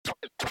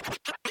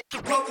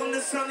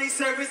the Sunday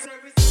service.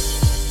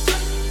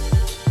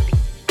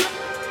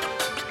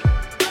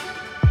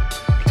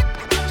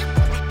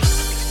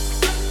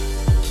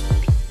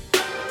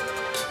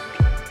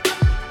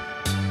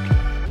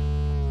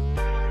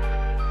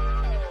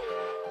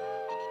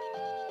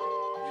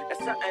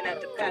 That's something that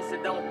the pastor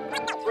don't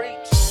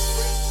preach.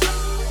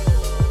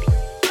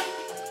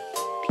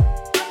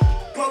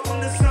 Welcome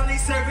to Sunday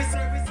service.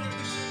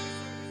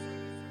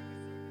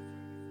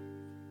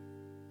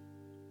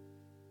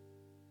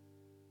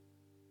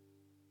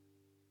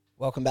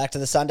 Welcome back to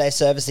the Sunday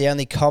Service, the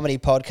only comedy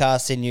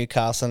podcast in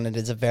Newcastle, and it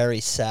is a very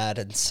sad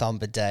and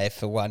somber day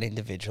for one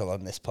individual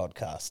on this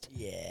podcast.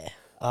 Yeah.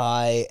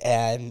 I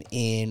am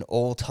in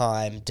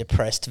all-time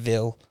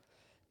depressedville.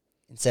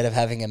 Instead of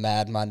having a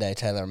mad Monday,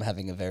 Taylor, I'm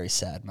having a very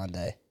sad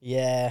Monday.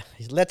 Yeah.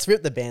 Let's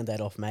rip the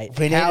Band-Aid off, mate.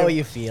 We need How to- are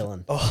you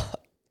feeling? Oh,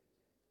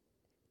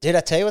 dude,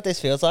 I tell you what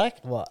this feels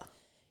like. What?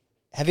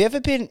 Have you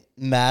ever been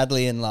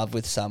madly in love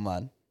with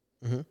someone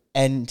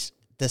and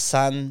the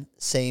sun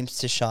seems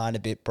to shine a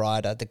bit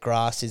brighter, the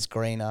grass is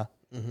greener,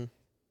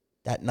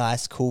 that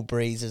nice cool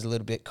breeze is a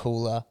little bit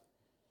cooler,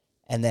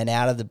 and then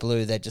out of the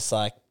blue they're just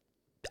like,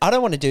 I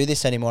don't want to do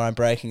this anymore, I'm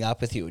breaking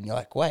up with you. And you're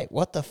like, wait,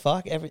 what the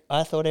fuck?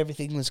 I thought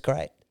everything was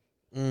great.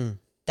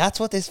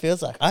 That's what this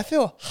feels like. I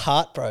feel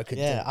heartbroken.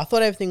 Yeah, dude. I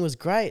thought everything was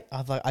great.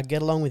 I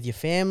get along with your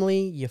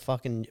family.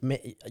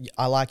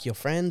 I like your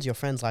friends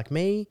like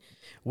me.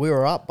 We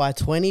were up by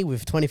 20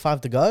 with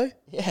 25 to go.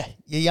 Yeah,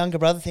 your younger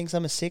brother thinks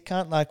I'm a sick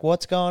cunt. Like,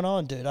 what's going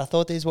on, dude? I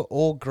thought these were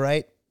all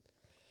great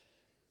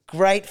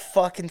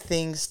fucking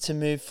things to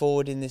move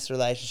forward in this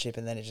relationship,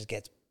 and then it just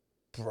gets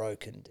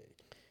broken, dude.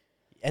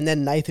 And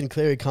then Nathan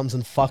Cleary comes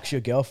and fucks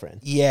your girlfriend.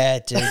 Yeah,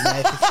 dude.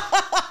 Nathan.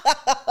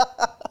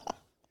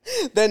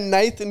 Then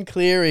Nathan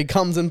Cleary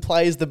comes and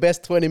plays the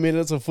best 20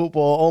 minutes of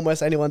football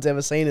almost anyone's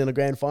ever seen in a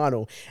grand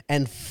final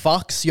and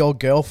fucks your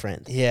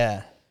girlfriend.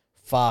 Yeah,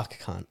 Fuck,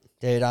 cunt.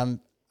 dude. I'm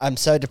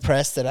so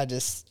depressed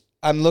that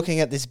I'm looking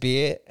at this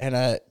beer and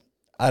I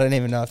don't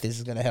even know if this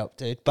is gonna help,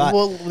 dude. But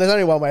Well, there's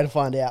only one way to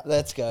find out.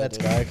 let's go. Let's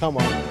dude. go. Come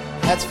on.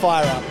 Let's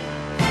fire up.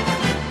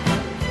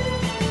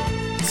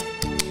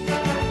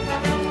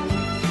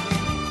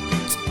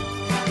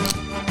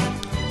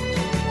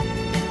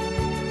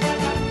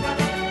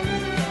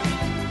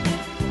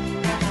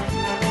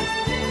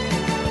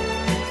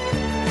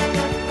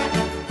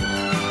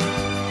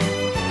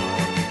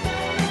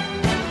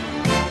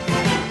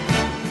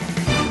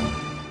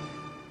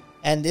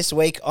 And this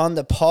week on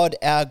the pod,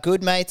 our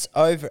good mates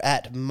over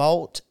at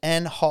Malt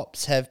and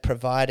Hops have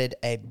provided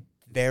a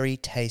very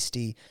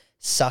tasty,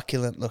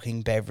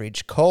 succulent-looking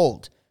beverage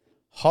called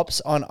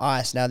Hops on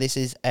Ice. Now, this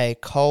is a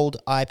cold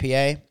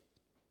IPA,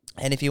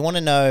 and if you want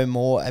to know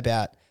more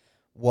about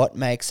what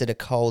makes it a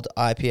cold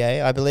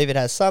IPA, I believe it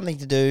has something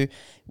to do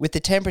with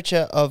the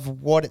temperature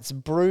of what it's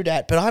brewed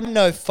at, but I'm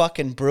no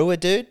fucking brewer,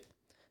 dude.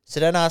 So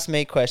don't ask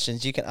me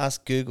questions. You can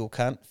ask Google,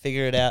 cunt.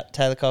 Figure it out.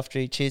 Taylor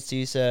Coffrey, cheers to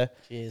you, sir.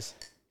 Cheers.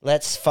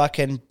 Let's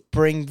fucking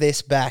bring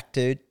this back,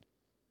 dude.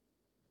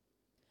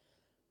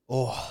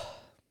 Oh.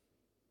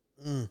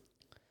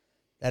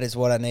 That is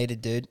what I needed,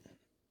 dude.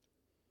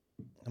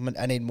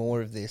 I need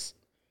more of this.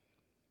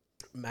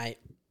 Mate,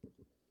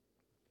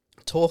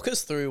 talk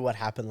us through what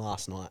happened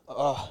last night.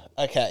 Oh,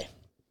 okay.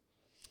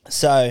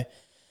 So,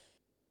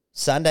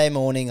 Sunday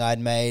morning,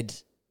 I'd made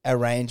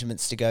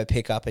arrangements to go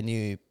pick up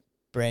a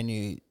brand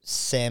new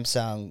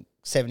Samsung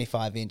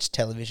 75-inch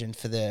television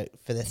for the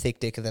Thick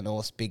Dick of the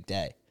North big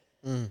day.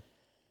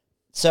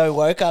 So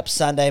woke up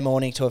Sunday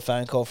morning to a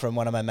phone call from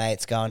one of my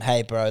mates going,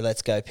 hey, bro,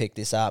 let's go pick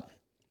this up.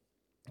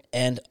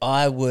 And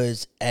I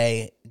was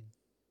a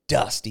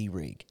dusty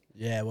rig.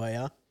 Yeah, well,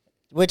 yeah.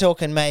 We're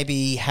talking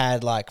maybe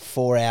had like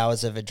 4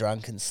 hours of a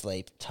drunken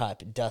sleep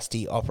type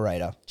dusty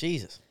operator.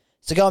 Jesus.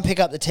 So go and pick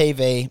up the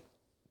TV.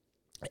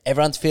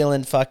 Everyone's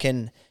feeling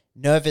fucking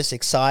nervous,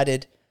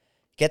 excited.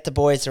 Get the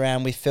boys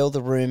around. We fill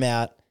the room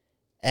out.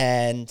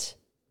 And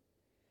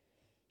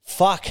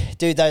fuck,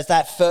 dude,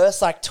 that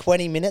first like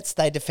 20 minutes,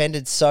 they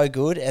defended so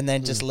good and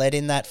then just let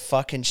in that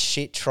fucking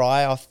shit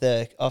try off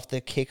the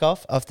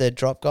kickoff, off the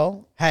drop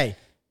goal. Hey,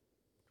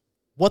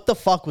 what the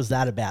fuck was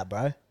that about,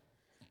 bro?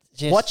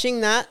 Just,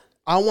 Watching that,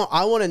 I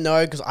want to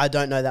know, because I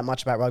don't know that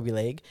much about rugby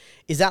league.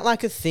 Is that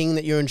like a thing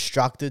that you're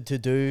instructed to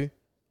do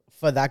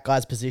for that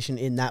guy's position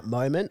in that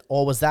moment?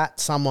 Or was that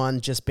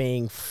someone just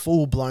being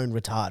full-blown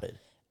retarded?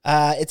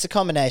 It's a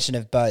combination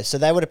of both. So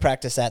they would have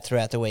practiced that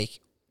throughout the week,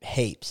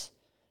 heaps.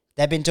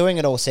 They've been doing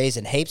it all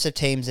season. Heaps of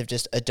teams have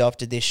just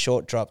adopted this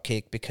short drop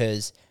kick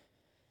because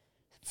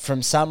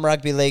from some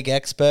rugby league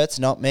experts,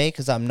 not me,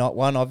 because I'm not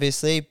one,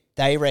 obviously,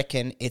 they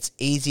reckon it's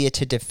easier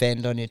to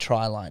defend on your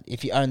try line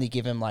if you only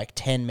give them like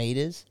 10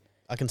 meters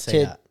I can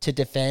see that. to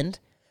defend.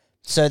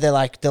 So they're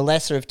like, the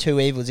lesser of two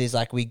evils is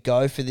like, we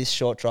go for this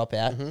short drop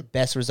out.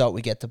 Best result,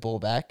 we get the ball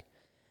back.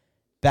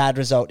 Bad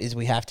result is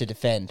we have to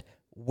defend.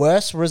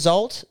 Worst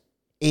result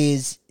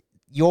is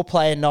your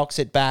player knocks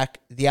it back.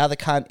 The other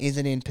cunt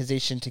isn't in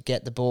position to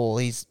get the ball.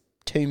 He's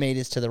 2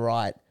 meters to the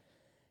right.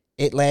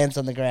 it lands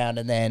on the ground,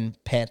 and then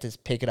Panthers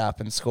pick it up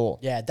and score.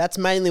 Yeah, that's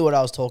mainly what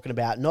I was talking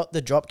about. Not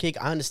the drop kick.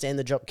 I understand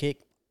the drop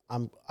kick.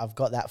 I've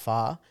got that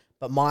far.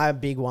 But my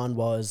big one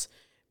was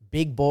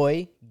big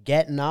boy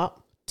getting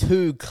up,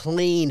 2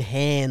 clean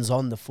hands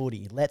on the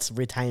footy. Let's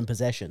retain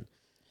possession.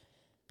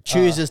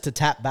 Chooses to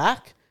tap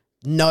back.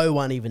 No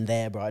one even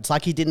there, bro. It's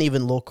like he didn't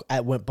even look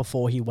at what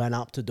before he went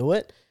up to do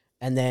it.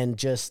 And then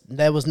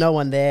there was no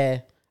one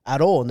there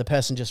at all. And the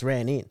person just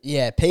ran in.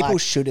 Yeah, people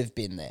should have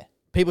been there.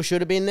 People should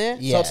have been there.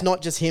 Yeah. So it's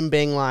not just him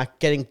being like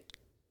getting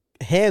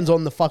hands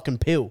on the fucking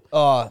pill.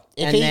 Oh,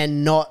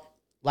 Then not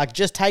like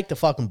just take the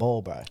fucking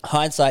ball, bro.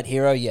 Hindsight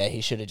hero, yeah,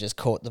 he should have just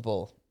caught the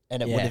ball,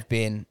 and it would have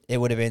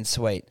been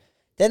sweet.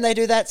 Then they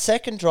do that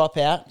second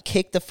dropout,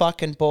 kick the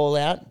fucking ball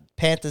out.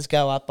 Panthers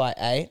go up by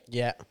 8.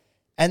 Yeah.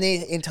 And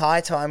the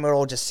entire time we're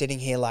all just sitting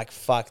here like,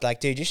 fuck. Like,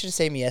 dude, you should have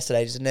seen me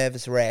yesterday, just a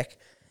nervous wreck.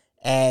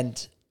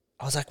 And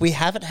I was like, we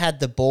haven't had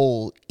the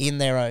ball in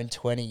their own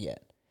 20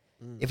 yet.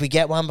 If we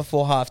get one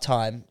before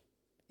halftime,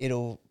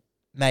 it'll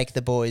make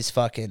the boys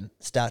fucking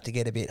start to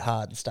get a bit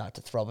hard and start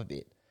to throb a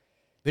bit.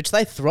 Which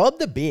they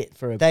throbbed a bit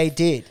for a They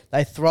did.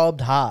 They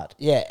throbbed hard.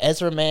 Yeah,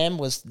 Ezra Mann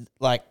was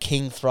like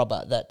king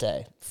throbber that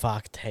day.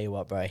 Fuck, tell you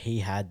what, bro. He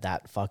had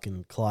that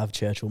fucking Clive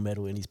Churchill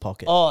medal in his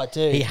pocket. Oh,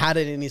 dude. He had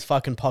it in his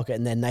fucking pocket,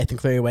 and then Nathan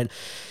Cleary went,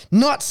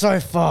 "Not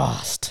so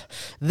fast.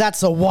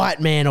 That's a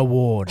white man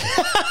award."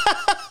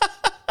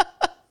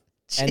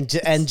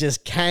 and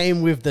just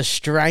came with the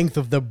strength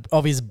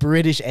of his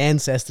British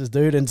ancestors,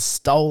 dude, and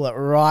stole it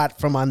right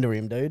from under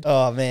him, dude.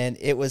 Oh, man.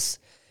 It was...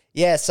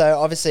 Yeah, so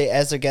obviously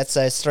Ezra gets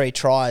those 3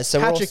 tries. So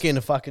Patrick in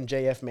a fucking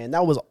GF, man.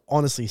 That was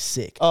honestly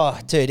sick. Oh,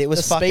 dude, it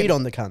was The speed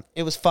on the cunt.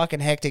 It was fucking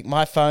hectic.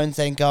 My phone's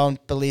then going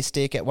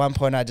ballistic. At one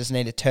point, I just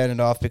need to turn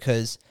it off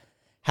because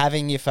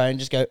having your phone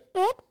just go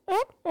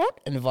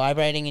and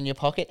vibrating in your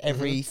pocket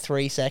every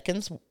 3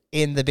 seconds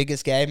in the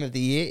biggest game of the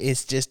year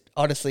is just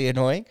honestly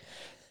annoying.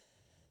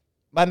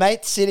 My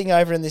mate's sitting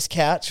over in this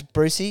couch,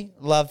 Brucey,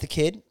 love the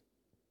kid.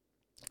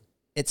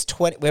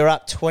 We're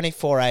up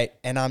 24-8,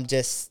 and I'm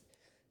just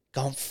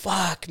going,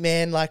 fuck,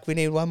 man, like, we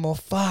need one more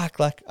fuck.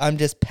 Like, I'm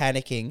just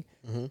panicking.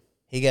 Mm-hmm.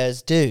 He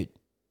goes, dude,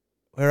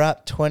 we're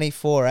up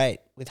 24-8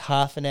 with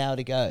half an hour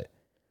to go.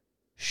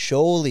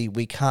 Surely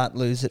we can't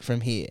lose it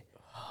from here.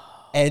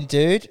 And,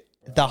 dude,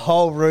 the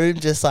whole room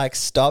just, like,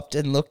 stopped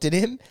and looked at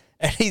him.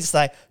 And he's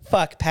like,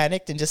 fuck,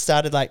 panicked and just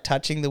started, like,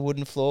 touching the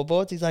wooden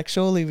floorboards. He's like,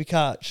 surely we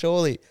can't,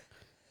 surely.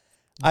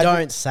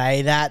 Don't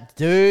say that,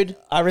 dude.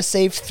 I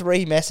received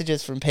 3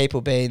 messages from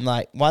people being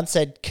like, one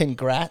said,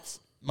 congrats.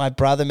 My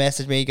brother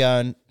messaged me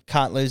going,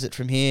 can't lose it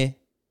from here.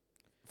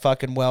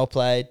 Fucking well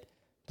played.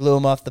 Blew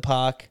him off the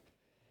park.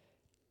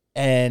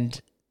 And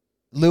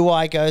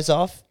Luai goes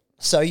off.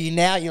 So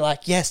you're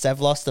like, yes, they've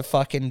lost the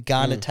fucking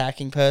gun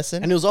attacking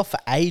person. And it was off for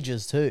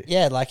ages too.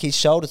 Yeah, like his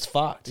shoulder's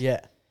fucked.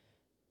 Yeah.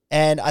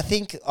 And I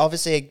think,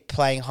 obviously,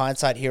 playing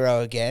hindsight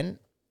hero again,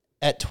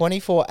 at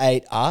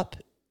 24-8 up,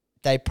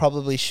 they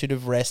probably should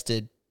have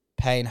rested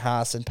Payne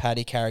Haas and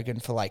Paddy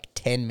Carrigan for like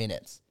 10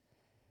 minutes.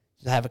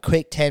 Have a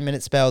quick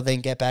 10-minute spell,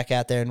 then get back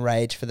out there and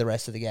rage for the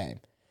rest of the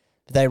game.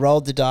 But they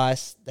rolled the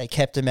dice. They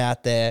kept him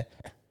out there.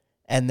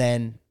 And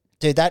then,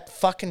 dude, that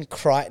fucking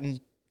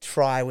Crichton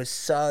try was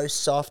so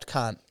soft,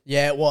 cunt.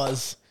 Yeah, it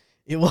was.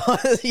 It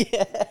was,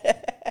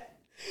 yeah.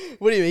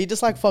 What do you mean? He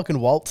just like fucking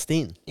waltzed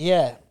in.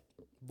 Yeah.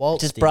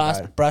 Waltzed Just in,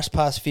 bro. brushed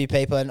past a few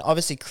people. And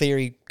obviously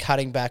Cleary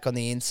cutting back on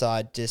the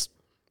inside, just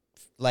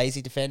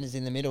lazy defenders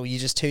in the middle. We're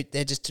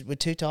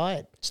too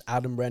tired. Just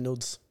Adam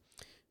Reynolds.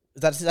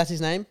 That's his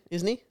name,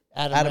 isn't he?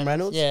 Adam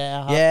Reynolds?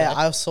 Yeah. Yeah,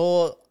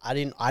 I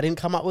didn't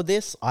come up with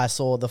this. I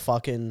saw the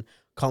fucking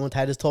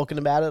commentators talking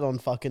about it on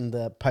fucking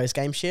the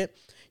post-game shit.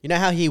 You know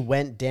how he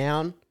went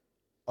down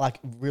like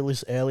really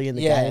early in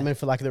the game, and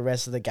for like the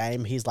rest of the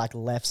game, his like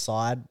left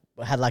side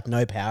had like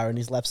no power in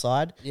his left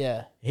side.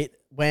 Yeah.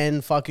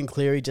 When fucking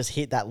Cleary just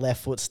hit that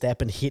left foot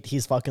step and hit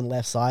his fucking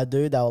left side,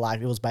 dude, they were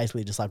like, it was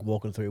basically just like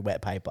walking through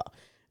wet paper,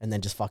 and then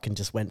just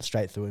went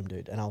straight through him,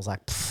 dude. And I was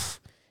like, pfft.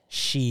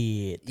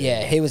 Shit. Dude.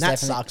 Yeah, he was that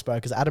definitely... sucks, bro,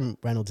 because Adam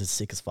Reynolds is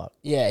sick as fuck.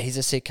 Yeah, he's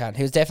a sick cunt.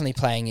 He was definitely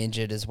playing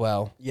injured as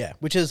well. Yeah,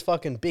 which is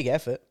fucking big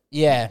effort.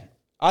 Yeah.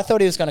 I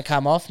thought he was going to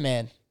come off,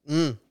 man.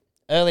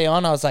 Early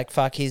on, I was like,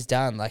 fuck, he's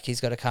done. Like,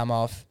 he's got to come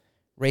off.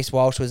 Reece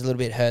Walsh was a little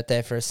bit hurt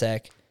there for a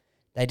sec.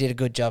 They did a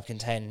good job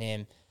containing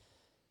him.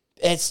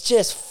 It's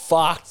just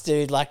fucked,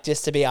 dude, like,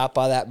 just to be up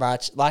by that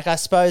much. Like, I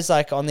suppose,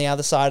 like, on the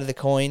other side of the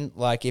coin,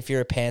 like, if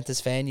you're a Panthers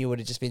fan, you would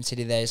have just been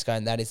sitting there just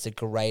going, that is the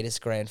greatest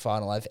grand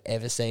final I've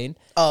ever seen.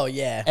 Oh,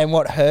 yeah. And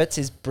what hurts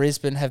is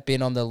Brisbane have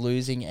been on the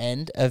losing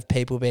end of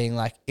people being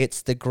like,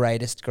 it's the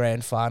greatest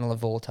grand final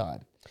of all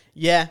time.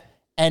 Yeah.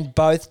 And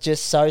both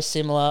just so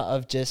similar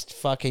of just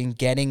fucking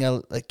getting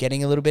a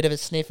little bit of a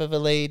sniff of a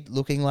lead,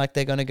 looking like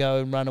they're going to go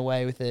and run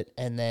away with it,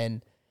 and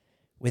then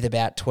with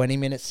about 20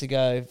 minutes to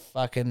go,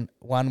 fucking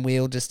one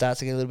wheel just starts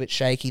to get a little bit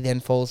shaky,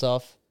 then falls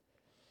off.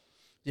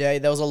 Yeah,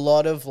 there was a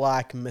lot of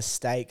like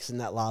mistakes in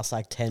that last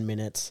like 10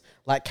 minutes.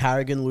 Like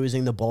Carrigan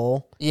losing the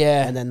ball.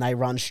 Yeah. And then they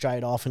run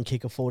straight off and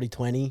kick a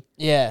 40-20.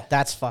 Yeah.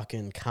 That's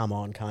fucking come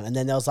on, cunt. And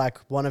then there was like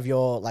one of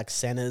your like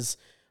centers,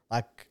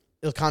 like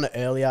it was kind of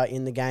earlier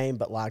in the game,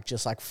 but like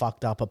just like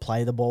fucked up a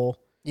play the ball.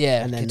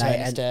 Yeah. And then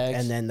Staggs.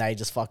 and then they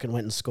just fucking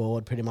went and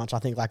scored pretty much. I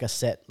think like a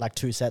set, like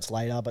 2 sets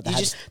later, but they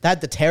You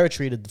had the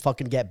territory to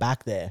fucking get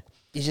back there.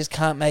 You just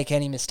can't make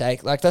any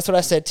mistake. Like, that's what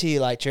I said to you,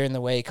 like, during the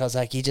week. I was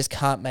like, you just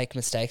can't make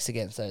mistakes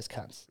against those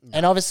cunts. No.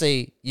 And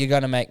obviously, you're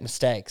going to make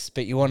mistakes,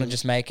 but you want to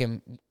just make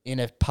them in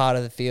a part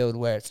of the field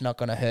where it's not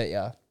going to hurt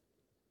you.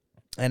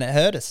 And it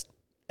hurt us.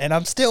 And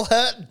I'm still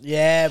hurting.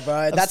 Yeah,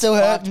 bro. That's still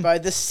fucked, hurting. bro.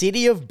 The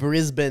city of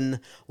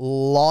Brisbane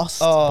lost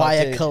by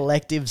a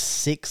collective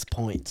 6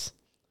 points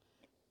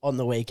on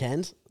the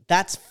weekend.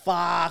 That's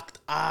fucked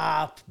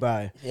up,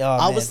 bro.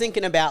 I was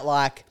thinking about,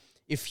 like,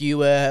 if you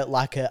were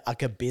like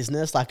a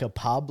business, like a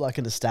pub, like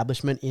an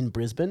establishment in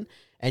Brisbane,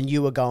 and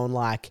you were going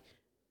like,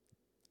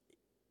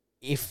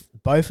 if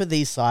both of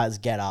these sides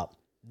get up,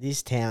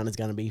 this town is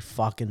going to be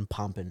fucking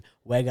pumping.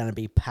 We're going to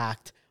be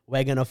packed.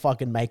 We're going to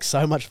fucking make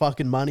so much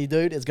fucking money,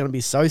 dude. It's going to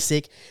be so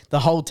sick. The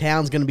whole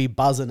town's going to be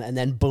buzzing, and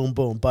then boom,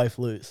 boom, both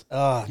lose.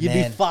 Oh, You'd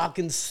man. be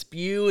fucking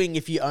spewing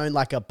if you owned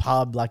like a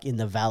pub like in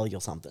the valley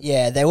or something.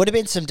 Yeah, there would have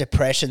been some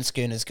depression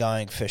schooners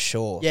going for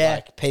sure. Yeah.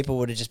 Like, people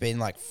would have just been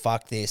like,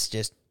 fuck this,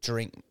 just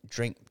drink.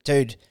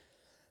 Dude,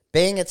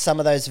 being at some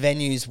of those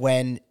venues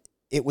when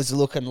it was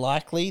looking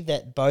likely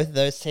that both of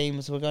those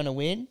teams were going to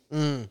win,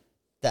 the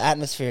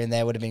atmosphere in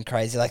there would have been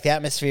crazy. Like, the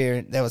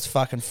atmosphere, there was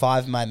fucking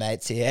 5 of my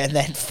mates here. And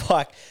then,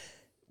 fuck,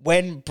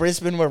 when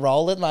Brisbane were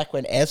rolling, like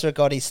when Ezra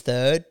got his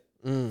third,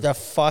 I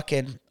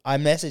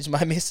messaged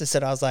my missus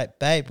and I was like,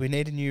 babe, we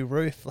need a new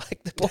roof.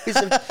 Like,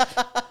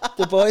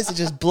 the boys have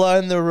just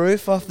blown the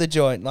roof off the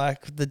joint.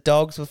 Like, the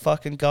dogs were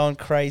fucking going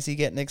crazy,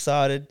 getting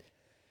excited.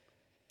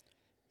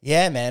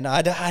 Yeah, man,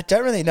 I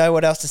don't really know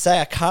what else to say.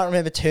 I can't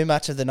remember too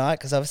much of the night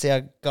because obviously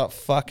I got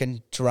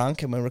fucking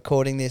drunk and we're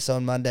recording this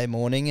on Monday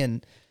morning.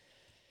 And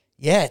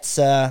yeah,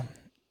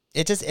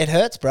 it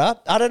hurts, bro.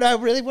 I don't know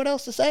really what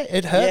else to say.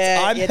 It hurts.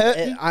 Yeah, I'm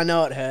hurting. I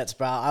know it hurts,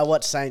 bro. I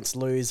watched Saints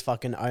lose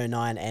fucking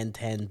 09 and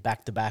 10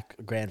 back-to-back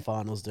grand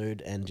finals,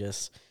 dude, and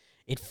just...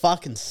 It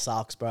fucking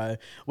sucks, bro.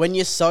 When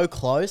you're so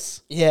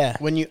close. Yeah.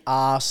 When you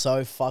are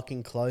so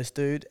fucking close,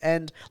 dude.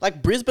 And,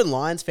 like, Brisbane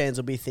Lions fans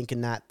will be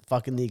thinking that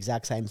fucking the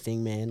exact same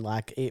thing, man.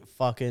 Like, it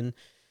fucking...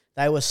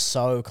 They were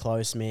so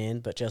close, man.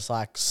 But just,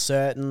 like,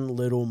 certain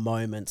little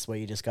moments where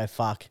you just go,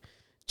 fuck.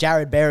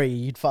 Jared Berry,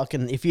 you'd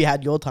fucking... If you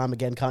had your time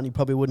again, cunt, you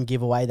probably wouldn't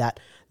give away that.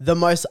 The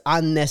most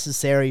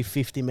unnecessary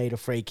 50-metre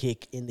free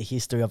kick in the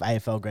history of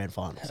AFL Grand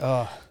Finals.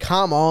 Oh.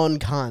 Come on,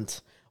 cunt.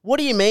 What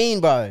do you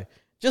mean, bro?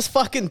 Just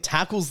fucking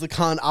tackles the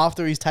cunt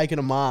after he's taken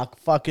a mark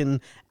fucking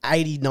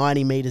 80,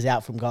 90 metres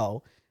out from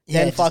goal.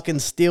 Yeah, Then just- fucking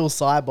steal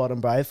side bottom,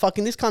 bro.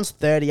 Fucking this cunt's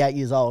 38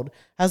 years old.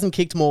 Hasn't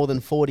kicked more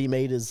than 40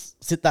 metres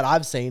that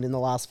I've seen in the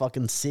last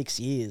fucking 6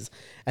 years.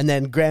 And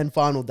then grand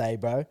final day,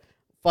 bro.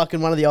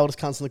 Fucking one of the oldest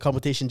cunts in the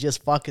competition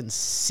just fucking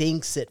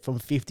sinks it from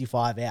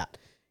 55 out.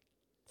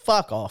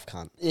 Fuck off,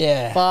 cunt.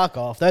 Yeah. Fuck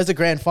off. Those are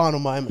grand final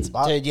moments,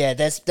 bro. Dude, yeah,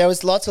 there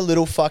was lots of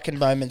little fucking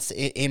moments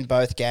in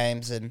both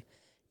games. And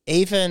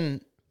even...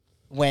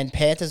 when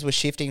Panthers were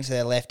shifting to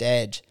their left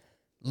edge,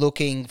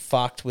 looking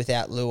fucked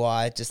without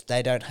Luai, just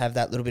they don't have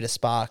that little bit of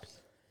spark.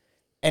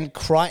 And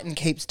Crichton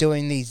keeps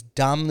doing these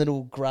dumb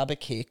little grubber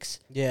kicks.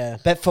 Yeah.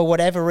 But for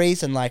whatever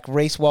reason, like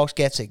Reece Walsh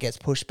gets it, gets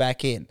pushed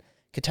back in.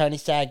 Katoni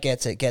Stagg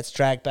gets it, gets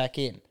dragged back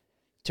in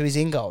to his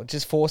in goal.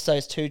 Just force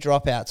those 2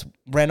 dropouts.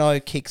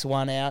 Renault kicks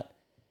one out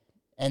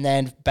and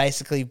then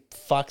basically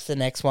fucks the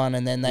next one,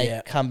 and then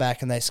they come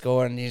back and they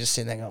score, and you just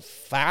sit there and go,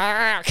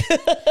 fuck.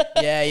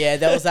 Yeah.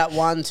 There was that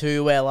one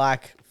too where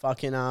like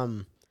fucking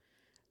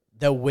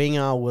the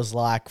winger was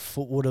like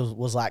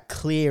was like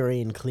clear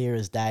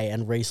as day,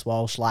 and Reece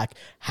Walsh like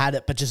had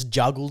it but just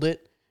juggled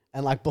it,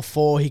 and like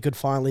before he could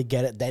finally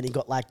get it, then he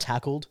got like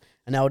tackled,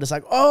 and they were just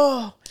like,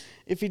 oh,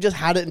 if he just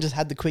had it and just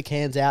had the quick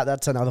hands out,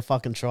 that's another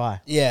fucking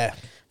try. Yeah.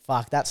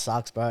 Fuck, that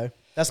sucks, bro.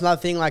 That's another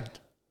thing, like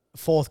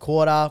fourth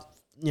quarter,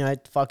 you know,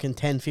 fucking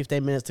 10,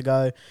 15 minutes to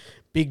go.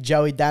 Big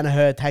Joey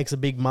Danaher takes a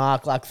big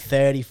mark, like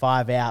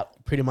 35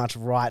 out, pretty much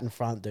right in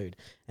front, dude,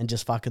 and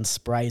just fucking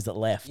sprays it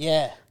left.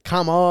 Yeah.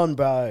 Come on,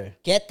 bro.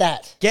 Get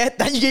that. Get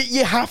that.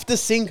 You have to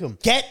sink them.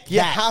 You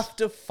that. have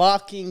to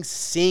fucking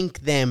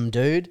sink them,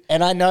 dude.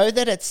 And I know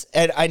that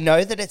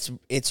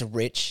it's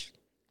rich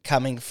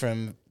coming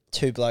from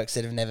 2 blokes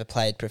that have never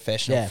played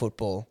professional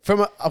football.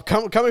 From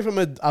coming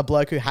from a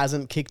bloke who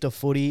hasn't kicked a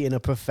footy in a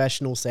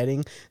professional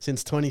setting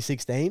since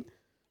 2016,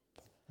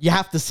 you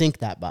have to sink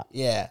that, but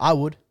Yeah. I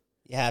would.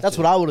 That's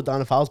what I would have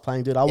done if I was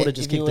playing, dude. I would have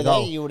just kicked the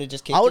goal. You would have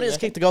just kicked I would it, have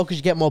just you kicked the goal because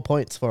you get more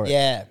points for it.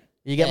 Yeah.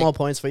 You get more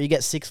points for it. You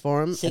get 6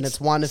 for him, and it's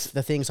one of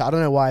the things. So I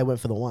don't know why I went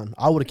for the 1.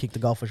 I would have kicked the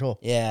goal for sure.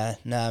 Yeah.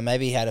 No,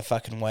 maybe he had a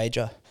fucking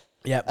wager.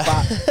 Yeah,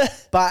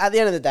 but at the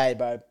end of the day,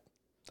 bro,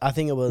 I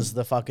think it was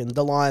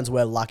the Lions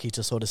were lucky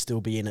to sort of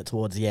still be in it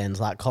towards the end.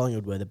 Like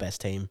Collingwood were the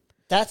best team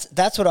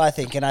That's what I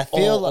think, and I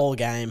feel all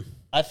game.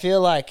 I feel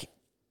like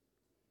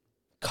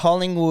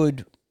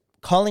Collingwood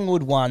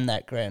won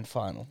that grand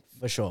final.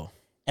 For sure.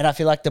 And I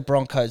feel like the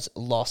Broncos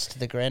lost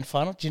the grand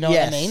final. Do you know what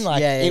I Yes. mean?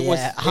 Like Yeah, it was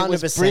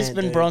 100%,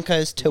 Brisbane dude.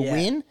 Broncos to Yeah.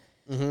 win,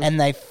 and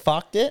they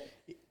fucked it.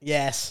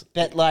 Yes.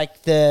 But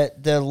like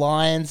the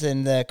Lions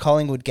and the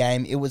Collingwood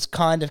game, it was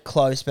kind of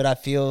close. But I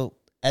feel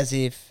as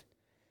if,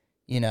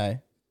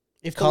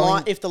 If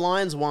Colling- the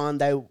Lions won,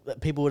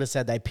 people would have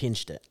said they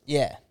pinched it.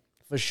 yeah,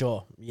 For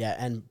sure. Yeah,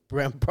 and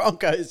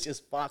Broncos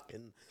just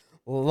fucking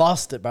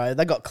lost it, bro.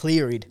 They got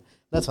clearied.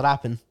 That's what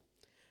happened.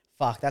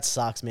 Fuck, that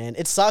sucks, man.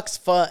 It sucks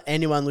for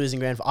anyone losing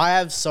grand final. I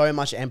have so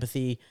much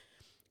empathy.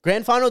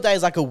 Grand final day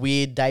is like a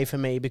weird day for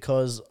me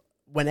because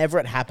whenever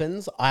it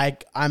happens,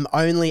 I'm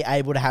only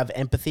able to have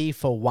empathy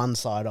for one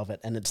side of it,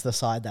 and it's the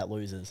side that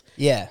loses.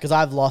 yeah, Because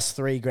I've lost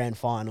 3 grand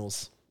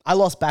finals. I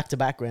lost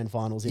back-to-back grand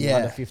finals in Yeah.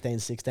 under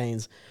 15s,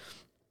 16s.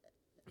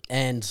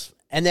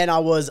 And then I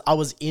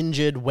was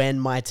injured when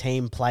my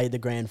team played the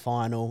grand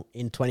final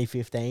in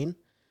 2015,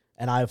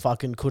 and I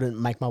fucking couldn't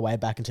make my way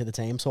back into the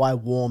team. So I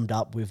warmed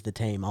up with the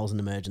team. I was an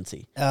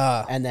emergency.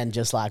 And then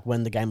just like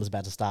when the game was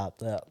about to start,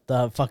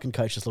 the fucking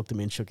coach just looked at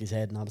me and shook his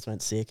head, and I just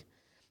went sick.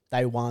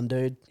 They won,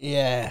 dude.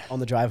 yeah. On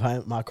the drive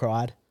home, I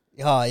cried.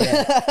 Oh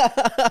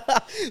yeah,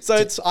 So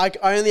it's I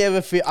only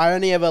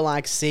ever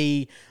like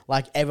see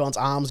like everyone's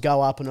arms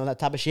go up and all that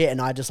type of shit, and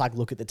I just like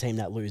look at the team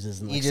that loses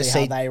and like You just see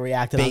how see they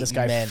react, and I just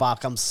go, beaten men.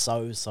 "Fuck, I'm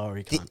so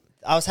sorry." Cunt.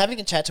 I was having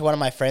a chat to one of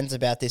my friends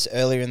about this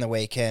earlier in the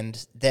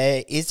weekend.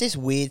 There is this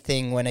weird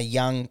thing when a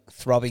young,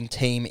 throbbing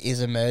team is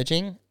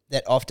emerging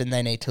that often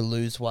they need to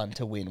lose one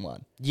to win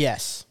one.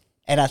 Yes.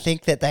 And I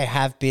think that they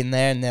have been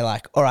there and they're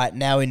like, all right,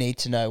 now we need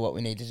to know what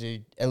we need to do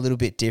a little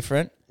bit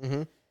different.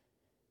 Mm-hmm.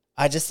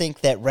 I just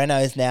think that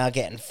Renault's now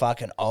getting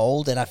fucking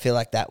old, and I feel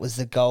like that was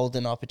the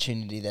golden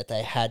opportunity that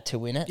they had to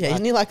win it. Yeah, Like,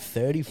 isn't he like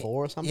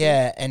 34 or something?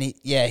 yeah, and he,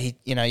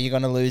 you're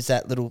going to lose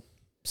that little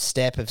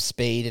step of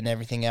speed and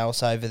everything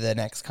else over the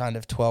next kind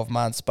of 12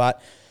 months.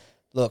 But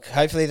look,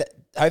 hopefully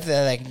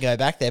they can go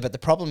back there. But the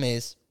problem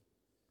is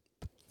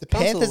the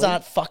Panthers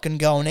aren't fucking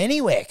going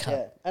anywhere. Cunt.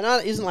 Yeah.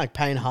 And isn't like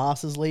Payne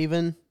Haas is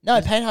leaving?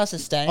 No, Payne Haas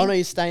is staying. Oh no,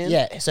 he's staying.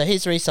 Yeah, so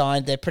he's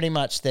re-signed. They're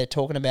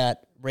talking about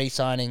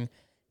re-signing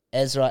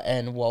Ezra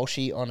and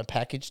Walshy on a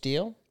package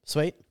deal.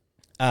 Sweet.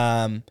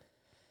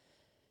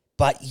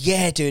 But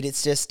yeah, dude,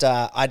 it's just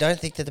I don't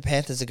think that the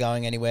Panthers are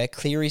going anywhere.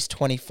 Cleary's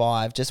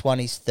 25, just won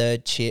his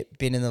 3rd chip,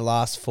 been in the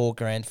last 4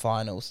 grand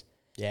finals.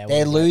 Yeah,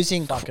 They're what a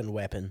losing fucking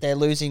weapon. They're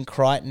losing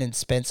Crichton and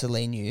Spencer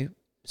Leniu,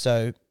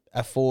 so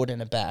a forward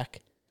and a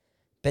back.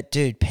 But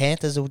dude,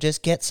 Panthers will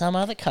just get some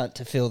other cunt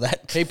to fill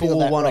that. People fill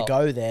will that want to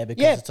role. go there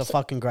because Yeah, it's a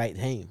fucking great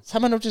team.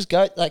 Someone will just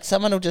go, like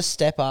someone will just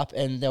step up,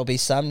 and there'll be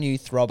some new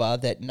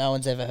throbber that no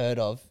one's ever heard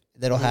of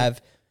that'll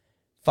have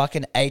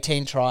fucking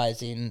 18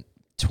 tries in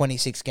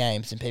 26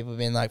 games, and people have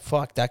been like,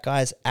 "Fuck, that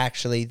guy's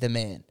actually the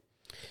man."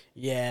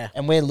 Yeah.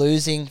 And we're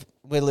losing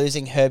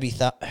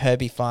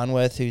Herbie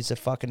Farnworth, who's a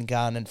fucking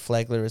gun, and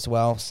Flegler as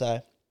well.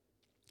 So,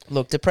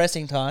 look,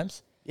 depressing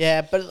times.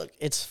 Yeah, but look,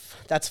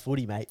 that's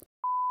footy, mate.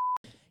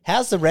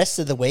 How's the rest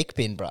of the week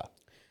been, bro?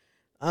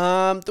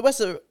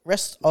 The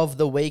rest of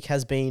the week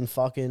has been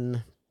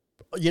fucking.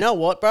 You know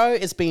what, bro?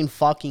 It's been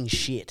fucking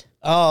shit.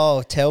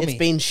 Oh, tell It's me.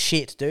 been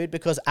shit, dude.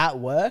 Because at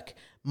work,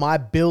 my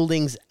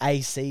building's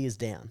AC is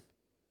down,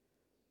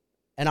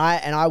 and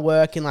I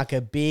work in like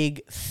a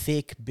big,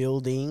 thick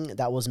building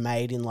that was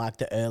made in like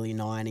the early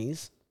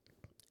 90s,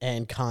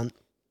 and cunt,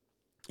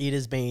 it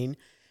has been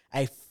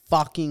a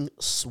fucking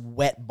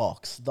sweat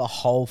box the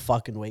whole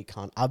fucking week,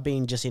 cunt. I've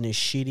been just in a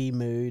shitty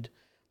mood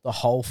the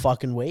whole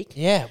fucking week.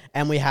 Yeah.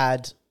 And we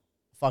had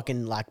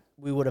fucking like,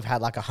 we would have had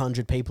like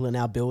 100 people in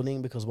our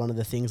building because one of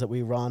the things that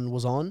we run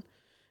was on.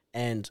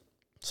 And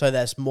so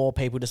there's more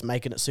people just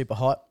making it super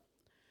hot.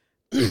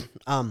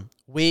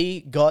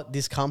 We got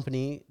this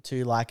company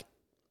to like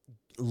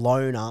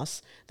loan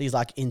us these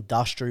like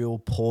industrial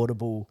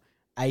portable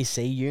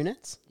AC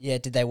units. Yeah,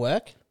 did they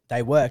work?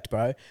 They worked,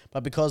 bro.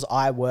 But because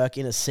I work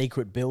in a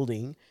secret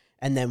building,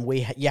 and then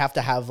you have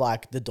to have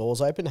like the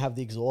doors open, have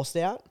the exhaust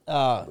out.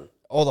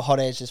 All the hot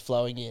air's just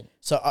flowing in.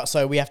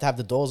 So we have to have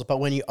the doors. But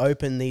when you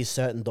open these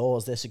certain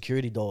doors, they're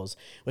security doors,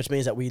 which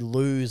means that we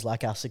lose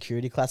like our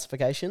security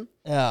classification.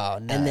 Oh,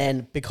 no. And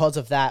then because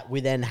of that,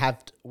 we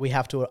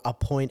have to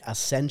appoint a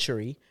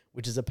sentry,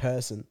 which is a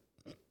person,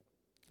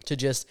 to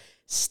just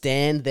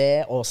stand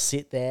there or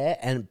sit there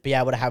and be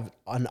able to have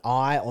an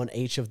eye on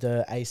each of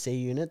the AC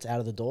units out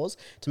of the doors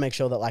to make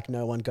sure that like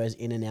no one goes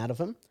in and out of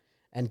them.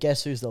 And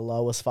guess who's the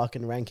lowest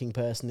fucking ranking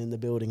person in the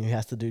building who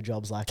has to do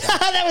jobs like that?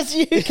 that was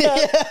you.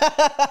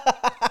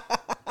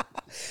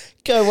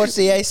 Go watch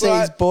the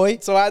ACs, boy.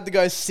 So I had to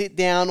go sit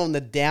down on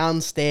the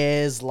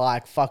downstairs,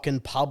 like fucking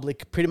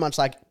public, pretty much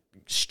like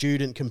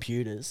student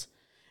computers.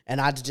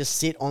 And I had to just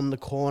sit on the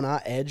corner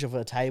edge of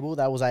a table.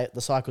 That was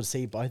so I could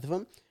see both of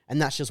them.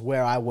 And that's just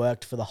where I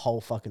worked for the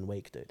whole fucking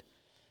week, dude.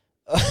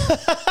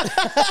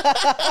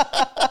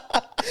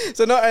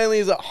 So not only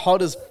is it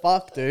hot as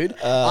fuck, dude,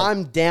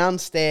 I'm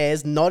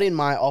downstairs, not in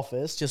my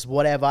office, just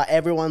whatever.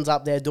 Everyone's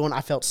up there doing.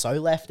 I felt so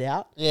left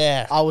out.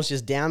 Yeah. I was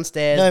just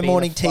downstairs. No being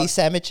morning a tea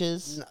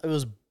sandwiches. It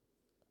was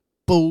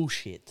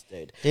bullshit,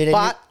 dude. Dude,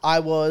 But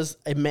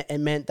it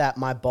meant that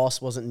my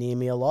boss wasn't near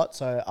me a lot,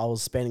 so I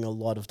was spending a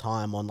lot of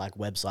time on like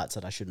websites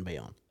that I shouldn't be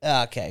on,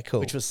 Okay, cool.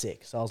 which was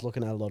sick. So I was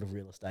looking at a lot of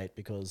real estate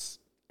because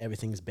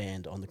everything's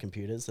banned on the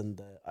computers,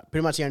 and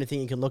pretty much the only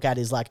thing you can look at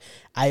is like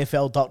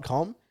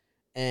AFL.com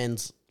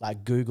and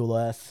like Google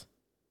Earth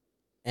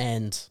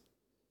and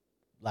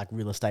like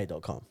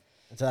realestate.com.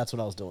 And so that's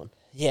what I was doing.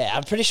 Yeah,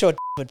 I'm pretty sure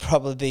would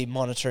probably be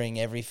monitoring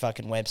every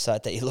fucking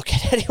website that you look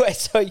at anyway,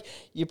 so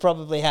you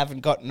probably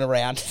haven't gotten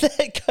around.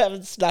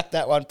 Haven't snuck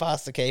that one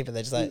past the keeper.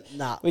 They're just like,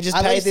 Nah. we just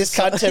At paid least this it's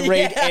cunt to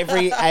read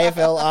every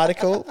AFL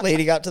article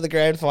leading up to the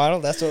grand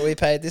final. That's what we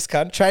paid this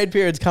cunt. Trade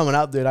period's coming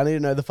up, dude. I need to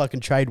know the fucking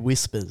trade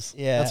whispers.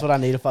 Yeah. That's what I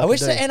need to fucking I wish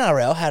do. the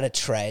NRL had a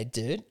trade,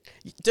 dude.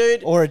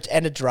 Dude,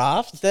 And a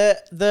draft.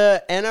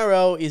 the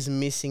NRL is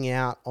missing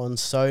out on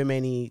so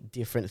many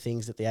different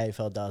things that the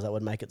AFL does that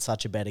would make it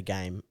such a better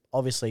game.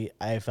 Obviously,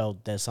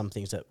 AFL, there's some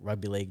things that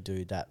rugby league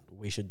do that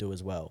we should do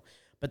as well.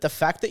 But the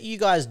fact that you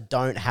guys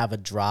don't have a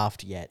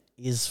draft yet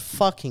is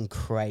fucking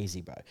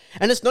crazy, bro.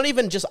 And it's not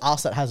even just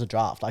us that has a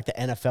draft. Like the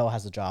NFL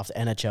has a draft,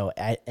 NHL,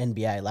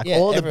 NBA. Like Yeah,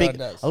 all the everyone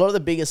does. a lot of the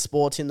biggest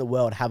sports in the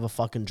world have a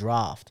fucking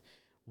draft.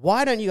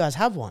 Why don't you guys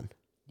have one?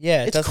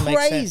 Yeah, it It's doesn't make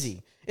sense.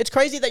 crazy. It's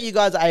crazy that you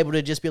guys are able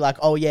to just be like,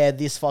 oh yeah,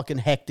 this fucking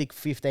hectic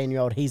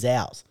 15-year-old, he's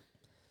ours.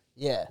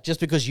 Yeah. Just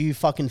because you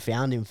fucking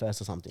found him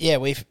first or something. Yeah,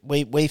 we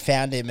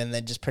found him and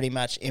then just pretty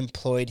much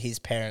employed his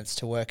parents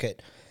to work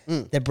at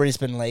the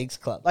Brisbane Leagues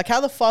Club. Like, how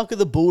the fuck are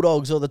the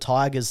Bulldogs or the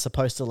Tigers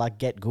supposed to, like,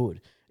 get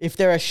good? If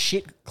they're a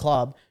shit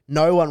club,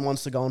 no one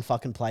wants to go and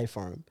fucking play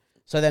for them.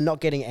 So they're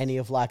not getting any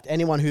of, like,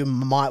 anyone who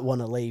might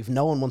want to leave.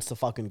 No one wants to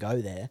fucking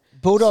go there.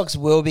 Bulldogs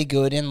will be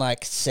good in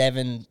like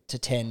 7 to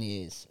 10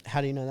 years.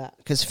 How do you know that?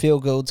 Because Phil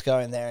Gould's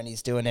going there and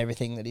he's doing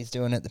everything that he's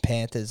doing at the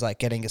Panthers, like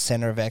getting a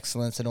centre of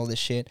excellence and all this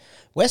shit.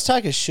 West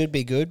Tigers should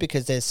be good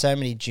because there's so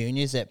many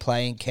juniors that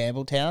play in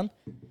Campbelltown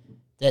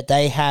that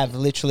they have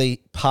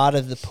literally part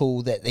of the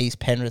pool that these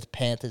Penrith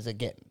Panthers are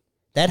getting.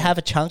 They'd have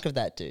a chunk of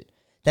that, dude.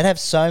 They'd have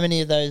so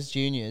many of those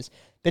juniors.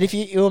 But if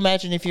you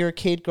imagine if you're a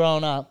kid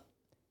growing up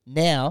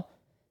now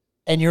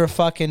and you're a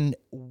fucking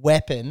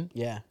weapon...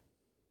 Yeah.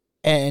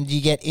 And you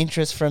get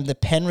interest from the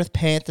Penrith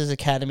Panthers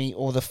Academy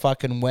or the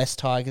fucking West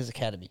Tigers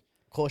Academy.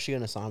 Of course you're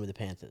going to sign with the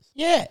Panthers.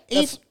 Yeah.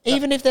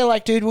 Even if they're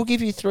like, dude, we'll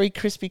give you 3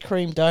 Krispy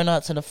Kreme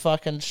donuts and a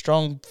fucking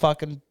strong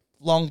fucking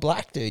long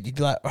black, dude. You'd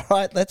be like, all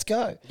right, let's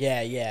go.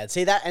 Yeah, yeah.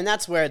 See, that, and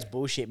that's where it's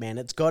bullshit, man.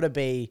 It's got to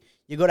be,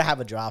 you got to have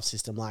a draft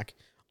system. Like,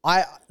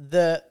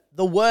 the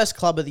worst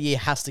club of the year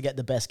has to get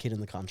the best kid in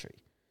the country.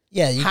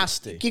 Yeah. Has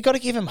to. You got to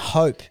give him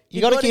hope.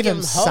 You got to give him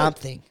hope.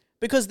 something.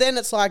 Because then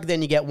it's like,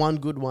 then you get one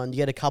good one, you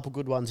get a couple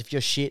good ones if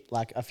you're shit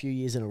like a few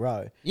years in a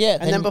row. Yeah,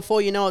 And then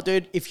before you know it,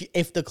 dude,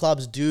 if the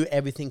clubs do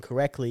everything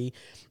correctly,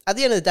 at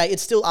the end of the day,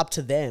 it's still up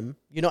to them.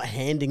 You're not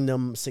handing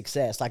them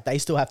success. Like, they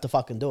still have to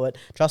fucking do it.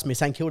 Trust me,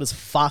 St. Kilda's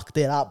fucked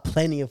it up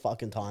plenty of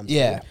fucking times.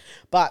 Yeah. Dude.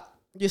 But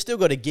you still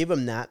got to give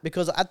them that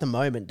because at the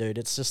moment, dude,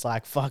 it's just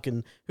like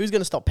fucking, who's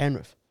going to stop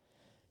Penrith?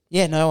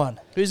 Yeah, no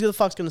one. Who's the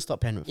fuck's going to stop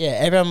Penrith? Yeah,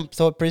 everyone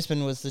thought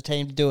Brisbane was the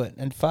team to do it.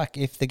 And fuck,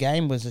 if the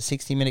game was a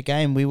 60-minute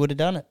game, we would have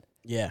done it.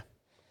 Yeah.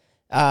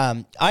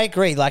 I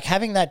agree. Like,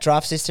 having that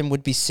draft system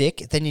would be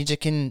sick. Then you just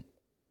can...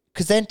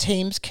 Because then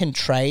teams can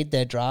trade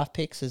their draft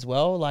picks as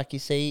well, like you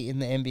see in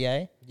the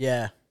NBA.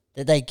 Yeah.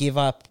 That they give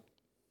up,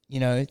 you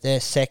know, their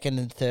second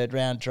and third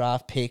round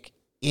draft pick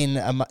in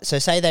a... So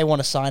say they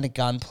want to sign a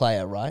gun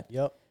player, right?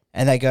 Yep.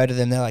 And they go to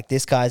them, they're like,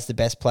 this guy's the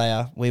best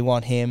player. We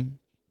want him.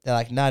 They're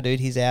like, nah, dude,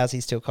 he's ours.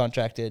 He's still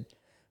contracted.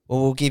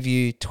 Well, we'll give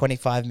you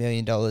 $25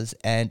 million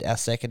and our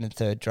second and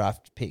third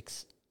draft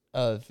picks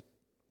of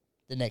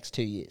the next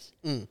 2 years.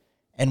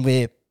 And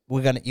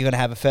you're gonna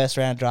have a first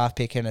round draft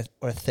pick and a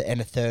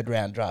third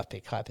round draft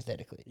pick,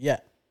 hypothetically. Yeah.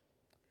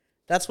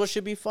 That's what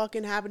should be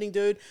fucking happening,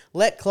 dude.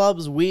 Let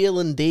clubs wheel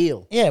and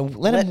deal. Yeah,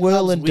 let them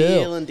whirl clubs and deal.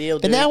 wheel and deal,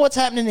 But dude. now what's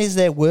happening is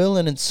they're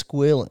whirling and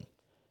squealing.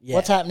 Yeah.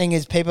 What's happening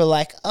is people are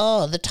like,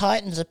 oh, the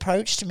Titans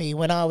approached me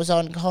when I was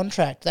on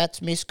contract.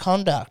 That's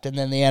misconduct. And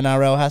then the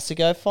NRL has to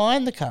go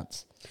find the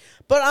cunts.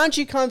 But aren't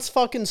you cunts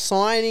fucking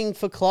signing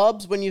for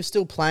clubs when you're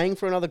still playing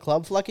for another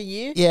club for like a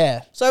year?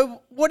 Yeah.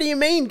 So what do you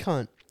mean,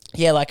 cunt?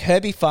 Yeah, like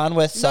Herbie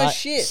Farnworth No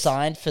shit.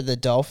 signed for the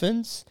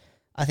Dolphins,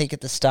 I think at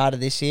the start of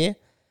this year.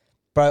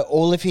 Bro,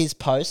 all of his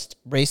posts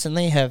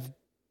recently have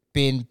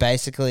been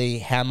basically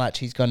how much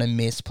he's going to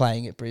miss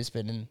playing at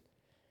Brisbane. And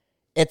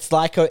it's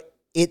like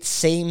it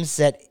seems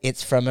that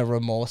it's from a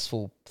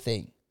remorseful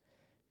thing.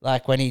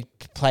 Like when he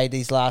played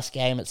his last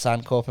game at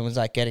Suncorp and was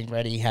like getting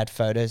ready, he had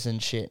photos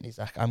and shit. And he's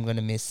like, I'm going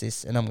to miss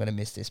this and I'm going to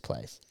miss this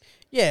place.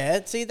 Yeah,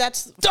 see,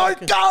 that's...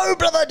 Don't go,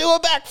 brother. Do a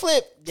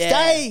backflip.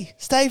 Yeah.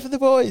 Stay for the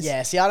boys.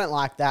 Yeah, see, I don't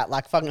like that.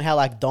 Like fucking how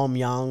like Dom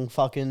Young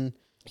fucking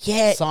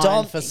Yeah,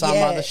 signed for some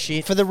other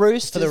shit. For the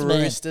Roosters, For the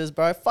man. Roosters,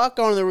 bro. Fuck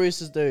on the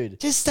Roosters, dude.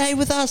 Just stay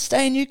with us.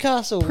 Stay in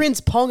Newcastle.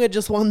 Prince Ponga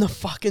just won the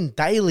fucking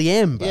Daily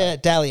M, bro. Yeah,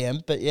 Dally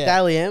M, but yeah.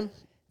 Daily M.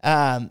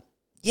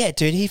 Yeah,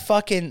 dude,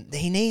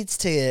 he needs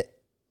to...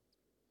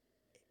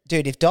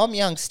 Dude, if Dom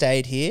Young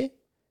stayed here,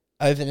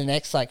 over the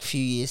next like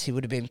few years, he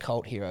would have been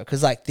cult hero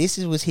because like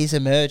was his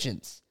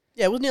emergence.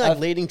 Yeah, wasn't he like Of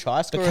leading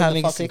try scorer in the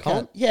Becoming a fucking sick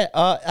comp? Yeah,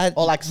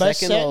 Or like most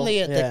second or- certainly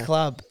at yeah. the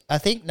club. I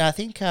think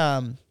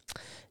Jermaine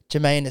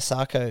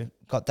Asako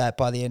got that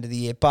by the end of the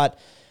year. But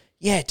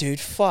yeah, dude,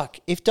 fuck.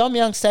 If Dom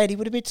Young stayed, he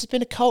would have just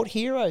been a cult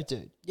hero,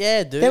 dude.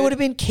 Yeah, dude. There would have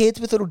been kids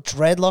with little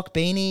dreadlock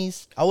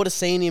beanies. I would have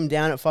seen him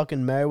down at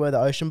fucking Merriweather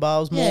Ocean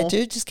Bars more. Yeah,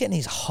 dude, just getting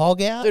his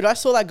hog out. Dude, I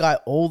saw that guy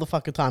all the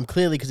fucking time.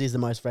 Clearly because he's the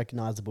most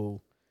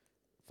recognizable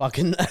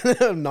fucking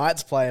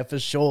Knights player for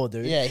sure,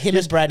 dude. Yeah, him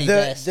and Brady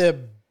Best. The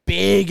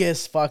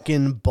biggest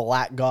fucking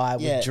black guy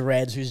with Yeah.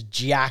 dreads who's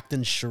jacked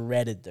and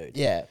shredded, dude.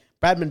 Yeah.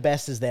 Bradman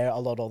Best is there a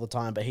lot all the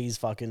time, but he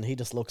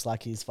just looks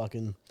like he's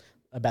fucking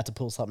about to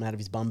pull something out of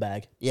his bum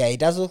bag. Yeah, he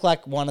does look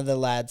like one of the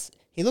lads.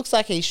 He looks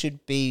like he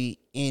should be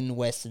in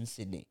Western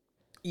Sydney.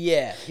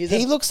 Yeah.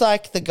 He looks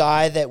like the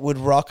guy that would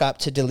rock up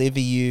to deliver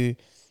you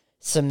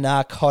some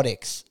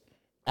narcotics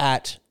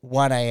at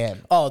 1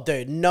 a.m. Oh,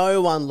 dude,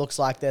 no one looks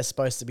like they're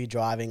supposed to be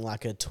driving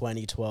like a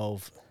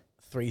 2012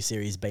 3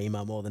 Series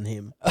Beamer more than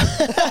him.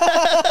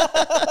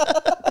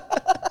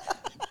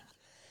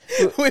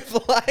 with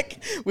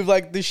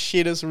like the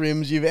shittest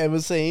rims you've ever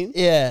seen.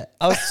 Yeah.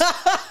 I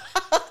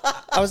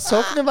was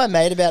talking to my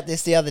mate about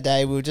this the other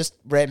day. We were just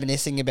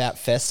reminiscing about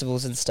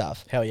festivals and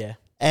stuff. Hell yeah.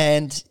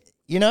 And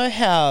you know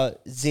how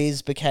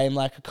Ziz became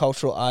like a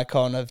cultural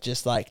icon of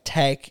just like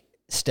take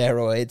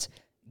steroids,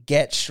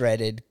 get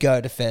shredded, go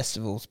to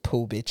festivals,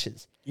 pull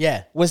bitches.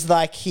 Yeah. Was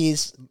like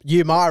his,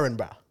 You Myron,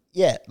 bruh.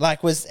 yeah, like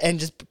and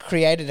just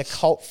created a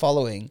cult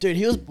following.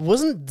 Dude,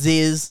 wasn't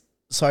Ziz,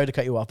 sorry to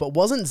cut you off, but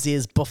wasn't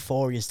Ziz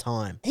before his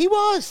time? He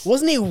was.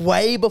 Wasn't he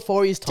way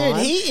before his time?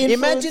 Dude, he influenced-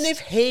 Imagine if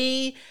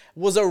he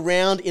was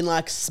around in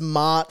like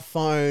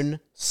smartphone,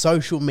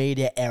 social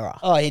media era.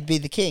 Oh, he'd be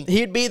the king.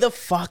 He'd be the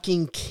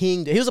fucking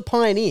king. He was a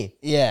pioneer.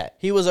 Yeah.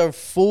 He was a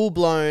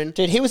full-blown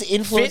Dude, he was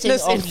influencing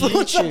fitness off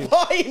influencer YouTube.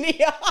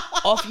 pioneer.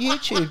 Off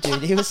YouTube,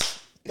 dude.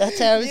 That's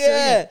how he was doing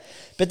Yeah. it.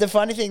 But the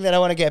funny thing that I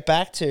want to get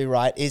back to,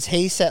 right, is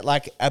he set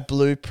like a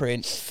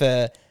blueprint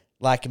for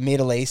like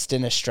Middle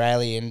Eastern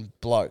Australian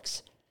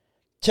blokes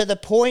to the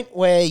point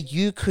where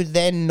you could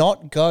then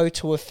not go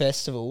to a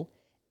festival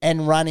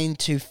and run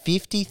into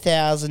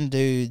 50,000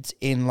 dudes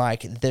in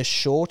like the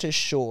shortest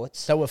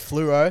shorts. They were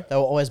fluoro. They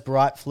were always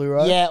bright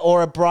fluoro. Yeah,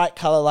 or a bright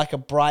color like a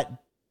bright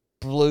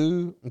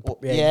blue.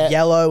 Yeah,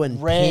 yellow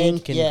and red,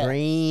 pink and yeah.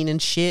 green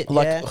and shit.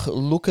 Like, yeah.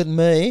 look at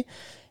me.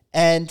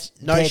 And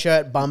No they're-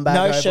 shirt, bum bag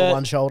no over shirt.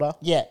 one shoulder.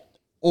 Yeah.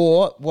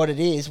 Or what it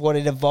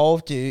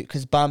evolved to,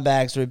 because bum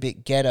bags are a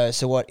bit ghetto,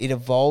 so what it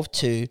evolved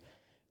to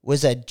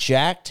was a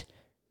jacked,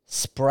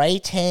 spray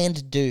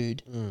tanned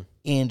dude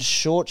in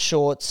short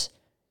shorts,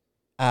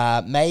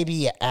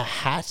 maybe a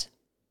hat,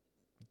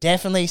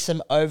 definitely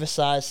some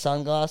oversized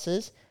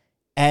sunglasses,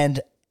 and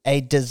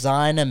a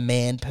designer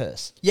man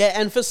purse. Yeah,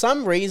 and for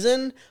some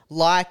reason,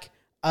 like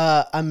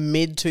a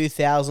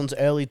mid-2000s,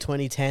 early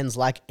 2010s,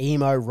 like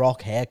emo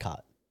rock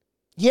haircut.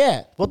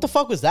 Yeah. What the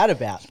fuck was that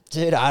about?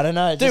 Dude, I don't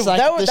know. Dude, Just like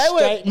the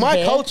straightened my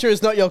hair. culture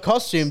is not your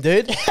costume,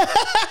 dude.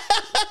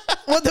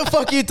 What the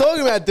fuck are you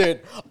talking about,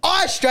 dude?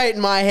 I straighten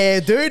my hair,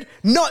 dude.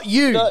 Not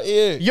you. Not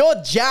you. You're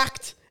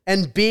jacked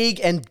and big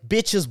and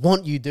bitches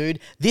want you, dude.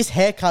 This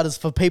haircut is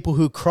for people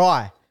who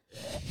cry.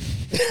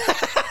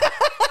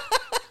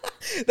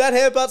 That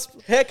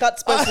haircut's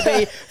supposed to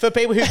be for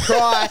people who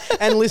cry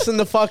and listen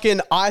to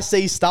fucking I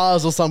See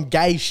Stars or some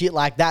gay shit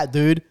like that,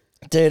 dude.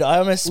 Dude, I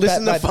almost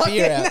spat Listen to my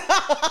beer fucking...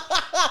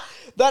 out.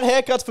 That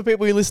haircut's for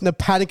people who listen to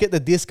Panic at the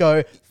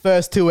Disco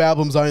first 2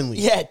 albums only.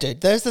 Yeah,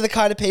 dude. Those are the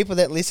kind of people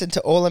that listen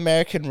to All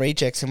American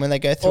Rejects, and when they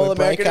go through All a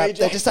American breakup,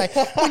 they're Rejects. just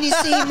like, when you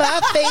see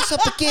my face,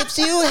 hope it gives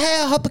you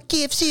hell, hope it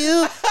gives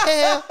you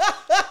hell.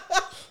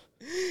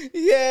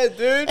 Yeah,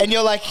 dude. And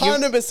you're like,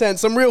 100%.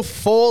 Some real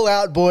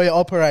Fallout Boy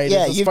operators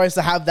Yeah, are supposed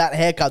to have that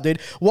haircut,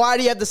 dude. Why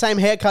do you have the same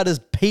haircut as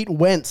Pete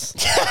Wentz?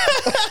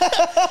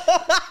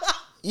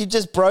 You've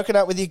just broken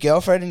up with your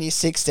girlfriend and you're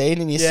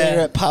 16 and you see Yeah.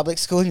 her at public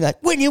school and you're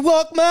like, when you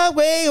walk my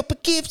way, hope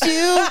it gives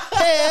you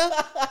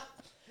hell.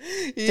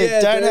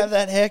 Dude, don't have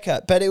that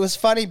haircut. But it was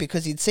funny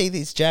because you'd see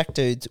these jack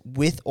dudes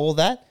with all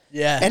that.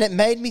 Yeah. And it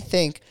made me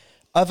think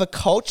of a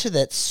culture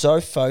that's so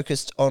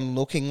focused on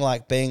looking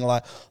like being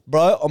like,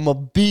 bro, I'm a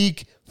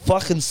big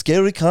fucking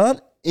scary cunt.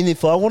 And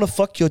if I want to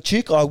fuck your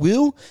chick, I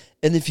will.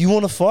 And if you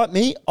want to fight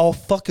me, I'll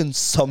fucking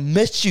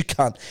smash you,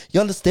 cunt.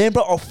 You understand,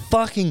 bro? I'll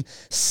fucking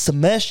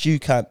smash you,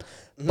 cunt.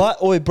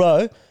 But, oi,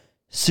 bro,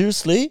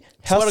 seriously,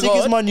 how Swear to sick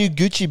is God. my new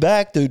Gucci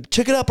bag, dude?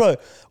 Check it out, bro.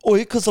 Oi,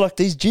 because, like,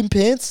 these gym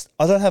pants,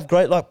 I don't have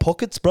great, like,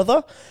 pockets,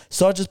 brother.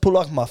 So I just put,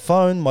 like, my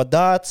phone, my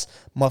darts,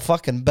 my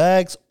fucking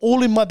bags,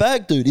 all in my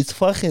bag, dude. It's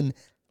fucking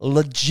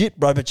legit,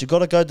 bro. But you got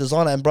to go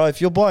designer. And, bro,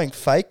 if you're buying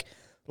fake,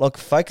 like,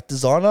 fake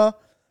designer,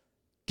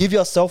 give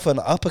yourself an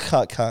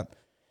uppercut, cunt.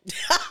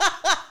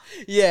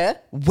 Yeah.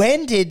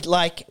 When did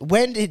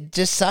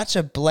just such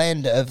a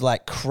blend of,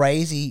 like,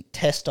 crazy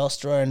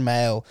testosterone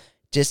male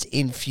just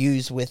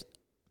infuse with,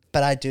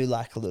 but I do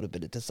like a little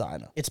bit of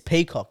designer. It's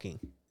peacocking.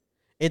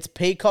 It's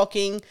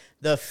peacocking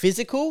the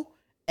physical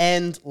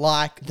and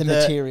like The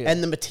material.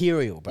 and the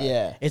material, bro.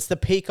 Yeah. It's the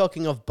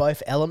peacocking of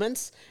both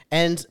elements,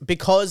 and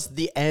because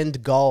the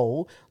end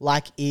goal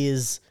like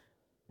is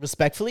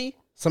respectfully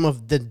some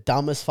of the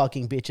dumbest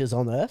fucking bitches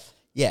on earth.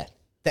 Yeah.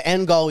 The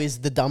end goal is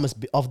the dumbest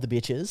of the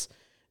bitches.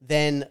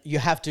 Then you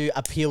have to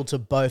appeal to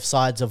both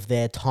sides of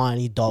their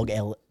tiny dog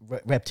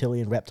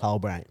reptile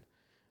brain,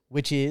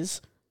 which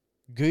is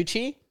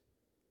Gucci,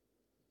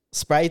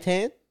 spray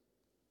tan,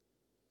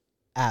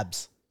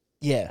 abs.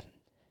 Yeah.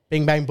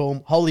 Bing, bang,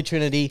 boom. Holy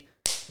Trinity.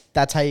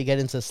 That's how you get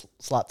into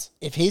sluts.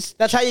 If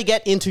That's how you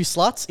get into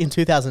sluts in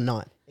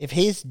 2009.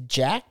 he's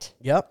jacked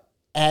Yep.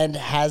 and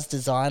has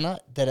designer,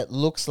 that it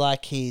looks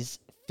like he's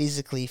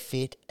physically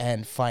fit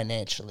and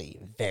financially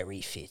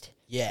very fit.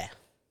 Yeah.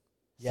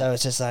 So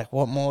it's just like,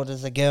 what more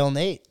does a girl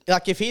need?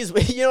 Like if he's,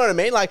 you know what I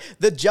mean? Like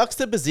the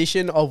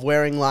juxtaposition of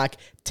wearing like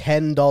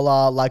 $10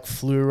 like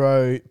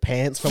fluoro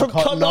pants from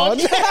Cotton On.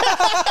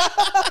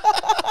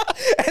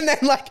 And then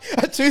like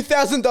a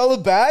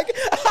 $2,000 bag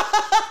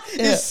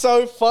is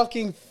so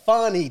fucking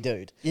funny,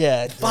 dude.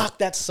 Yeah. Fuck,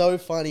 that's so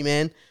funny,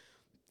 man.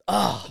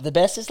 The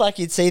best is like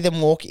you'd see them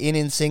walk in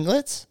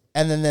singlets,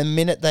 and then the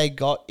minute they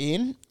got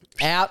in,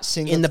 Out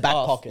singlets in the back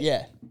off. pocket.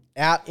 Yeah.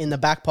 Out in the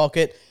back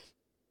pocket.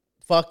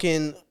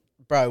 Fucking,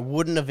 bro,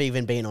 wouldn't have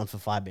even been on for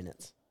 5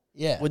 minutes.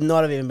 Yeah. Would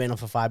not have even been on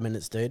for 5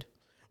 minutes, dude.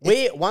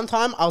 One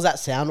time I was at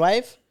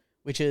Soundwave,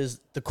 which is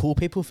the cool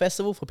people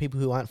festival for people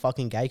who aren't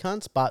fucking gay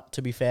cunts. But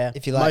to be fair,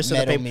 If you like most of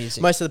the metal people,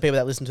 music. most of the people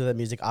that listen to that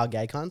music are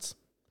gay cunts.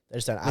 They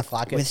just don't act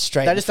like it. with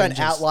straight they just don't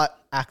fringes.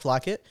 act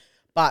like it.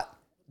 But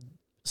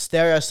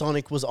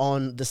Stereosonic was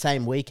on the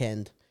same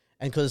weekend,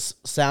 and because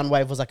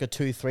Soundwave was like a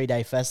 2-3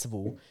 day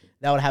festival,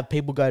 they would have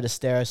people go to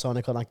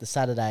Stereosonic on like the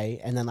Saturday,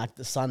 and then like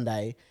the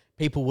Sunday,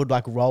 people would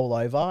like roll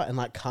over and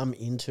like come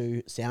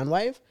into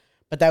Soundwave,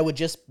 but they would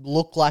just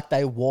look like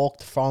they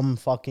walked from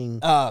fucking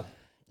Yeah.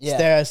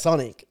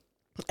 Stereosonic.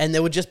 And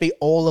there would just be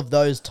all of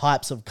those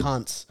types of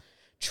cunts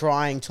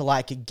trying to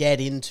like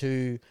get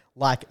into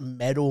like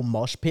metal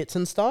mosh pits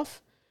and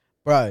stuff.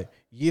 Bro,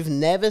 you've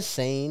never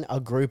seen a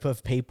group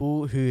of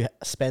people who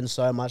spend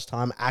so much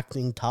time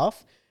acting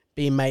tough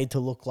be made to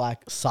look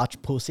like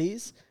such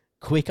pussies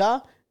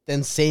quicker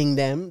than seeing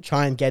them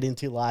try and get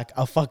into like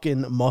a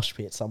fucking mosh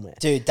pit somewhere.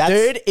 Dude, that's-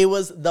 Dude, it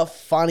was the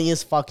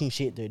funniest fucking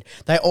shit, dude.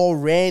 They all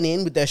ran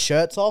in with their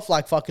shirts off,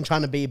 like fucking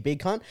trying to be a big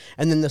cunt,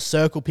 and then the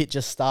circle pit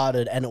just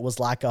started, and it was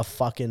like a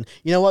fucking,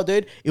 you know what,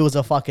 dude? It was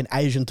a fucking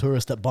Asian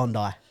tourist at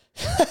Bondi.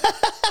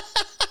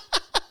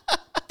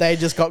 They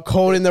just got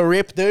caught in the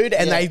rip, dude,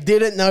 and they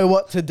didn't know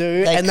what to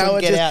do, and couldn't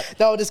get out.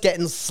 they were just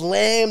getting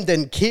slammed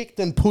and kicked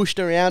and pushed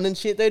around and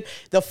shit, dude.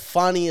 The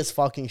funniest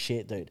fucking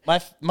shit, dude.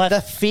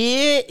 The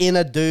fear in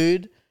a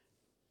dude,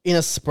 in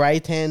a spray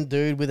tan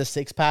dude with a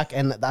 6-pack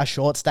and a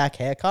short stack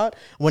haircut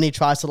when he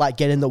tries to like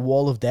get in the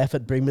wall of death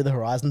at Bring Me the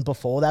Horizon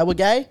before they were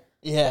gay.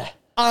 Yeah.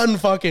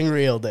 Unfucking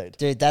real, dude.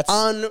 Dude, that's...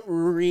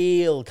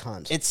 unreal,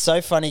 cunt. It's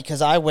so funny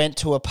because I went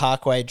to a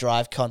Parkway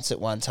Drive concert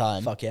one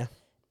time. Fuck yeah.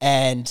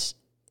 And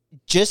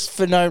just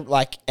for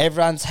like,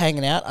 everyone's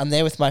hanging out. I'm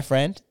there with my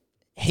friend.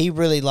 He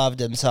really loved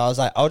him. So I was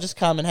like, I'll just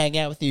come and hang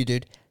out with you,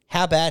 dude.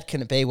 How bad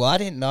can it be? Well, I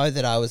didn't know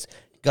that I was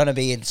going to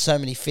be in so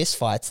many fist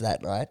fights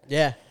that night.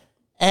 Yeah.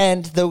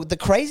 And the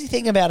crazy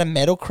thing about a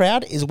metal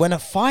crowd is when a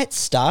fight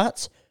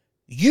starts,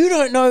 you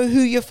don't know who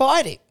you're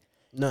fighting.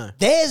 No.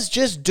 There's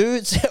just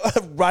dudes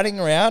running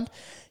around.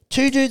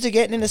 2 dudes are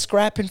getting in a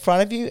scrap in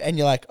front of you, and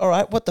you're like, all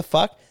right, what the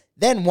fuck?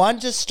 Then one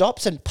just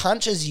stops and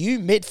punches you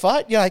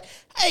mid-fight. You're like,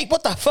 hey,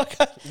 what the fuck?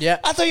 Yeah.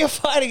 I thought you were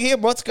fighting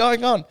him. What's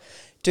going on?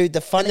 Dude, the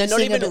And funniest they're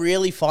not thing... even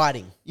really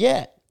fighting.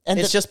 Yeah. And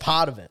It's just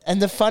part of it. And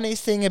the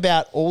funniest thing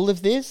about all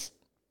of this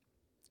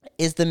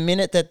is the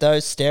minute that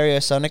those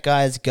Stereosonic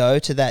guys go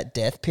to that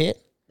death pit,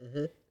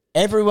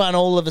 everyone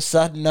all of a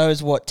sudden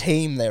knows what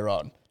team they're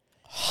on.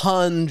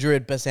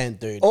 100%,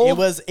 dude. All- It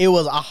was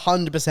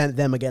 100%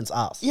 them against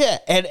us. Yeah,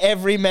 and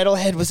every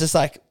metalhead was just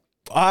like,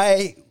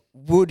 I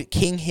would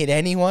king hit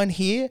anyone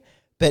here,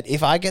 but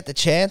if I get the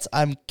chance,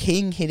 I'm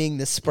king hitting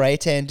the spray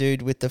tan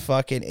dude with the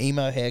fucking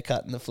emo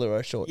haircut and the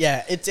fluoro shorts.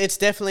 Yeah, it's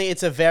definitely,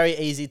 it's a very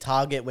easy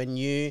target when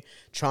you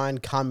try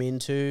and come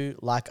into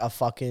like a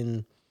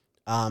fucking,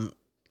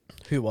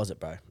 who was it,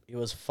 bro? It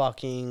was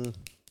fucking,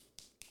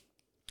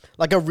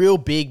 like a real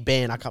big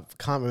band. I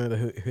can't remember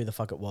who the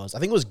fuck it was. I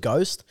think it was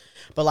Ghost,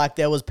 but like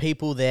there was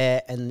people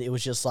there, and it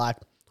was just like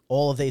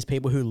all of these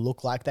people who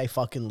look like they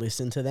fucking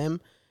listen to them,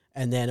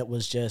 and then it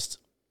was just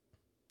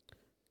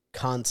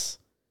cunts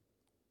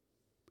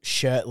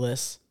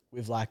shirtless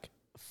with like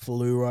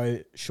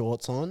fluoro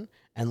shorts on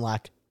and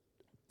like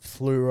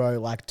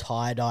fluoro like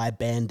tie-dye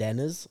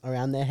bandanas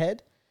around their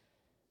head.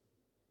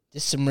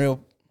 Just some real...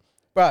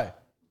 Bro,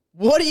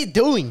 what are you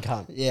doing,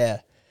 cunt? Yeah.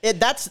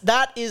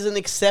 That is an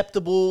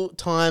acceptable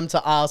time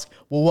to ask,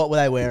 well, what were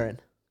they wearing?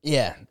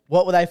 Yeah.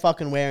 What were they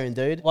fucking wearing,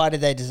 dude? Why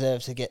did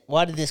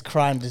this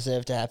crime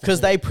deserve to happen?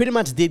 Because they pretty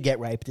much did get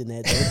raped in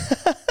there,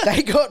 dude.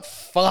 They got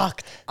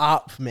fucked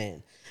up,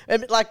 man. I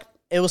mean, like,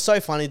 it was so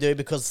funny, dude,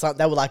 because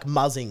they were like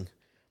muzzing.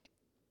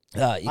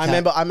 I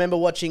remember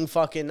watching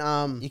fucking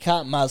You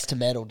can't muzz to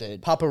metal,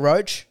 dude. Papa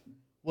Roach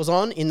was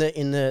on in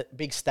the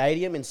big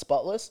stadium in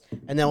Spotless,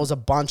 and there was a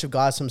bunch of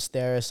guys from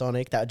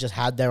Stereosonic that just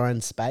had their own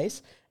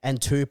space,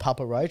 and two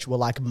Papa Roach were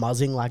like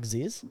muzzing like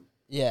Ziz.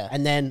 Yeah.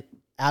 And then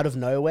out of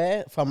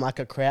nowhere, from like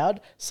a crowd,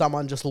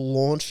 someone just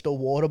launched a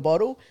water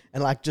bottle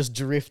and like just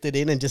drifted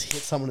in and just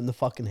hit someone in the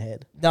fucking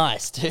head.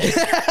 Nice, dude.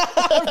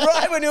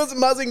 Right when he was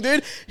muzzing,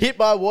 dude, hit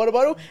by a water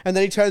bottle, and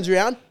then he turns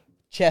around,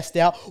 chest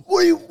out.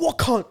 What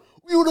cunt?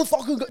 We want to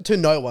fucking go to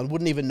no one.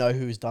 Wouldn't even know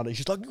who's done it.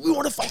 She's like, we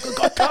want to fucking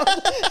go,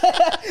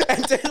 cunt.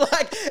 And dude,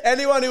 like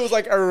anyone who was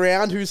like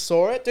around who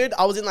saw it, dude,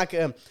 I was in like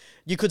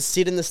you could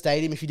sit in the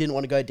stadium if you didn't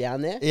want to go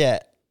down there. Yeah.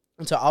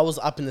 And so I was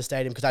up in the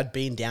stadium because I'd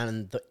been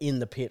down in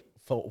the pit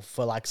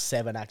for like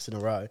 7 acts in a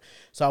row.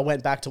 So I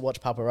went back to watch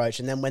Papa Roach.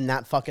 And then when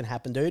that fucking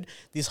happened, dude,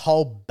 this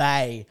whole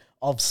bay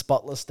of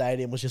Spotless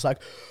Stadium was just like,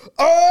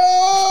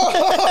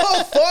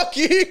 oh, fuck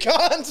you,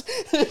 cunt.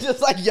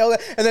 Just like yelling.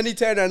 And then he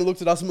turned around and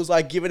looked at us and was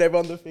like giving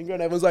everyone the finger.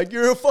 And everyone's like,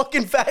 you're a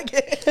fucking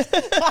faggot.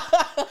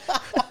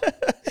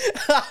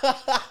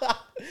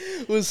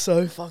 It was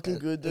so fucking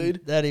good,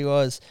 dude. That he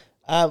was.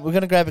 We're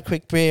going to grab a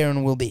quick beer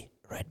and we'll be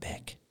right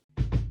back.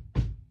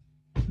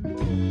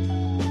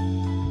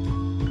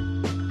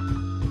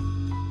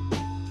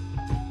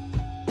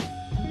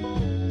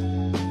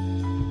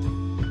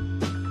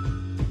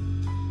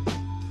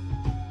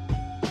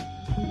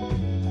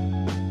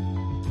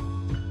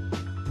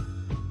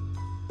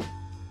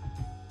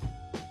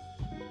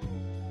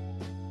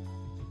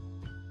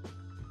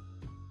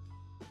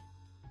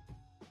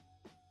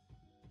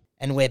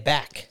 And we're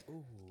back.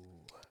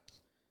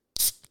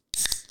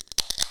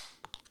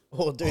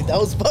 Oh, dude, that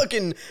was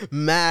fucking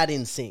mad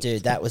in sync.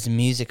 Dude, that was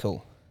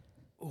musical.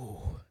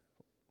 Ooh.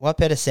 What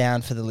better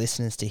sound for the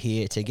listeners to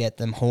hear to get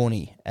them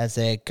horny as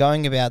they're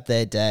going about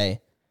their day,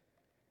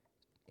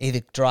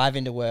 either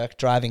driving to work,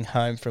 driving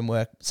home from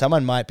work.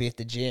 Someone might be at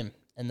the gym,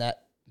 and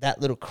that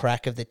little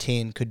crack of the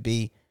tin could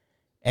be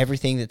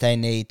everything that they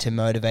need to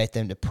motivate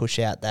them to push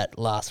out that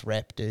last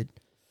rep, dude.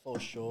 For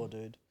sure,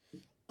 dude.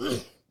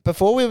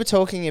 Before we were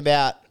talking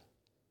about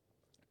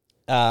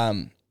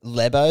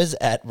Lebos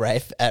at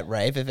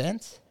rave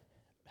events.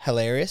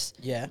 Hilarious.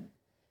 Yeah.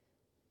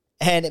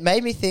 And it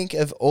made me think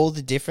of all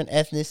the different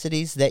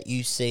ethnicities that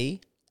you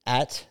see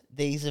at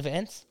these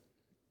events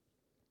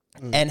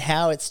and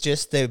how it's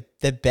just the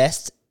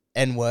best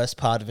and worst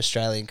part of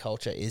Australian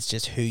culture is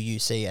just who you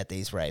see at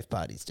these rave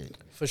parties, dude.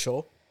 For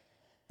sure.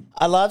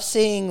 I love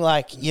seeing,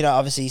 like, you know,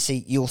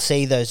 obviously you'll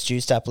see those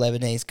juiced up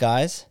Lebanese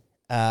guys.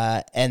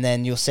 And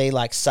then you'll see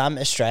like some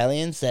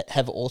Australians that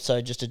have also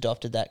just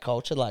adopted that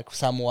culture, like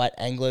some white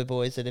Anglo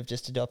boys that have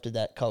just adopted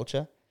that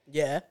culture.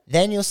 Yeah.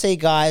 Then you'll see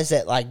guys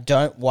that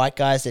white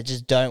guys that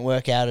just don't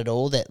work out at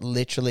all, that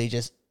literally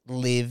just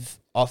live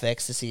off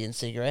ecstasy and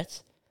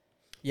cigarettes.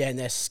 Yeah, and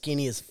they're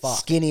skinny as fuck.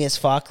 Skinny as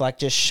fuck, like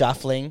just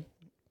shuffling.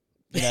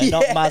 You know,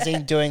 not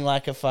muzzing, doing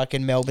like a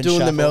fucking Melbourne Doing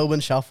shuffle. the Melbourne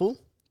shuffle.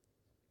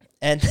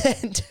 And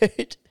then,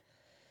 dude,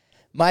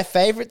 my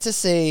favourite to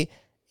see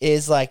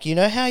is like, you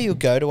know how you'll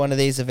go to one of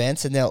these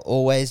events and there'll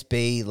always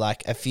be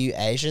like a few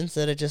Asians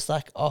that are just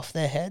like off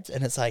their heads.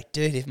 And it's like,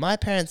 dude, if my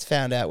parents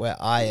found out where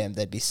I am,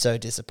 they'd be so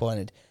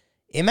disappointed.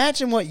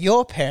 Imagine what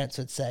your parents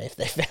would say if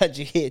they found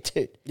you here,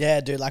 dude. Yeah,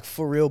 dude, like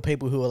for real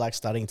people who are like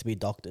studying to be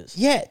doctors.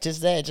 Yeah,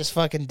 just there, just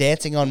fucking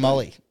dancing on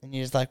Molly. And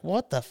you're just like,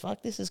 what the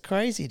fuck? This is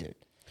crazy, dude.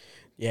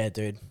 Yeah,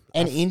 dude.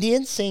 And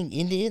Indians, seeing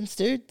Indians,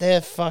 dude, they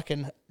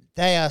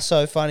are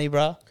so funny,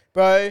 bro.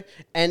 Bro,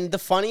 and the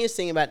funniest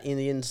thing about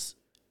Indians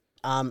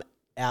out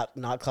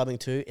nightclubbing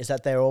too is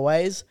that they're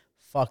always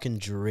fucking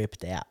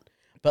dripped out.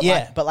 But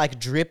Yeah. like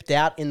dripped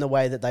out in the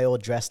way that they all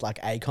dress like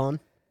Akon.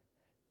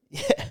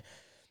 Yeah.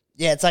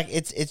 Yeah, it's like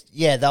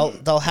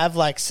they'll have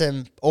like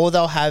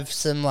they'll have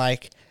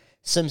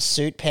some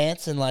suit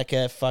pants and like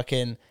a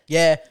fucking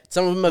Yeah,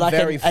 some of them are like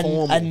very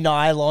formal. a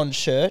nylon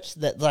shirt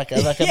that like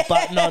a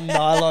button on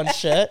nylon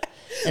shirt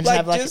and Like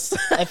have like just-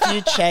 a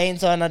few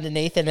chains on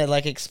underneath and they're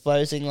like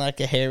exposing like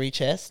a hairy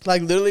chest.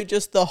 like literally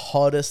just the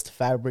hottest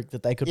fabric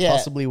that they could Yeah.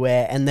 possibly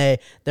wear, and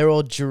they're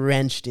all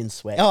drenched in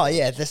sweat. Oh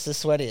yeah, this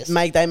is the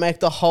sweatiest. They make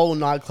the whole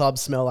nightclub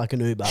smell like an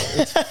Uber.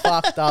 It's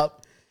fucked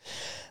up.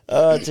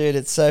 Oh dude,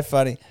 it's so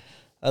funny.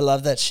 I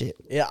love that shit.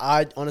 Yeah,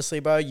 I honestly,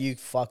 bro, you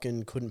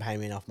fucking couldn't pay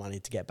me enough money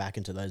to get back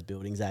into those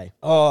buildings, eh?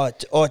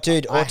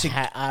 Dude,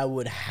 I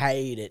would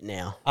hate it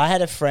now. I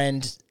had a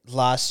friend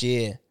last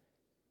year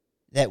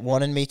that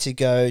wanted me to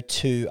go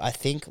to, I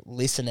think,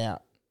 Listen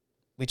Out,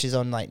 which is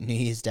on like New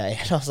Year's Day.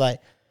 And I was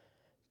like,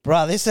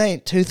 bro, this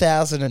ain't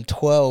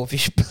 2012.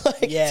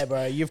 Yeah,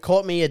 bro, you've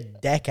caught me a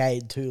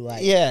decade too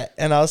late. Yeah.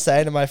 And I was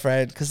saying to my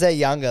friend, because they're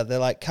younger, they're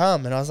like,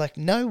 come. And I was like,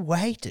 no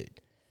way, dude.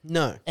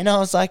 No. And I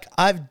was like,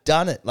 I've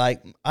done it.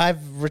 Like,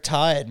 I've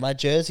retired. My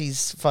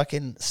jersey's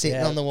fucking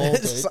sitting on the wall,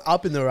 It's dude.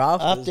 up in the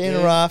rafters. Up in the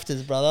dude.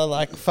 rafters, brother.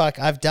 Like, fuck,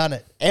 I've done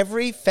it.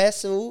 Every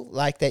festival,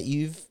 like, that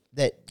you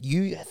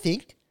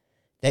think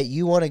that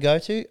you want to go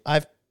to,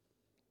 I've,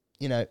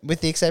 you know,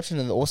 with the exception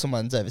of the awesome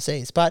ones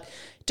overseas. But,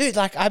 dude,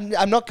 like,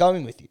 I'm not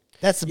going with you.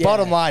 That's the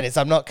bottom line is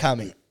I'm not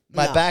coming.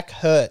 My Nah. back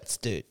hurts,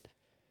 dude.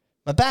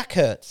 My back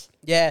hurts.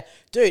 Yeah,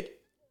 dude.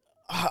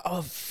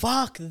 Oh,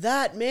 fuck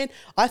that, man.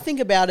 I think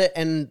about it,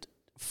 and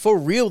for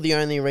real, the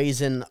only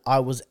reason I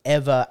was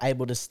ever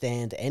able to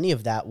stand any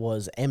of that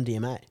was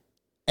MDMA.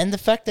 And the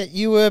fact that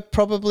you were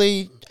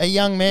probably a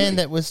young man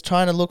that was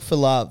trying to look for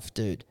love,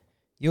 dude.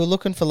 You were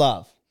looking for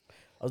love.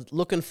 I was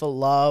looking for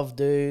love,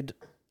 dude.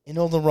 In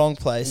all the wrong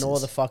places. In all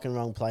the fucking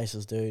wrong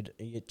places, dude.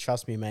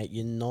 Trust me, mate.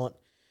 You're not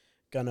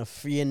gonna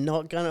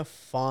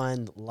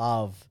find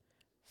love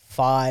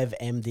 5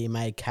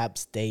 MDMA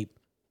caps deep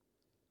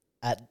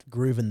at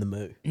Groove in the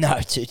Moo. No,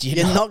 dude.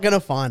 You're not gonna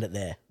find it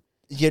there.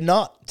 You're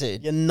not,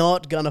 dude. You're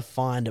not gonna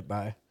find it,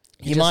 bro.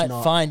 You might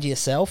find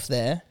yourself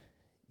there.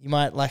 You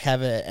might like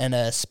have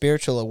a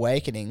spiritual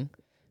awakening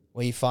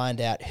where you find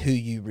out who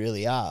you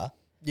really are.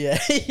 Yeah,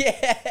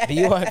 yeah. But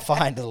you won't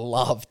find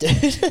love,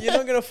 dude. You're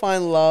not gonna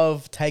find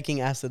love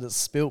taking acid at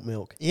spilt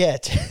milk. Yeah,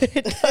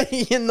 dude.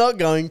 You're not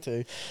going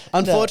to.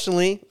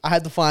 Unfortunately, I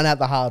had to find out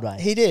the hard way.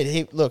 He did.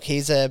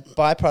 He's a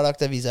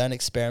byproduct of his own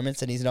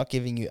experiments, and he's not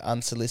giving you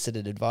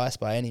unsolicited advice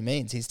by any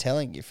means. He's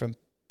telling you from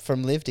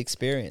lived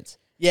experience.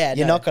 Yeah,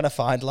 You're not going to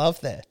find love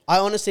there. I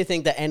honestly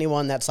think that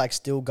anyone that's like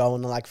still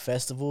going to like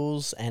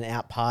festivals and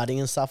out partying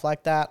and stuff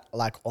like that,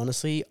 like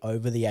honestly,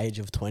 over the age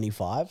of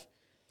 25,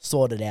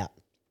 sort it out.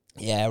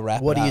 Yeah,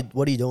 What are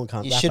you doing,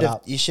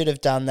 cunt? You should have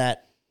done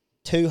that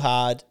too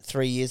hard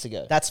 3 years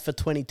ago. That's for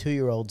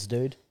 22-year-olds,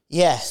 dude.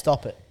 Yeah.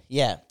 Stop it.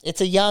 Yeah. It's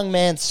a young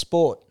man's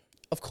sport.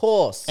 Of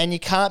course. And you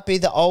can't be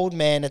the old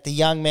man at the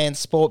young man's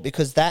sport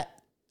because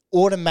that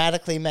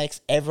automatically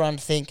makes everyone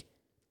think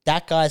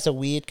that guy's a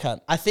weird cunt.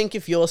 I think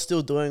if you're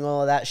still doing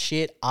all of that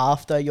shit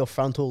after your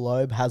frontal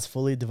lobe has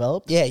fully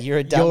developed, Yeah, you're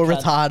a dumb you're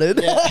cunt.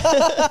 retarded.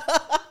 Yeah.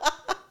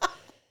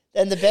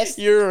 And the best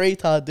You're a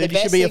retard, dude. The You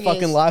should best be a thing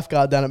fucking is-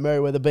 lifeguard down at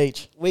Merriweather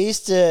Beach. we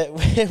used to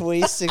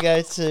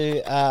go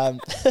to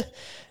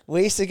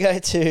we used to go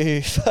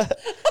to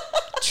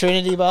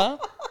Trinity Bar.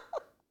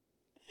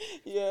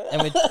 Yeah.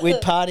 And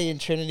we'd party in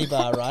Trinity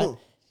Bar, right?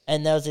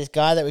 And there was this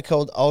guy that we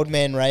called Old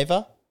Man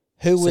Raver,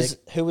 who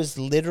was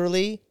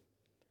literally,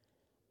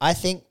 I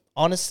think,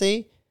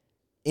 honestly,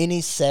 in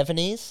his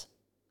 70s.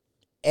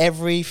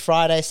 Every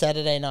Friday,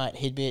 Saturday night,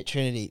 he'd be at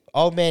Trinity.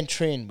 Old Man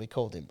Trin, we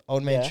called him.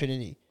 Old Man Yeah.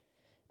 Trinity.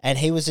 And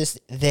he was just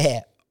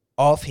there,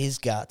 off his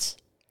guts,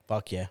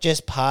 Fuck yeah.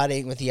 just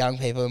partying with young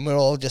people. And we're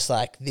all just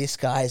like, this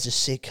guy is a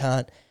sick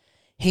cunt.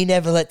 He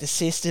never let the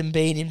system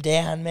beat him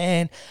down,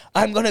 man.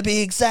 I'm going to be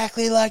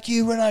exactly like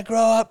you when I grow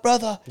up,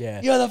 brother. Yeah.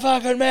 You're the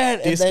fucking man.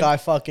 This guy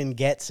fucking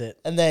gets it.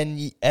 And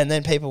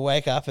then people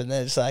wake up and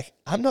they're just like,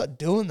 I'm not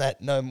doing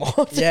that no more.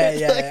 dude. Yeah,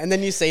 yeah. Like, And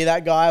then you see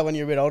that guy when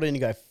you're a bit older and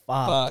you go,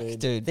 fuck,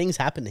 dude. Things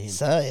happen to him.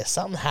 so, yeah,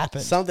 something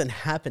happened. Something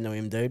happened to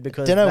him, dude,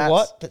 because Don't know that's-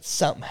 what, but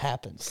something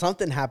happened.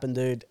 Something happened,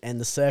 dude, and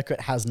the circuit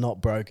has not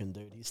broken,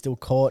 dude. He's still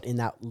caught in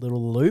that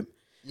little loop.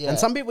 Yeah. And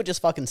some people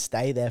just fucking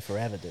stay there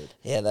forever, dude.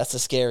 Yeah, that's a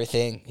scary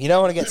thing. You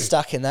don't want to get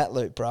stuck in that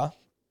loop, bruh.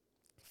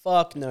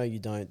 Fuck no, you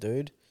don't,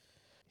 dude.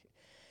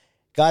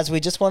 Guys, we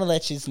just want to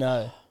let you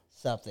know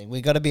something. We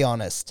got to be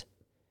honest.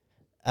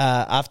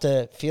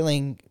 After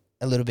feeling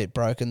a little bit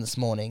broken this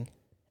morning,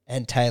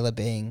 and Taylor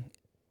being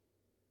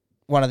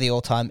one of the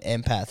all-time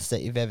empaths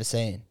that you've ever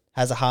seen,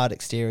 has a hard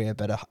exterior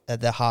but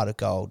the heart of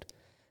gold.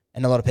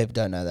 And a lot of people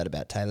don't know that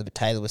about Taylor, but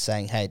Taylor was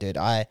saying, hey, dude,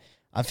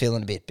 I'm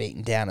feeling a bit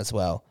beaten down as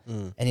well.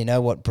 And you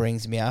know what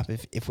brings me up?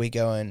 If we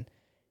go and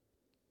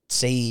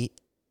see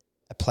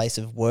a place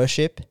of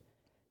worship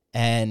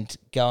and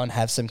go and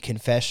have some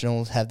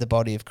confessionals, have the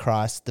body of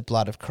Christ, the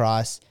blood of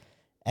Christ,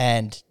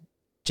 and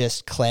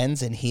just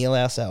cleanse and heal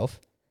ourselves,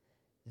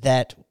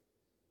 that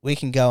we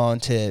can go on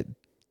to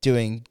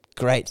doing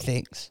great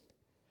things.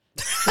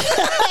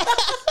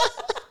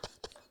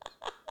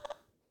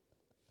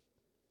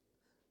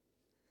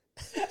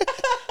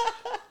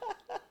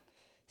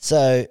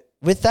 So,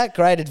 with that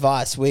great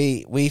advice,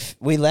 we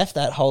left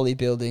that holy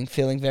building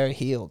feeling very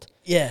healed.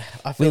 Yeah,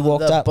 I feel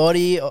walked the up.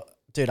 body,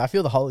 dude. I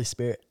feel the Holy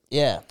Spirit.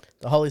 Yeah.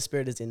 The Holy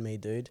Spirit is in me,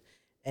 dude.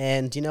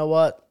 And you know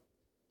what?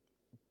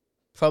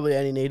 Probably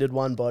only needed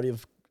one body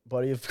of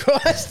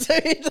Christ,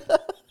 dude.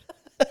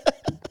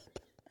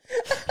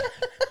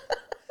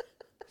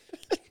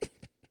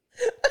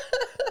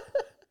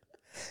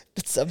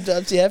 But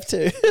sometimes you have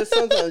to.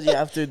 Sometimes you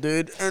have to,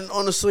 dude. And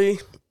honestly,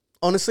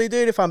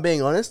 dude, if I'm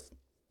being honest,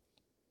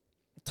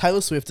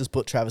 Taylor Swift has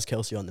put Travis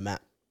Kelce on the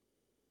map.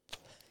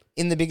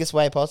 In the biggest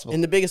way possible.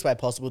 In the biggest way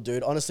possible,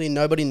 dude. Honestly,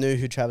 nobody knew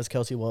who Travis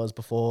Kelce was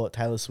before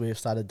Taylor Swift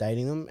started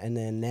dating them. And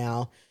then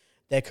now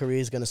their career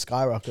is going to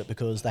skyrocket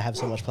because they have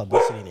so much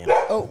publicity now.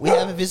 Oh, we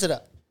have a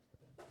visitor.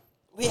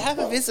 We have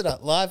a visitor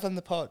live on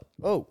the pod.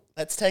 Oh,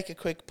 Let's take a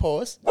quick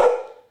pause.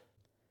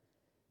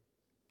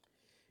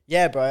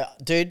 yeah, bro.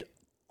 Dude,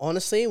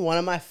 honestly, one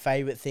of my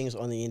favorite things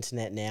on the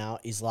internet now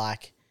is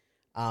like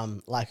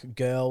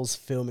girls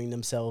filming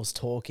themselves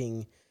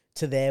talking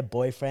to their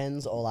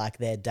boyfriends or like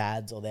their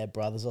dads or their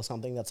brothers or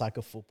something that's like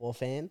a football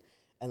fan,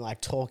 and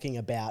like talking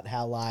about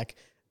how like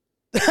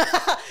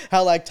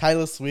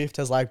Taylor Swift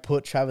has like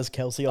put Travis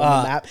Kelce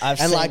on the map,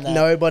 I've and seen like that.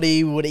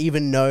 nobody would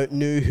even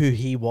knew who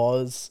he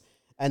was,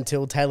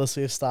 until Taylor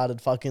Swift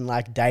started fucking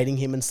like dating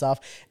him and stuff.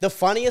 The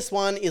funniest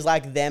one is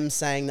like them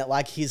saying that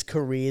like his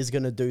career is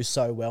going to do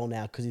so well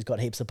now because he's got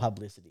heaps of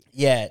publicity.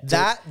 Yeah.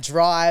 That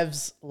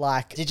drives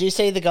like... Did you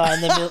see the guy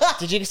in the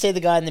Did you see the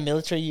guy in the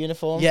military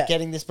uniform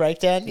getting this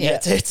breakdown? Yeah,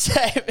 dude,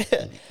 same.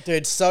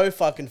 Dude, so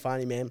fucking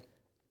funny, man.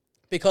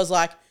 Because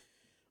like...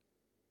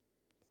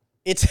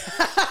 It's...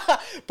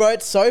 Bro,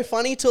 it's so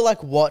funny to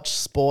like watch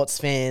sports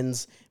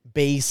fans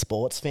be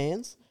sports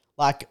fans.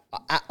 Like,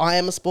 I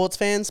am a sports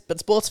fan, but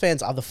sports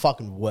fans are the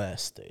fucking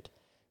worst, dude.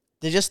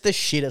 They're just the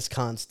shittest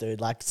cunts,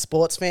 dude. Like,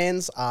 sports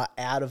fans are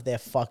out of their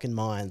fucking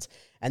minds.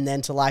 And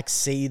then to, like,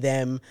 see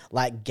them,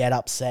 like, get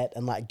upset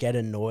and, like, get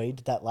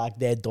annoyed that, like,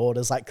 their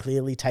daughter's, like,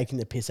 clearly taking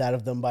the piss out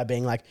of them by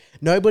being like,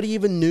 nobody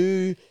even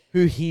knew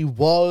who he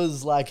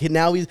was. Like,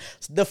 now he's...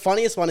 The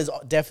funniest one is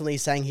definitely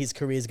saying his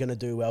career is going to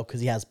do well because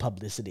he has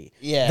publicity.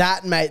 Yeah.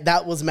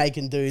 That was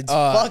making dudes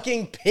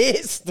fucking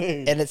pissed,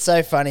 dude. And it's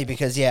so funny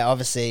because,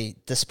 obviously,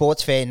 the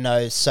sports fan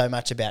knows so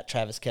much about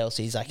Travis Kelce.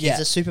 He's like, he's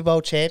a Super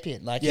Bowl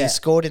champion. Like, he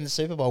scored in the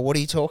Super Bowl. What are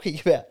you talking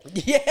about?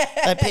 Yeah.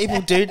 Like,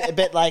 people do,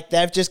 but, like,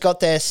 they've just got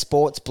their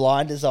sports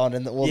blinders on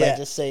and all they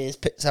just see is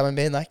someone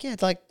being like, dude,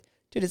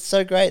 it's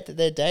so great that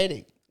they're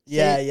dating.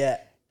 See,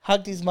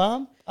 hugged his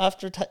mum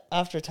after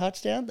a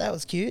touchdown. That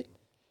was cute.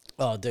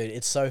 Oh, dude,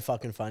 it's so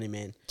fucking funny,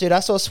 man. Dude,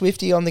 I saw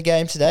Swifty on the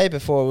game today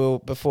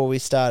before we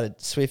started.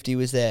 Swifty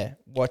was there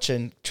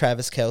watching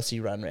Travis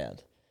Kelce run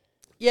round.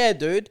 Yeah,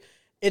 dude.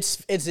 It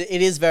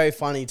is very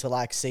funny to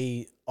like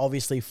see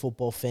obviously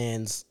football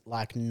fans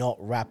like not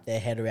wrap their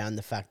head around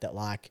the fact that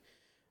like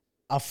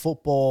a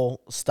football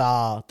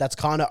star that's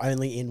kind of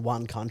only in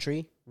one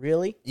country,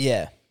 really.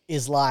 Yeah.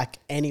 Is like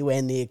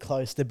anywhere near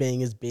close to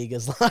being as big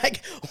as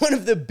like one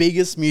of the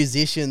biggest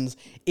musicians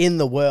in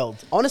the world.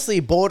 Honestly,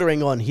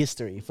 bordering on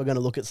history if we're going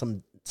to look at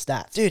some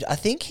stats. Dude, I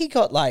think he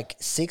got like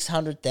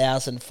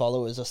 600,000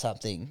 followers or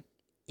something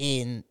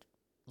in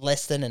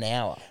less than an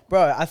hour.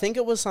 Bro, I think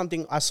it was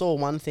something, I saw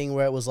one thing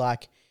where it was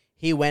like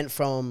he went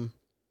from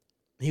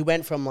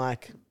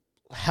like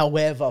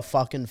however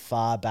fucking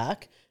far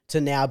back to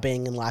now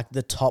being in like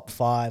the top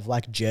 5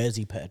 like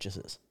jersey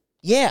purchases.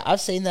 Yeah, I've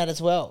seen that as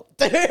well.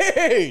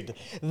 Dude,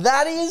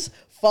 that is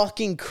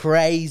fucking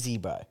crazy,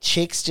 bro.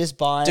 Chicks just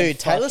buying. Dude,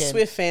 Taylor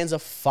Swift fans are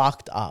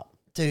fucked up.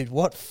 Dude,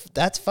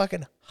 that's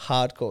fucking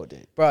hardcore,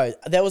 dude. Bro,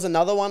 there was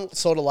another one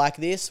sort of like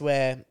this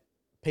where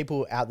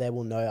people out there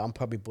will know, I'm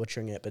probably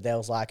butchering it, but there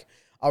was like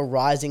a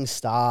rising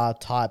star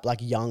type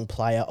like young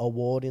player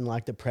award in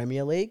like the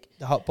Premier League.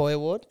 The Hot Boy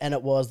Award? And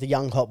it was the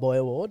Young Hot Boy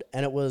Award.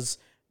 And it was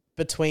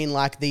between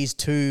like these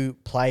two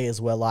players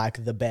were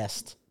like the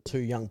best. 2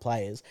 young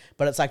players,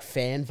 but it's like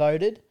fan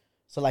voted,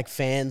 so like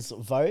fans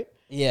vote.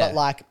 Yeah, but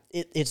like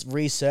it's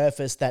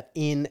resurfaced that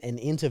in an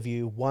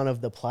interview, one of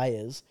the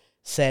players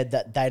said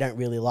that they don't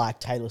really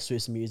like Taylor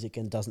Swift's music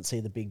and doesn't see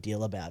the big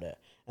deal about it.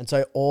 And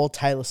so all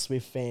Taylor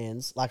Swift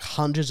fans, like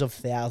hundreds of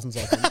thousands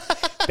of them,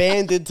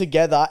 banded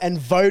together and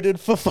voted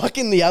for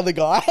fucking the other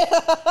guy,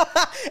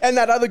 and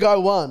that other guy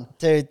won.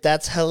 Dude,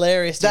 that's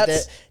hilarious. Dude.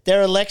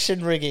 They're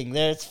election rigging.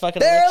 They're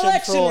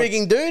election fraud.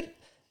 rigging, dude.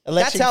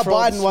 That's how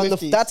Biden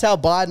won that's how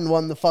Biden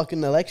won the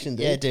fucking election,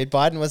 dude. Yeah, dude.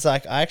 Biden was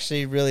like, I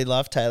actually really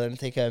love Taylor and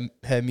think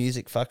her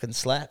music fucking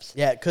slaps.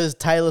 Yeah, because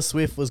Taylor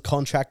Swift was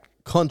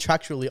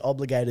contractually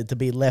obligated to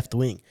be left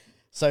wing.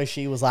 So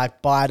she was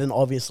like, Biden,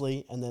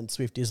 obviously. And then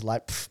Swift is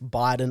like,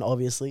 Biden,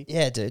 obviously.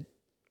 Yeah, dude.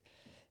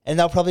 And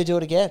they'll probably do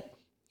it again.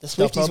 The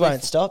Swifties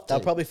won't stop, dude.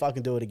 They'll probably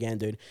fucking do it again,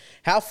 dude.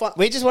 How fun.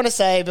 We just want to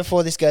say,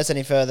 before this goes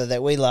any further,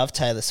 that we love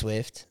Taylor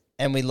Swift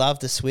and we love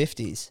the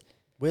Swifties.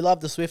 We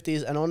love the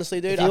Swifties, and honestly,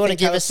 dude, if you want to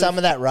give us some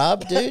of that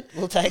rub, dude,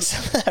 we'll take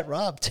some of that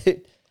rub,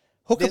 dude.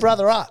 Hook a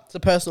brother up. It's a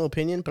personal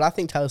opinion, but I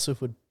think Taylor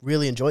Swift would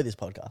really enjoy this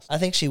podcast. I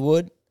think she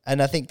would,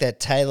 and I think that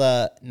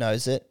Taylor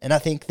knows it, and I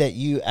think that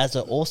you, as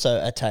also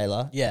a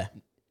Taylor,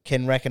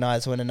 can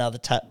recognize when another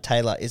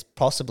Taylor is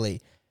possibly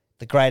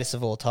the greatest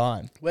of all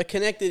time. We're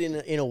connected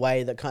in a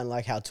way that kind of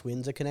like how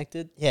twins are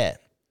connected. Yeah.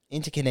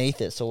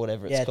 Interkinesis or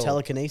whatever it's called. Yeah,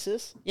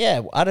 telekinesis.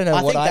 Yeah, I don't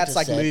know what I just said.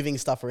 I think that's like moving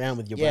stuff around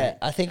with your brain. Yeah,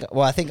 I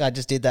think I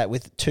just did that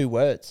with 2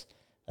 words.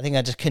 I think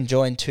I just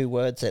conjoined 2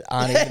 words that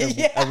aren't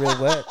even a real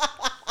word.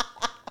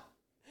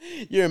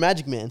 You're a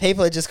magic man.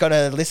 People are just going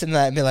to listen to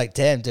that and be like,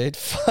 damn, dude,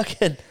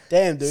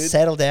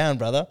 settle down,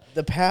 brother.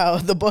 The power,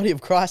 the body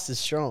of Christ is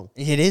strong.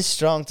 It is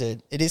strong,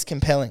 dude. It is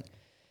compelling.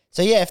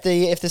 So yeah, if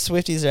the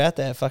Swifties are out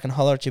there, fucking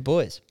holler at your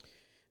boys.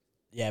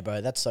 Yeah,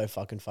 bro, that's so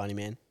fucking funny,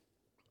 man.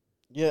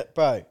 Yeah,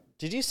 bro.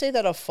 Did you see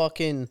that a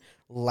fucking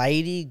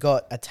lady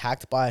got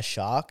attacked by a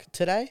shark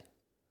today?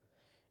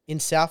 In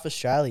South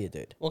Australia,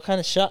 dude. What kind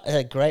of shark?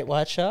 A great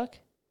white shark?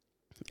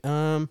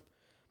 I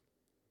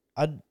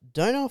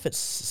don't know if it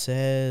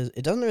says...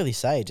 It doesn't really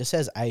say. It just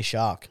says a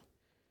shark.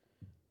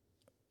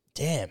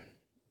 Damn.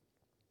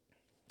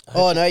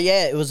 Oh, no,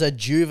 yeah. It was a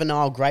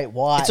juvenile great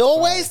white. It's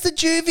always the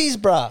juvies,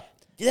 bruh.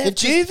 The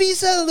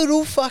juvies are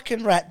little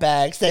fucking rat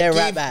bags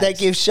that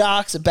give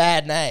sharks a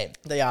bad name.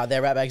 They are.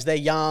 They're rat bags. They're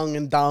young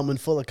and dumb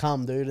and full of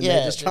cum, dude. And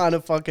they're just trying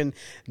to fucking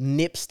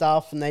nip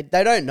stuff and they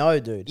don't know,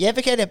 dude. You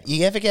ever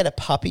get a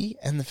puppy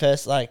and the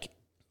first like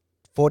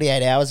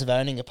 48 hours of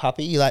owning a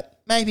puppy, you're like,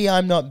 maybe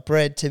I'm not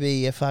bred to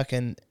be a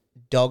fucking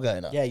dog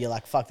owner. Yeah, you're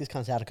like, fuck, this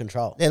cunt's out of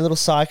control. They're little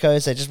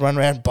psychos. They just run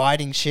around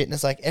biting shit. And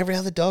it's like, every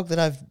other dog that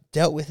I've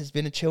dealt with has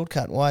been a chilled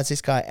cunt. Why is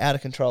this guy out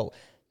of control?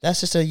 That's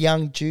just a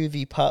young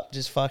juvie pup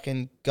just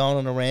fucking going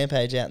on a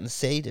rampage out in the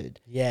sea, dude.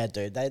 Yeah,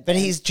 dude. But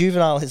his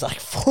juvenile is like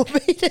 4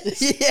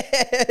 meters.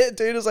 Yeah,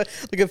 dude, it's like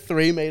a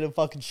 3 meter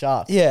fucking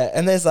shark. Yeah,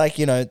 and there's like,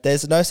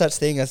 there's no such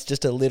thing as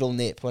just a little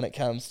nip when it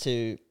comes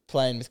to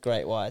playing with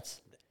great whites.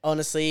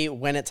 Honestly,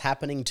 when it's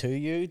happening to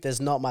you, there's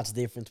not much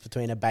difference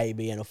between a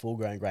baby and a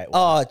full-grown great white.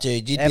 Oh,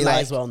 dude, you'd It be may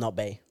like, as well not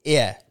be.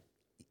 yeah.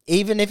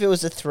 Even if it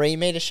was a 3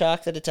 meter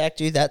shark that attacked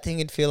you, that thing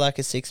would feel like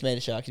a 6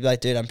 meter shark. You'd be like,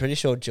 dude, I'm pretty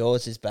sure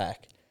Jaws is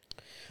back.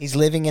 He's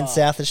living in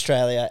South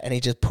Australia and he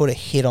just put a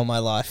hit on my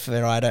life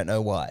and I don't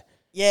know why.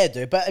 Yeah,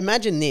 dude. But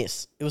imagine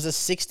this. It was a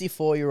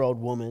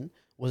 64-year-old woman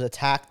was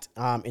attacked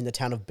in the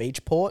town of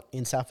Beachport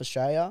in South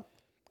Australia,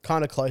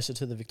 kind of closer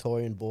to the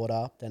Victorian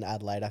border than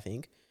Adelaide, I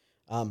think.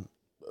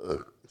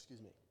 Excuse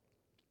me.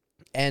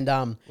 And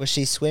Was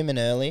she swimming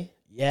early?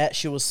 yeah,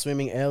 she was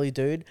swimming early,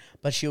 dude.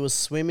 But she was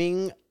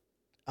swimming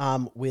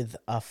with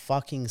a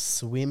fucking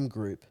swim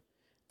group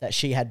that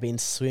she had been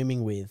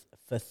swimming with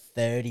for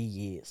 30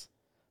 years.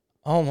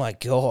 Oh my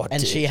God. And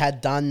dude. she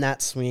had done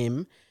that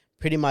swim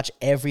pretty much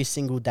every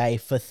single day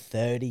for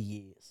 30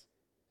 years.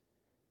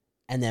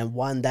 And then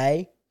one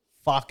day,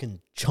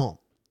 fucking chomp.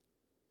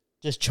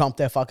 Just chomped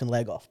their fucking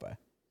leg off, bro.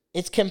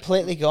 It's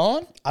completely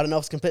gone? I don't know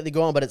if it's completely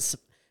gone, but it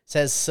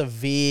says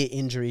severe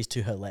injuries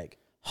to her leg.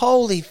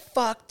 Holy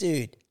fuck,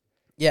 dude.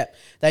 Yeah,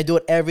 they do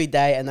it every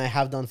day and they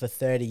have done for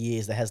 30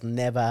 years. There has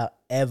never,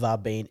 ever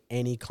been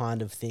any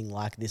kind of thing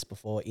like this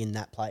before in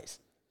that place.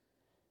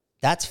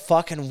 That's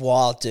fucking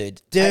wild,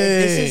 dude.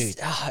 This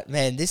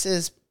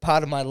is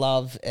part of my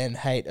love and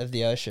hate of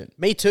the ocean.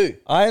 Me too.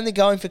 I only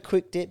go in for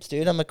quick dips,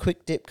 dude. I'm a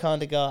quick dip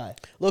kind of guy.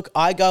 Look,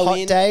 I go Hot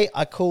in. day,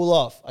 I cool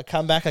off. I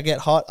come back, I get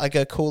hot, I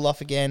go cool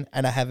off again,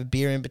 and I have a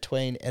beer in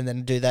between, and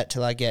then do that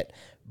till I get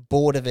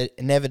bored of it,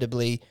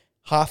 inevitably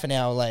half an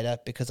hour later,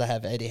 because I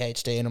have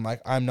ADHD, and I'm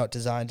like, I'm not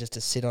designed just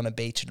to sit on a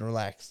beach and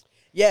relax.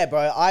 Yeah,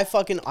 bro.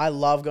 I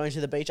love going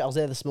to the beach. I was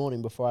there this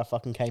morning before I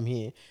fucking came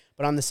here.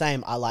 But I'm the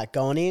same. I like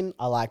going in.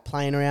 I like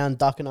playing around,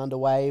 ducking under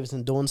waves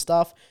and doing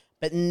stuff.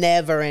 But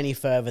never any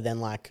further than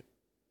like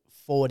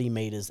 40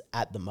 meters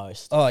at the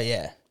most. Oh,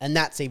 yeah. And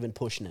that's even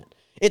pushing it.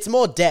 It's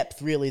more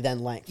depth really than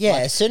length. Yeah,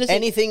 Like, as soon as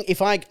anything,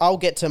 I'll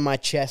get to my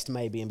chest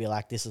maybe and be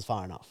like, this is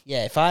far enough.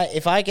 Yeah,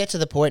 if I get to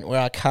the point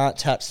where I can't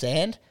touch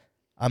sand,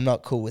 I'm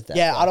not cool with that.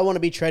 Yeah, I don't want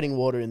to be treading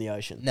water in the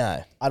ocean.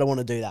 No. I don't want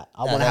to do that.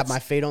 I want to have my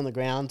feet on the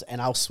ground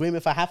and I'll swim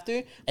if I have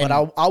to, but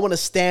And- I want to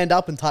stand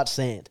up and touch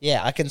sand.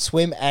 Yeah, I can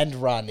swim and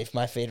run if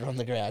my feet are on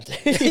the ground.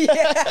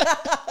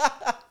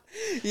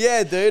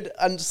 Yeah, dude.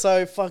 And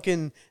so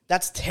fucking,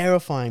 that's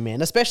terrifying,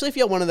 man. Especially if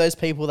you're one of those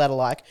people that are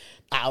like,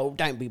 oh,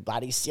 don't be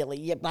bloody silly.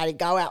 You bloody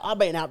go out. I've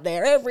been out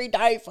there every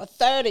day for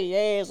 30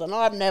 years and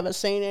I've never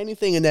seen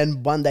anything. And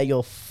then one day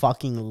your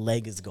fucking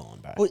leg is gone,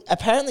 bro. Well,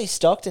 apparently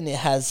Stockton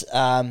has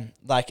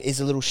is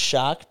a little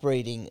shark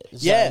breeding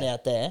zone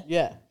out there.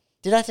 Yeah.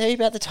 Did I tell you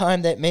about the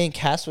time that me and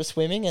Cass were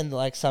swimming and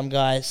like some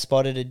guy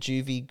spotted a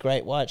juvie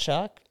great white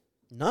shark?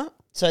 No.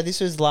 So this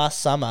was last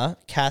summer.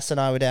 Cass and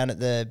I were down at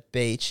the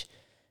beach,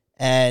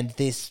 and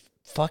this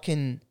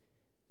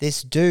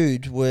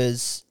dude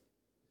was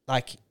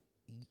like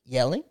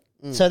yelling.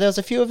 So there was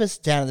a few of us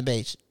down at the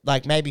beach,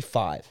 like maybe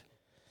 5.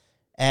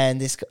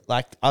 And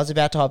I was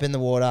about to hop in the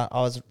water.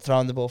 I was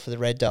throwing the ball for the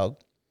red dog.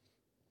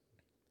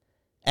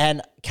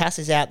 And Cass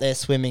is out there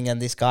swimming, and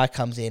this guy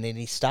comes in and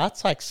he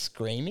starts like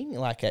screaming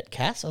like at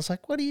Cass. I was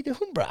like, what are you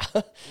doing,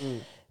 bruh?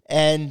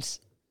 And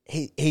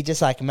he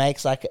just like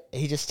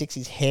he just sticks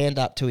his hand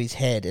up to his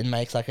head and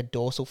makes like a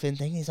dorsal fin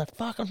thing. He's like,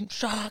 fucking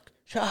shark.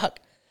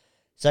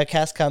 So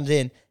Cass comes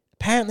in.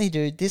 Apparently,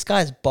 dude, this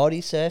guy's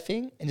body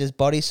surfing and just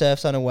body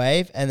surfs on a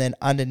wave, and then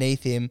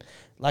underneath him,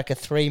 like a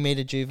 3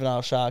 meter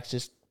juvenile shark's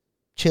just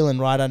chilling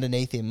right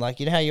underneath him. Like,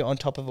 you know how you're on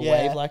top of a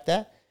wave like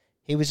that?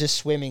 He was just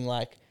swimming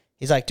like,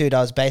 he's like, dude,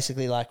 I was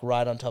basically like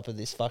right on top of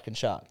this fucking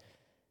shark.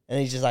 And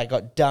he just like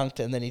got dunked,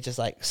 and then he just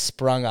like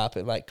sprung up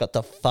and like got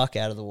the fuck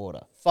out of the water.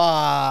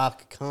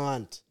 Fuck,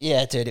 cunt.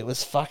 Yeah, dude, it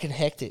was fucking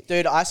hectic.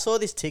 Dude, I saw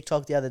this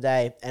TikTok the other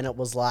day, and it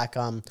was like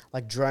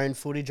drone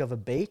footage of a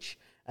beach,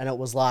 and it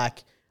was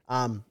like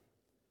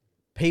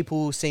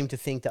people seem to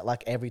think that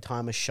like every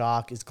time a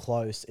shark is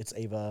close, it's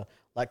either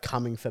like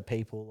coming for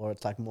people, or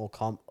it's like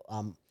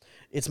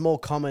it's more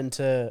common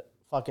to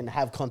fucking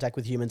have contact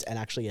with humans and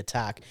actually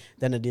attack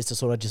than it is to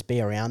sort of just be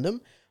around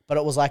them. But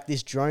it was like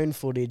this drone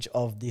footage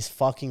of this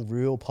fucking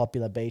real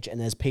popular beach,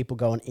 and there's people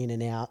going in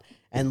and out,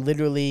 and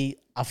literally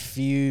a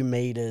few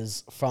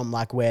meters from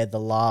like where the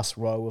last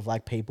row of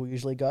like people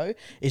usually go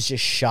is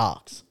just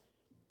sharks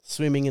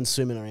swimming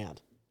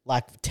around.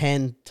 Like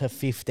 10 to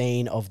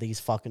 15 of these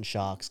fucking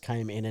sharks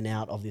came in and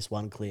out of this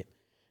one clip,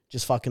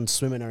 just fucking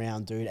swimming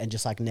around, dude, and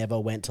just like never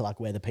went to like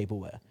where the people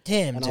were.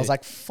 Damn, and dude. I was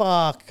like,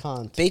 fuck,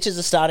 cunt. Beaches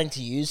are starting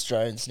to use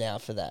drones now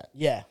for that.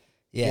 Yeah.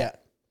 Yeah.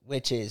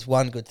 which is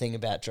one good thing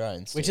about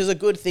drones. Which is a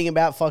good thing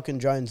about fucking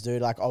drones,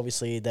 dude. Like,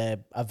 obviously, they're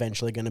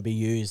eventually going to be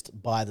used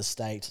by the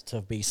state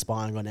to be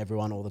spying on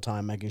everyone all the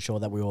time, making sure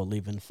that we all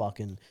live in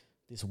fucking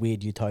this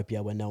weird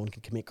utopia where no one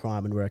can commit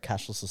crime and we're a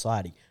cashless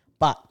society.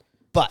 But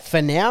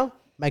for now,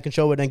 making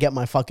sure we don't get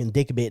my fucking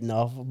dick bitten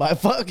off by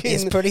fucking...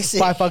 It's pretty sick.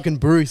 By fucking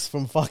Bruce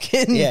from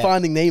fucking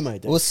Finding Nemo,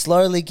 dude. We'll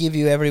slowly give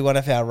you every one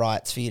of our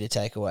rights for you to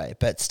take away.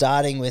 But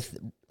starting with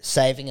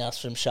saving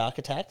us from shark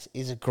attacks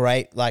is a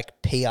great,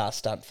 like, PR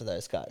stunt for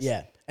those guys.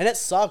 Yeah. And it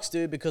sucks,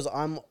 dude, because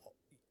I'm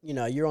kind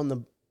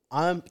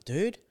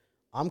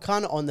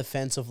of on the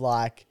fence of,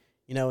 like,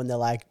 you know, when they're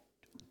like,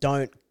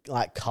 don't,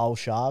 like, cull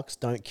sharks,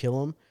 don't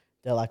kill them.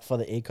 They're like for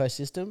the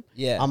ecosystem.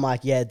 Yeah. I'm like,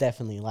 yeah,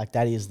 definitely. Like,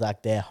 that is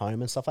like their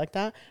home and stuff like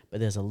that. But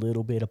there's a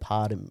little bit of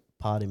part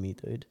of me,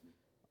 dude.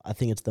 I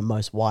think it's the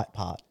most white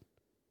part.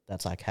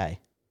 That's like, hey,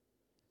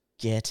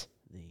 get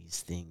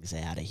these things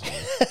out of here.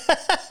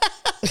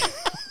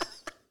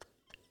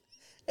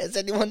 Has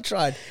anyone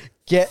tried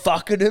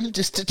fucking them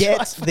just to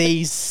get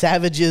these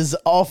savages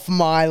off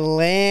my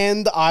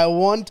land? I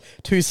want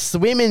to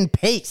swim in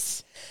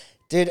peace.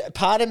 Dude,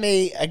 part of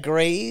me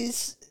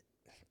agrees.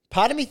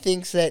 Part of me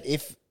thinks that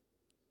if...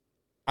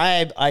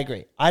 I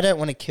agree. I don't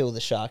want to kill the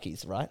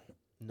sharkies, right?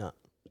 No.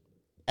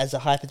 As a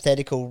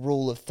hypothetical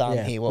rule of thumb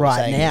here, what right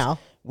we're saying now, is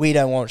we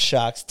don't want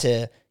sharks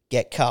to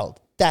get culled.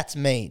 That's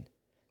mean.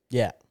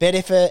 Yeah. But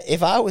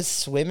if I was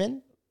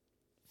swimming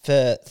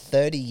for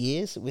 30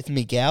 years with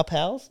me gal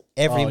pals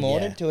every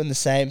morning doing the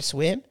same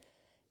swim,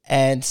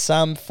 and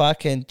some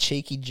fucking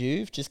cheeky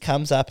Juve just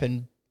comes up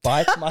and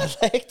bites my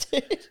leg,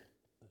 dude,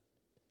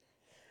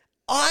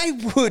 I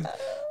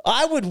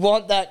would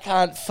want that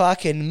cunt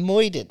fucking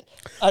moited.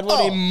 I'd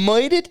want him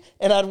moited,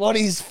 and I'd want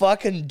his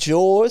fucking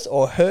jaws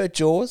or her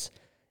jaws,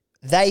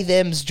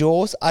 them's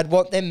jaws. I'd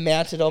want them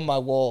mounted on my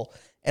wall,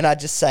 and I'd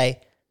just say,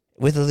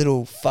 with a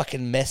little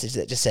fucking message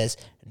that just says,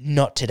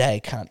 "Not today,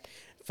 cunt."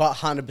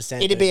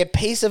 100%. It'd be a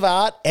piece of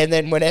art, and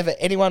then whenever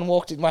anyone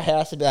walked in my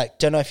house, I'd be like,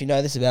 "Don't know if you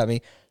know this about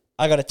me.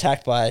 I got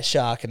attacked by a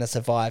shark and I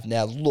survived.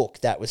 Now look,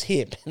 that was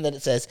him." And then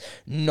it says,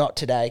 "Not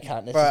today,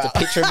 cunt." It's just a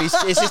picture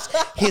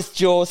of his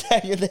jaws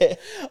hanging there.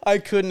 I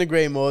couldn't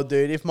agree more,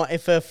 dude.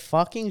 If a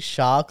fucking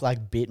shark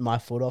like bit my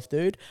foot off,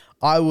 dude,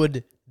 I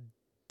would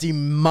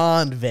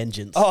demand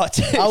vengeance. Oh,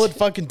 dude. I would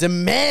fucking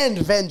demand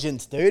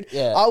vengeance, dude.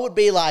 Yeah. I would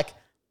be like,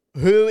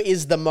 who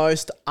is the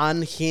most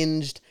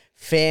unhinged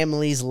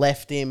families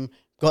left him?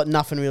 Got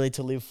nothing really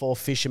to live for,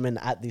 fishermen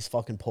at this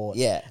fucking port.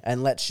 Yeah.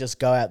 And let's just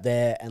go out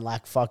there and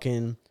like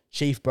fucking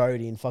Chief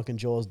Brody and fucking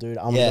Jaws, dude.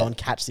 I'm going to go and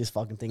catch this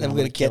fucking thing. And we're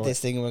going to get this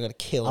thing and we're going to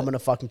kill it. I'm going to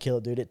fucking kill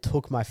it, dude. It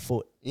took my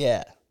foot.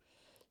 Yeah.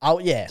 Oh,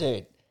 yeah.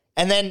 Dude.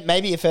 And then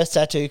maybe your first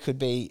tattoo could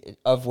be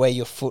of where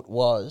your foot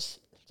was,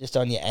 just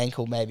on your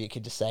ankle. Maybe it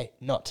could just say,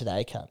 "Not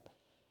today, cunt."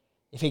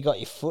 If he got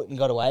your foot and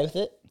got away with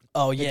it.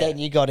 Oh, yeah. But then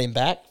you got him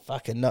back,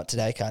 fucking not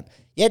today, cunt.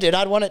 Yeah, dude,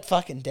 I'd want it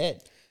fucking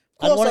dead.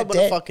 I'd want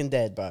it fucking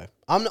dead, bro.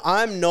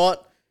 I'm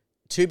not,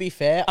 to be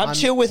fair. I'm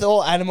chill with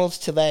all animals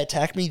till they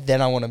attack me,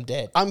 then I want them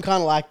dead. I'm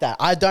kind of like that.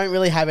 I don't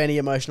really have any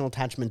emotional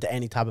attachment to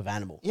any type of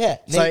animal. Yeah.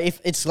 So if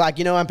it's like,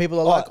 you know, when people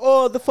are like,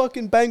 oh, the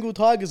fucking Bengal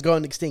tiger's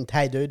going extinct.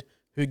 Hey, dude,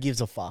 who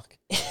gives a fuck?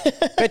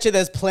 Bet you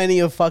there's plenty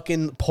of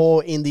fucking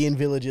poor Indian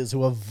villagers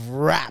who have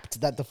rapped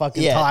that the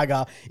fucking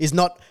tiger is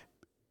not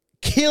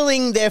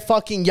killing their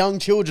fucking young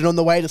children on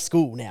the way to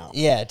school now.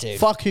 Yeah, dude.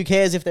 Fuck, who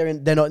cares if they're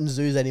not in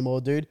zoos anymore,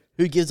 dude?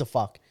 Who gives a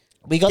fuck?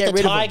 We got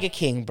the Tiger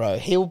King, bro.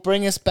 He'll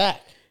bring us back.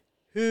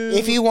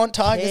 If you want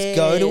tigers,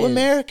 go to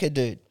America,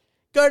 dude.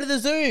 Go to the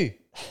zoo.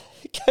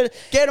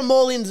 Get them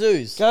all in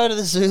zoos. Go to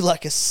the zoo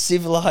like a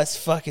civilized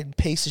fucking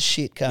piece of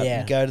shit, cunt. Yeah.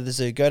 And go to the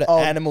zoo. Go to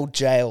animal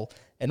jail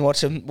and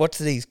watch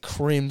these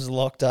crims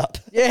locked up.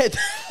 Yeah.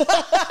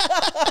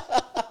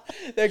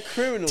 They're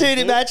criminals. Dude,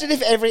 imagine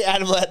if every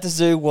animal at the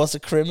zoo was a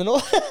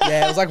criminal.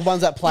 Yeah, it was like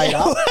ones that played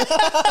up.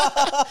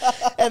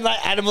 And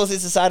like animals in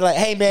society like,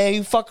 "Hey man,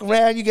 you fuck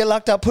around, you get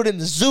locked up, put in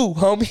the zoo,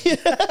 homie."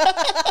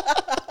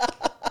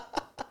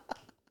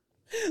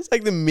 It's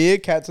like the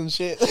meerkats and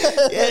shit.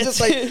 Yeah,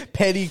 just like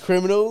petty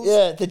criminals.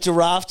 Yeah, the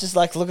giraffe just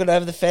like looking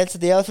over the fence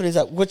at the elephant. He's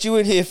like, "What you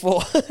in here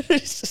for?"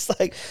 He's just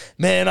like,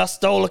 "Man, I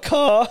stole a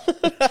car."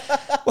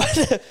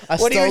 I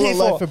stole a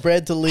loaf of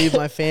bread to leave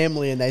my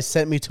family, and they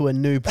sent me to a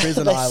new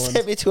prison island. They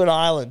sent me to an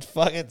island.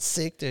 Fucking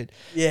sick, dude.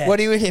 Yeah. What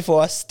are you in here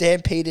for? I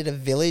stampeded a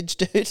village,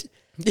 dude.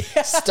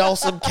 Yeah. Stole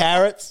some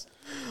carrots.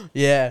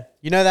 Yeah.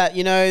 You know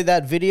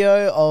that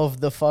video of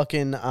the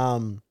fucking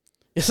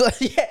it's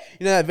like, yeah,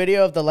 you know that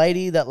video of the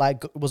lady that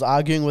like was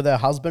arguing with her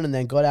husband and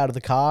then got out of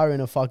the car in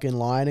a fucking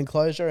lion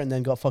enclosure and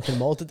then got fucking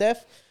mauled to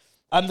death?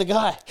 I'm the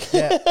guy.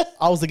 Yeah.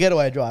 I was the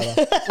getaway driver.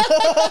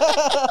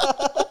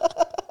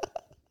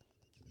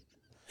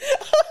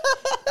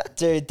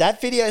 Dude,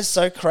 that video is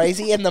so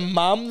crazy. And the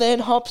mum then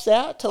hops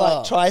out to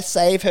like try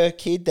save her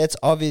kid that's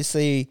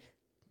obviously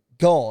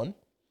gone.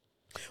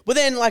 But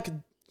then like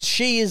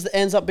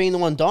ends up being the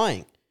one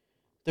dying.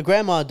 The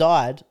grandma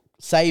died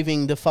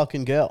saving the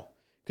fucking girl.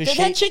 Did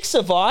that chick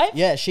survive?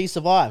 Yeah, she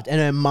survived, and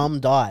her mum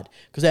died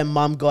because her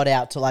mum got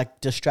out to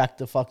like distract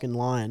the fucking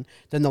lion.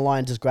 Then the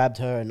lion just grabbed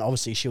her, and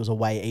obviously she was a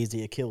way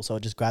easier kill, so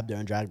it just grabbed her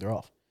and dragged her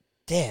off.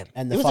 Damn.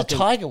 And it was a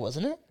tiger,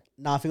 wasn't it?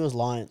 No, I think it was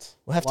lions.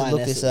 We'll have to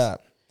look this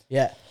up.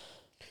 Yeah,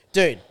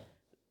 dude,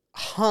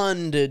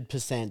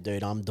 100%,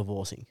 dude. I'm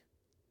divorcing.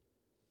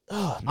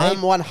 Oh, I'm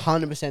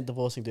 100%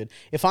 divorcing, dude.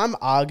 If I'm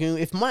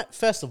arguing,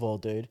 first of all,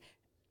 dude,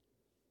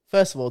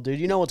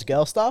 you know what's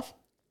girl stuff?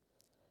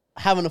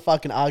 Having a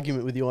fucking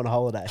argument with you on a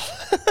holiday.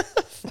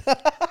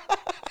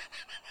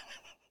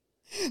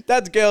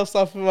 That's girl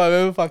stuff if I've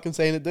ever fucking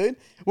seen it, dude.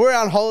 We're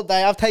on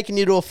holiday. I've taken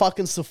you to a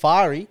fucking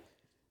safari.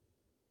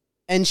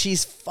 And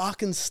she's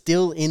fucking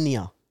still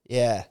India.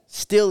 Yeah.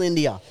 Still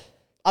India.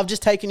 I've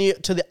just taken you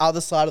to the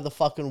other side of the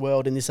fucking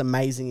world in this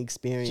amazing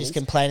experience. She's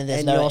complaining there's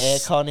and no you're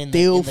aircon in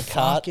the cart. Still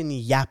fucking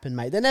yapping,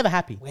 mate. They're never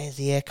happy. Where's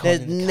the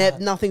aircon in the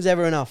cart? Nothing's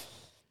ever enough.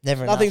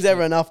 Nothing's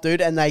ever enough,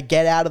 dude. And they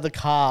get out of the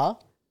car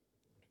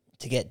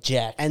to get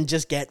jacked. and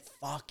just get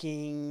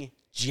fucking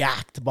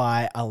jacked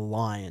by a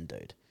lion,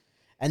 dude.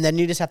 And then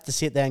you just have to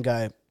sit there and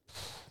go,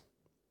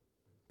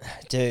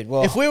 dude,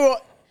 well, if we were,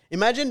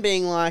 imagine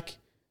being like,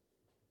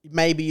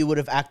 maybe you would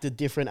have acted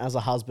different as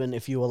a husband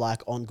if you were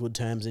like on good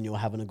terms and you were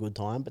having a good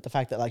time. But the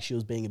fact that like she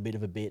was being a bit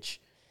of a bitch,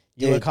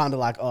 you were kind of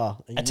like,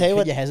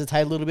 you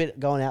hesitate a little bit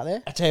going out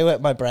there. I tell you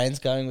what, my brain's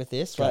going with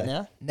this Go. right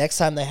now. Next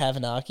time they have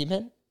an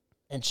argument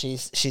and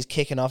she's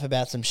kicking off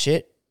about some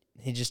shit,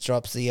 he just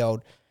drops the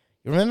old,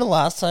 you remember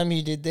last time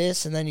you did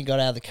this and then you got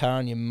out of the car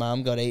and your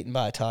mum got eaten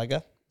by a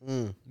tiger?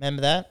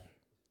 Remember that?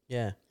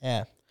 Yeah.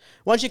 Yeah.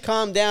 Once you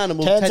calm down and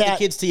we'll Turns take the out-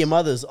 kids to your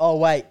mother's. Oh,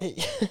 wait.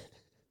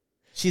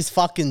 She's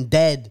fucking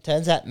dead.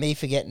 Turns out me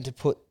forgetting to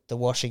put the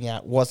washing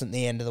out wasn't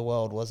the end of the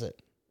world, was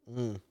it?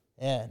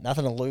 Yeah,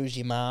 nothing to lose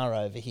your ma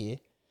over here.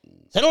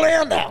 Settle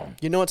down now.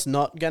 You know what's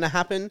not going to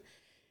happen?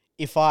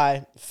 If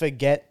I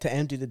forget to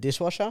empty the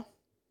dishwasher,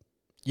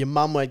 your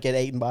mum won't get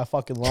eaten by a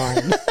fucking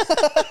lion.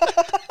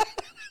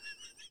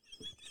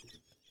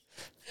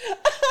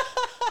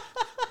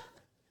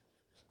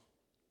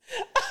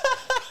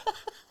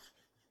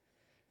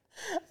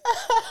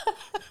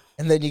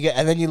 And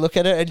then you look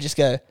at it and just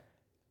go,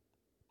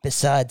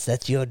 besides,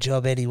 that's your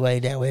job anyway,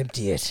 now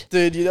empty it.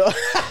 Dude, you know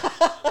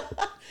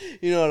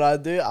you know what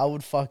I'd do? I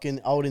would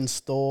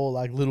install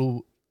like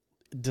little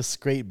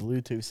discreet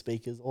Bluetooth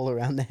speakers all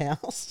around the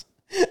house.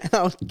 And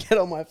I would get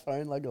on my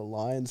phone like a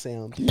lion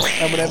sound. And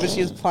whenever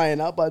she was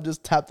playing up, I'd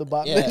just tap the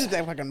button. Yeah. And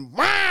just fucking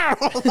wow.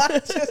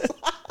 Just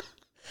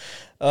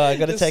Oh, I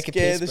got to just take a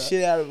scare piss, the bro.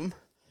 shit out of them.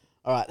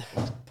 All right,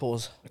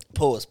 pause.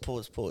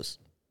 Pause.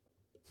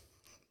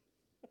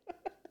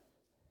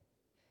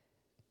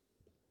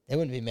 There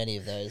wouldn't be many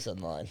of those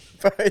online.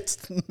 Bro,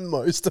 it's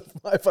most of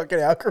my fucking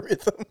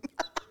algorithm.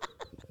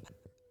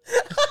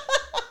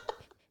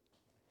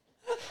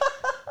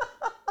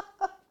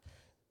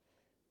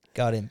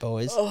 Got him,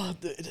 boys. Oh,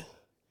 dude.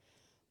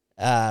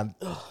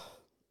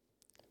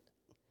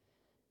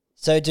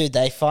 So, dude,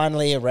 they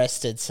finally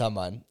arrested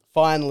someone.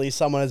 Finally,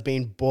 someone has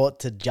been brought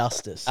to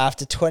justice.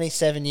 After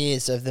 27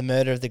 years of the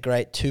murder of the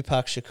great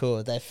Tupac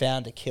Shakur, they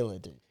found a killer,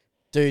 dude.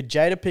 Dude,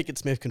 Jada Pinkett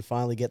Smith can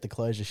finally get the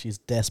closure she's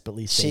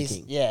desperately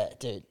seeking. Yeah,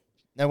 dude.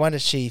 No wonder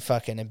she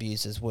fucking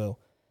abuses Will.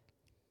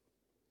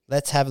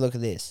 Let's have a look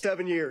at this.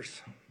 7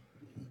 years.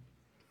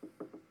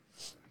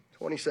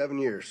 27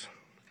 years.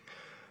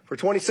 For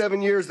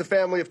 27 years, the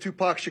family of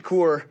Tupac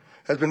Shakur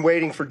has been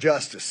waiting for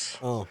justice.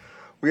 Oh.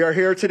 We are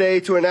here today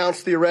to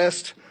announce the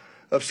arrest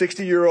of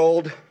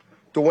 60-year-old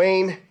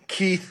Dwayne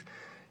Keith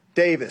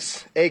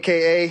Davis,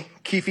 a.k.a.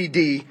 Keefy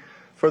D,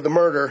 for the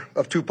murder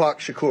of Tupac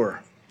Shakur.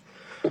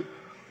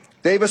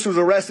 Davis was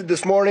arrested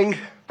this morning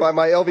by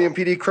my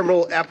LVMPD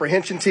criminal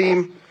apprehension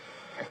team,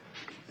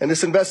 and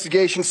this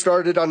investigation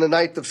started on the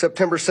night of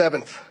September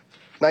 7th,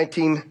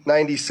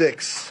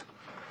 1996.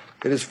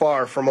 It is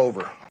far from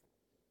over.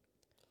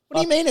 What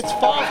do you mean it's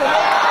far from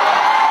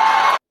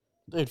it?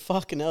 Dude,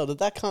 fucking hell. Did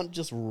that cunt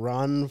just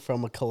run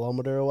from a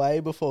kilometer away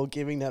before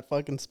giving that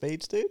fucking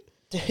speech, dude?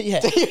 Yeah.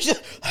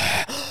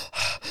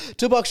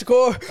 Tupac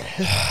Shakur.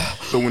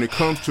 So when it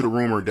comes to the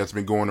rumor that's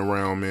been going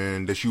around,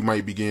 man, that you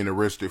might be getting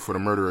arrested for the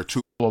murder of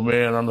Tupac. Well,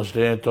 man,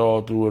 understand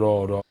all through it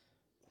all, dog.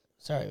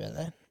 Sorry about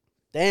that.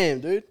 Damn,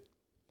 dude.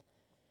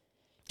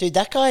 Dude,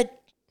 that guy,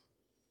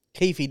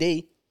 Keefy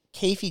D.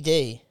 Keefy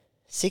D,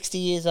 60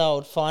 years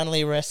old,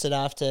 finally arrested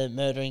after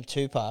murdering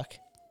Tupac.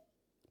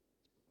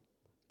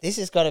 This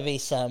has got to be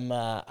some,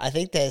 I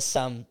think there's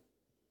some...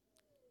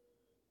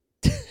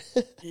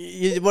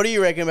 What do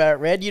you reckon about it,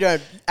 Red? You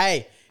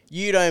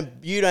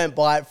don't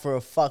bite for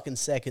a fucking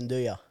second, do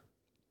you?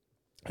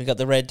 We got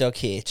the Red Dog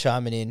here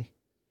chiming in.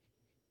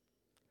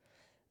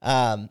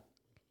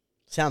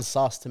 Sounds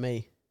sus to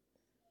me.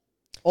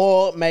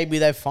 Or maybe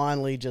they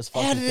finally just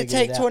fucking How did it figured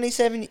take out.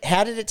 27?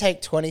 How did it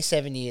take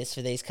 27 years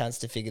for these cunts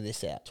to figure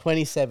this out?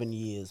 27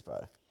 years,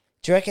 bro.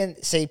 Do you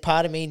reckon? See,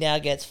 part of me now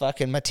gets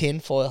fucking my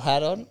tinfoil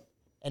hat on,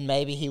 and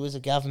maybe he was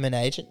a government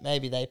agent.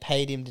 Maybe they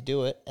paid him to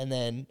do it, and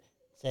then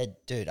said,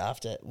 "Dude,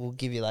 after we'll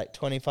give you like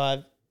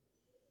 25,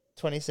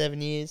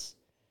 27 years,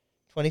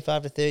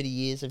 25 to 30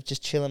 years of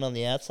just chilling on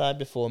the outside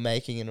before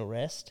making an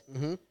arrest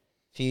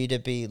for you to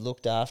be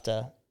looked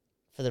after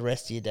for the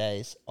rest of your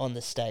days on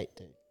the state,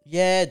 dude.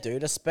 Yeah,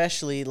 dude.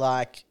 Especially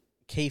like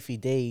Keefy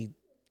D.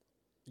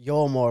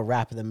 You're more a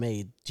rapper than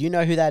me. Do you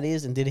know who that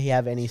is? And did he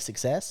have any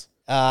success?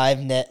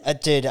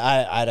 Dude,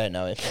 I don't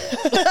know it.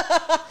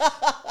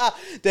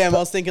 Damn, I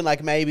was thinking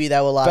like maybe they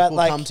were like, but we'll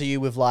like- come to you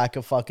with like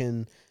a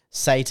fucking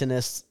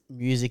Satanist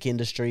music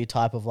industry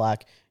type of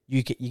like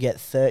you get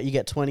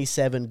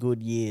 27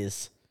 good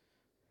years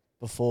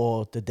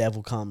before the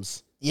devil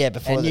comes. Yeah,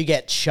 before And you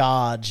get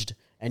charged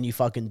and you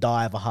fucking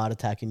die of a heart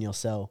attack in your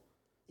cell.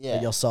 yeah,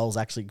 But your soul's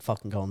actually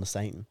fucking going to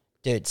Satan.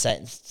 dude,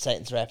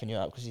 Satan's wrapping you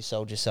up because you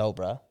sold your soul,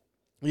 bro.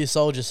 You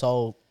sold your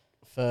soul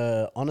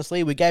for,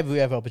 honestly, we gave you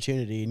every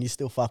opportunity and you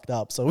still fucked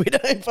up. So we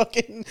don't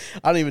fucking,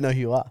 I don't even know who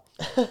you are.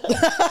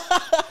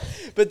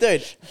 But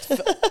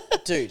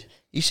dude,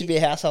 You should be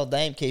a household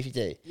name, Keefy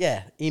D.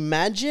 yeah,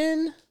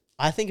 imagine,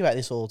 I think about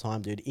this all the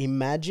time, dude.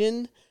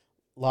 Imagine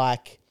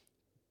like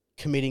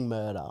committing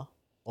murder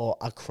or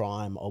a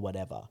crime or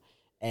whatever,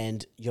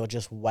 and you're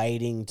just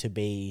waiting to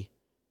be,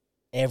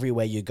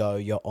 everywhere you go,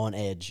 you're on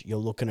edge, you're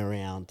looking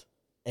around.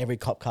 Every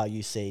cop car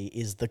you see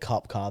is the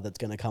cop car that's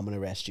going to come and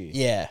arrest you.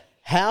 Yeah.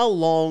 How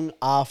long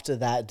after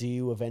that do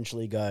you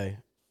eventually go,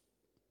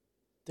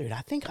 dude,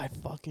 I think I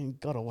fucking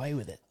got away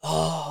with it.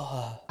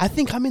 Oh, I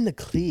think I'm in the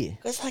clear.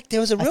 it's like there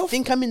was a real I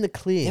think I'm in the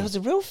clear. there was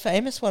a real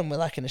famous one where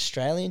like an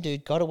Australian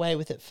dude got away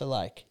with it for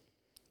like,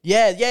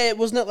 yeah, it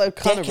wasn't it like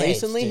kind of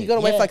Decades, recently? He dude, got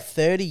away yeah. for like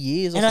 30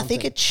 years or and I something.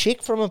 think a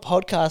chick from a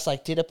podcast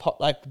like did a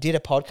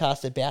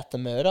podcast about the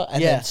murder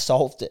and Yeah. then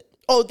solved it.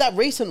 Oh, that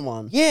recent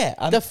one. Yeah,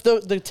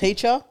 The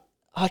teacher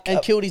I-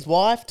 and killed his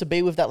wife to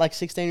be with that like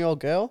 16-year-old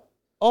girl.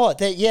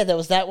 there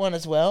was that one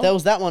as well. There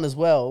was that one as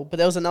well, but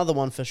there was another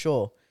one for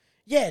sure.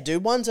 Yeah,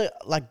 dude, ones are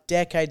like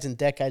decades and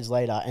decades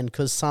later, and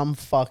because some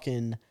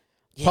fucking,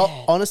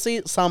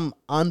 honestly, some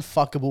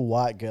unfuckable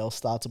white girl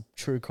starts a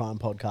true crime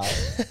podcast,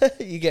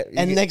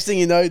 and next thing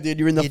you know, dude,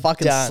 you're in the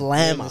fucking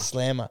slammer.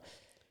 Slammer.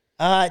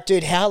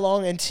 Dude, how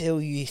long until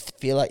you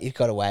feel like you've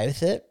got away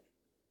with it?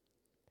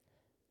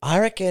 I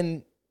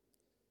reckon,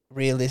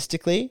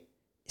 realistically,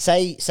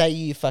 say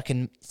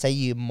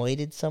you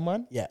murdered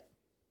someone, Yeah,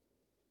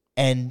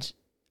 and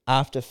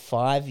after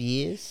 5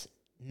 years,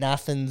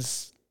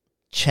 nothing's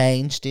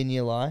changed in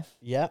your life.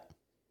 yeah.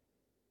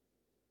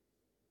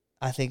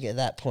 I think at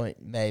that point,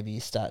 maybe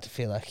you start to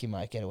feel like you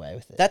might get away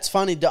with it. That's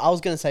funny. I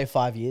was gonna say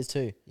 5 years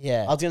too.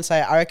 Yeah. I was gonna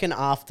say I reckon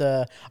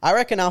after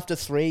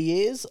 3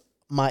 years,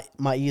 my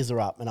ears are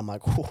up, and I'm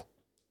like, whew.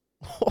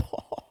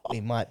 we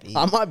might be.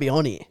 I might be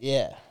on here.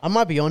 Yeah. I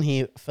might be on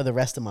here for the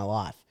rest of my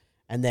life.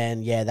 And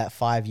then, yeah, that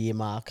 5 year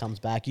mark comes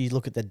back. You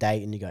look at the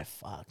date and you go,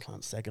 fuck,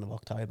 2nd of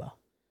October,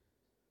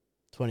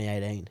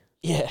 2018.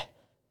 Yeah.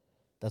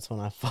 That's when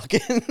I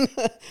fucking,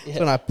 that's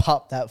when I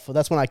popped that for,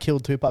 that's when I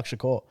killed Tupac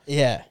Shakur.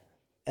 Yeah.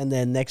 And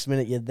then next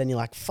minute, you're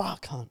like,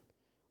 fuck, cunt.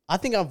 I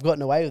think I've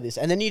gotten away with this.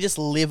 And then you just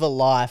live a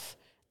life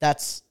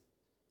that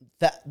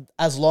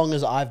as long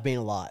as I've been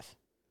alive.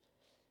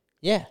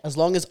 Yeah. As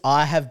long as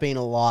I have been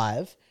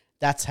alive,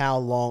 that's how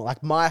long,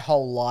 like my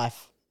whole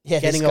life,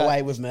 getting this guy-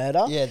 away with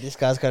murder. Yeah, this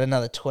guy's got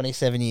another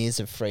 27 years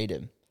of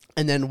freedom.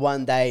 And then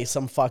one day,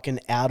 some fucking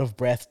out of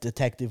breath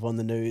detective on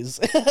the news,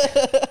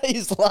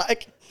 he's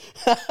like,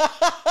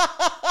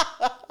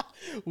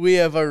 we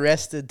have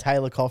arrested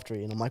Taylor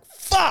Coftree. And I'm like,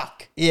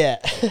 fuck, Yeah.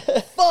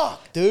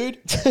 fuck, dude.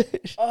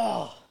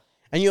 Oh.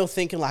 And you're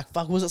thinking like,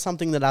 fuck, was it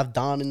something that I've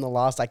done in the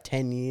last like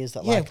 10 years?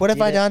 That, Yeah, like, what have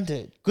did I it? done,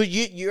 dude? Good,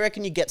 you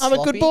reckon you get I'm a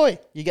sloppy? good boy.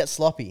 You get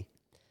sloppy.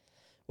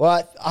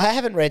 Well, I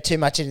haven't read too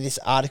much into this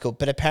article,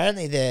 but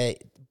apparently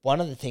one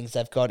of the things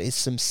they've got is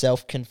some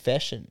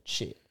self-confession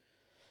shit.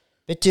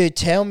 But dude,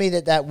 tell me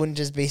that wouldn't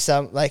just be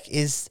some, like,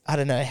 I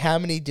don't know, how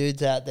many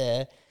dudes out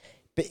there,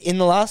 but in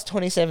the last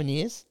 27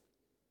 years,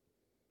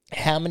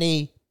 how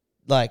many,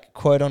 like,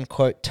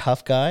 quote-unquote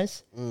tough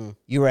guys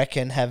you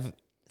reckon have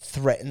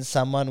threatened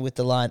someone with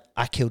the line,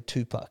 I killed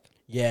Tupac?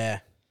 Yeah.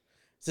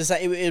 So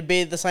it would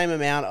be the same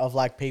amount of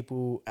like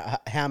people,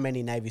 how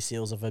many Navy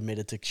SEALs have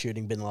admitted to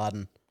shooting Bin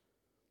Laden?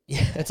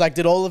 Yeah. It's like,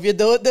 did all of you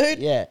do it, dude?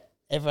 Yeah.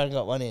 Everyone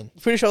got one in.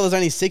 Pretty sure there's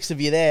only 6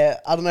 of you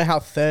there. I don't know how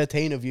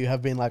 13 of you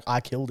have been like,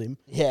 I killed him.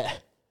 Yeah.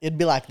 It'd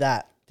be like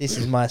that. This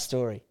is my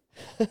story.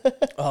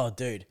 Oh,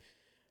 dude.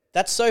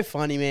 That's so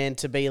funny, man,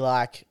 to be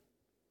like,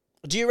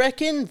 do you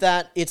reckon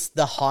that it's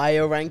the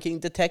higher ranking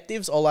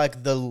detectives or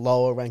like the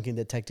lower ranking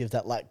detectives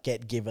that like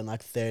get given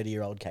like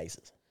 30-year-old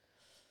cases?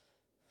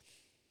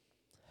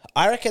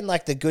 I reckon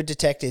like the good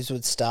detectives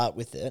would start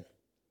with it.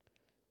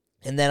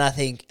 And then I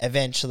think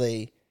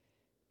eventually,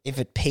 if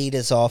it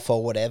peters off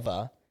or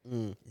whatever,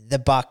 the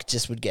buck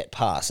just would get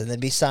passed and there'd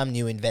be some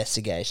new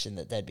investigation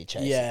that they'd be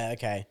chasing. Yeah,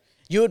 okay.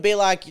 You would be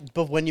like,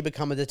 but when you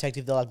become a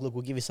detective, they're like, look,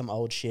 we'll give you some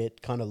old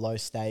shit, kind of low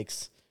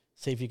stakes,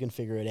 see if you can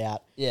figure it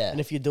out. Yeah. And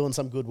if you're doing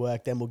some good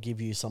work, then we'll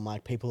give you some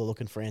like people are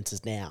looking for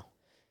answers now.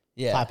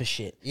 type of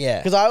shit. Yeah.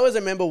 Because I always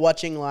remember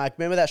watching, like,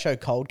 remember that show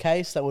Cold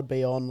Case that would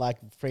be on, like,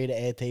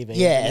 free-to-air TV?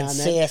 Yeah, every and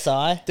now then?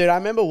 CSI. Dude, I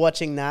remember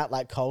watching that,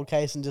 like, Cold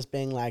Case and just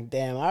being like,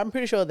 damn, I'm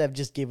pretty sure they've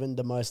just given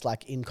the most,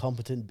 like,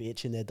 incompetent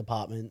bitch in their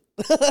department.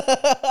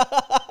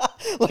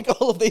 Like,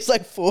 all of these,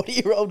 like,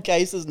 40-year-old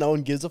cases no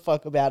one gives a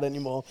fuck about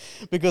anymore.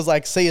 Because,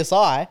 like,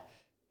 CSI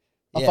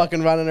are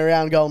fucking running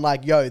around going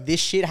like, yo,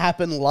 this shit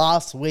happened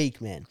last week,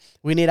 man.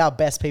 We need our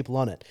best people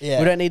on it. Yeah.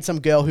 We don't need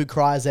some girl who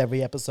cries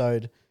every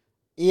episode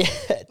Yeah,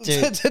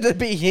 dude. to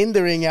be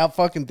hindering our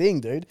fucking thing,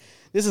 dude.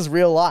 This is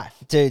real life.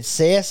 Dude,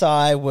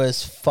 CSI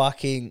was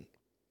fucking,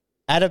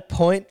 at a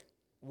point,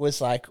 was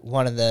like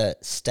one of the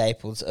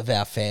staples of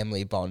our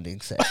family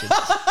bonding sessions.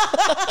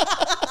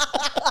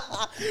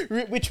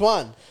 Which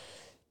one?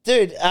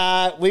 Dude,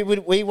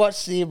 we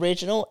watched the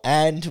original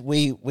and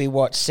we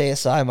watched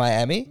CSI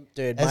Miami.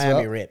 Dude, as Miami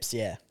well. rips,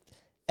 yeah.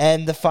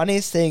 And the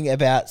funniest thing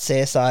about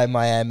CSI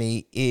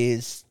Miami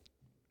is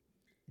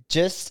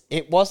just,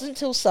 it wasn't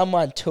until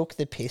someone took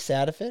the piss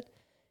out of it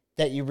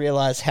that you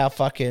realize how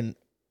fucking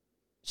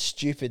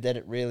stupid that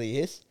it really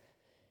is.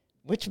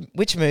 Which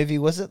movie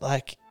was it?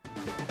 Like,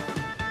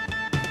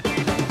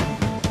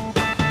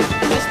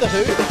 Is this the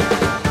Who?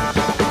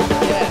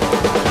 Yeah.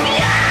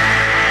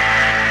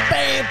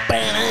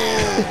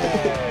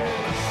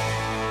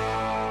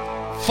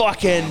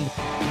 fucking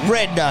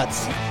Red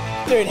Nuts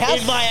Dude, how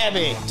in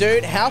Miami.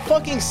 Dude, how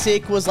fucking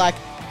sick was like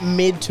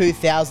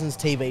mid-2000s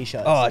TV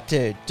shows? Oh,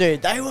 dude.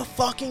 Dude, they were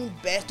fucking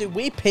best. Dude,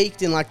 we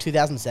peaked in like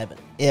 2007.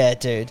 Yeah,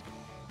 dude.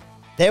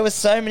 There was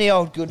so many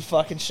old good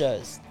fucking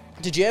shows.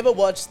 Did you ever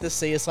watch the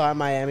CSI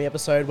Miami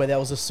episode where there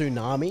was a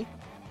tsunami?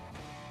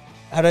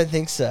 I don't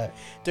think so.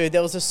 Dude,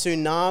 there was a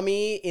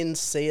tsunami in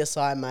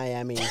CSI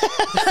Miami.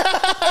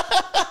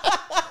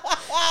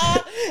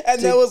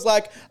 And there was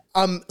like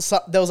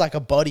there was like a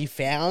body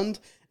found,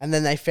 and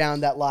then they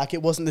found that like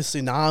it wasn't the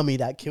tsunami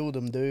that killed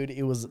him, dude.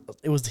 It was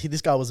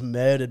this guy was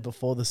murdered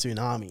before the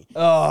tsunami.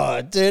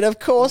 Oh, dude, of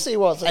course he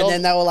was. And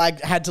then they were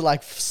like had to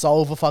like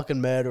solve a fucking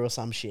murder or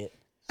some shit.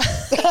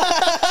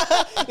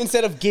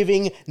 Instead of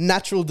giving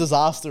natural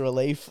disaster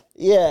relief,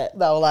 yeah.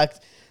 they were like,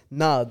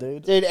 nah,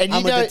 dude. Dude, and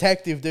I'm you a know-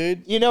 detective,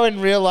 dude. You know,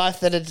 in real life,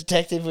 that a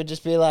detective would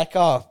just be like,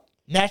 oh,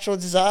 natural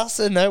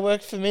disaster, no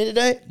work for me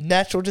today.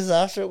 Natural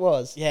disaster it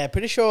was. Yeah,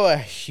 pretty sure a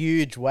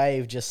huge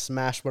wave just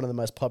smashed one of the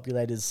most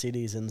populated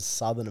cities in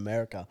Southern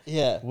America.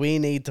 Yeah. We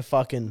need to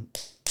fucking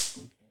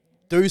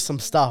do some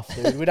stuff,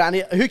 dude. We don't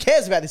need, who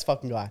cares about this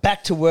fucking guy?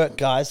 Back to work,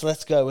 guys.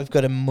 Let's go. We've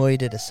got a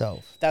moida to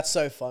solve. That's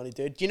so funny,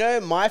 dude. You know,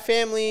 my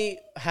family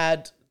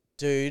had,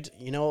 dude,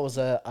 you know it was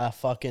a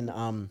fucking,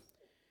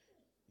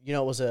 you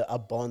know it was a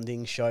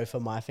bonding show for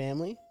my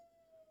family?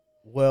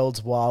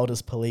 World's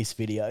Wildest Police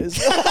Videos.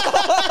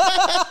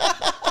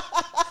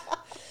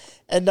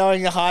 And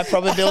knowing the high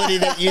probability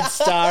that you'd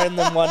star in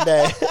them one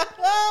day.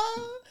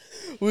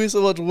 We used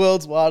to watch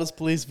World's Wildest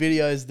Police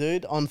Videos,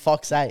 dude, on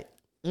Fox 8.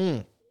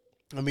 And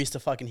we used to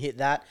fucking hit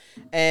that.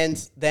 And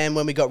then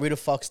when we got rid of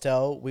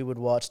Foxtel, we would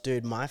watch,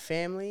 dude, my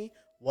family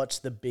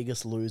watched The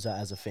Biggest Loser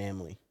as a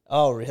family.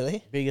 Oh,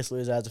 really? Biggest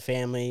Loser as a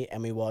family,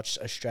 and we watched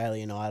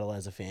Australian Idol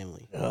as a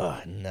family. Oh,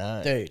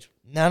 no. Dude,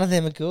 None of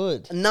them are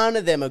good. none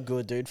of them are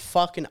good, dude.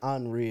 Fucking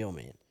unreal,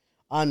 man.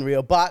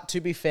 Unreal. But to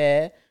be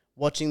fair,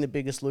 watching The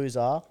Biggest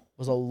Loser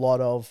was a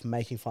lot of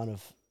making fun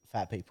of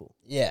fat people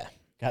Yeah.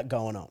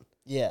 going on.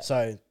 Yeah.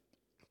 So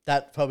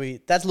that's a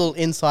little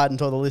insight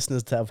into the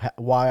listeners to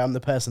why I'm the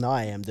person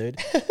I am, dude.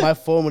 My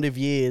formative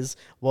years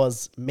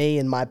was me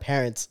and my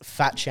parents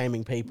fat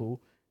shaming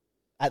people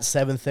at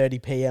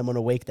 7:30 p.m. on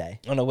a weekday.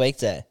 On a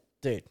weekday.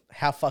 Dude,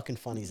 how fucking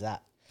funny is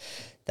that?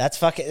 That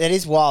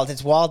is wild.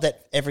 It's wild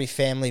that every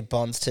family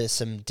bonds to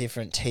some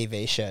different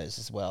TV shows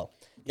as well.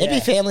 There'd Yeah.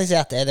 be families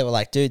out there that were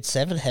like, dude,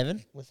 Seventh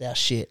Heaven was our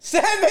shit.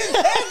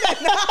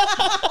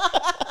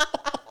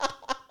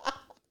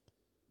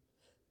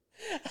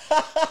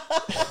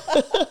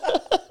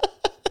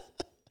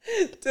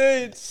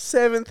 Dude,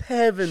 Seventh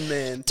Heaven,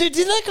 man. Dude,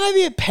 did that guy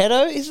be a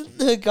pedo?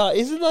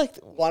 Isn't like,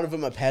 One of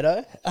them a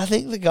pedo? I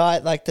think the guy,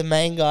 like the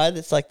main guy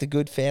that's like the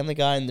good family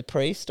guy and the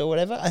priest or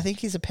whatever, I think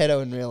he's a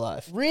pedo in real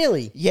life.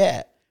 Really?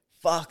 Yeah.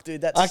 Fuck,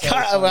 dude, that's I so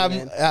can't, funny,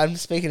 man. I'm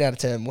speaking out of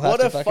turn. We'll What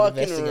have a to fucking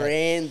investigate.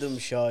 random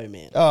show,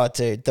 man. Oh,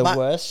 dude, the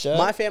worst show.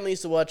 My family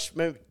used to watch.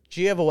 Do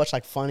you ever watch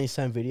like Funniest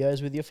Home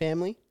Videos with your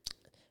family?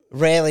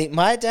 Rarely.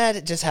 My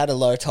dad just had a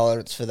low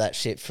tolerance for that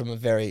shit from a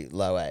very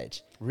low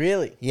age.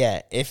 Really?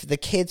 Yeah, if the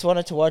kids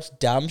wanted to watch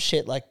dumb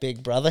shit like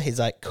Big Brother, he's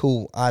like,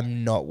 cool,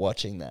 I'm not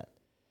watching that.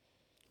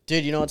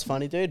 Dude, you know what's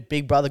funny, dude?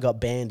 Big Brother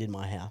got banned in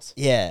my house.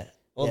 Yeah.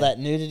 All Yeah. that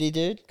nudity,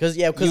 dude. Because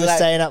You of were that.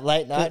 staying up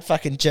late night,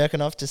 fucking jerking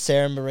off to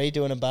Sarah Marie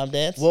doing a bum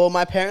dance. Well,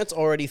 my parents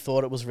already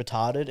thought it was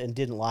retarded and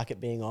didn't like it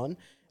being on.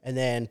 And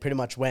then pretty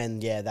much when,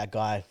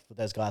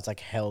 those guys like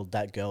held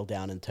that girl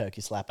down and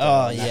turkey slapped her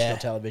on national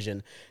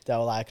television, they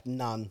were like,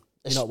 none,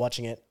 you're not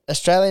watching it.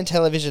 Australian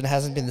television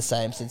hasn't been the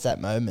same since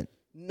that moment.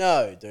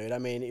 No, dude. I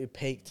mean, it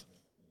peaked.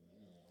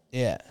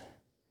 Yeah.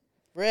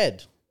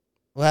 Red.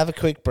 We'll have a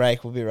quick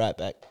break. We'll be right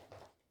back.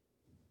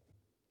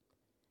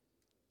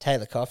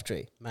 Taylor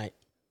Coughtry. Mate.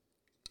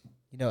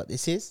 You know what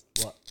this is?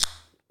 What?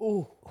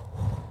 Ooh.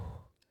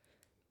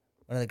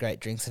 One of the great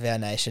drinks of our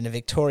nation, a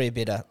Victoria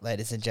Bitter,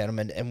 ladies and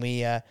gentlemen. And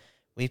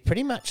we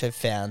pretty much have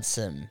found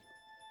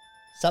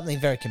something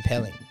very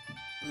compelling.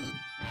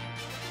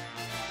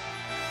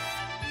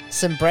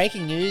 Some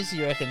breaking news,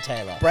 you reckon,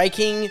 Taylor?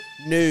 Breaking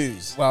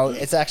news. Well,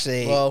 it's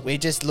actually we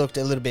just looked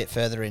a little bit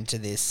further into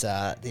this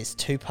this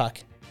Tupac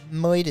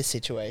murder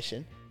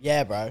situation,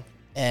 Yeah, bro.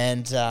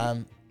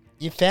 and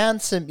you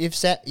found some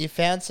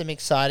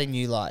exciting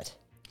new light.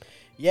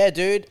 Yeah,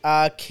 dude.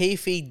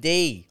 Keefe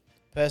D,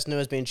 person who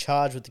has been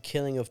charged with the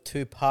killing of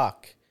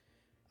Tupac.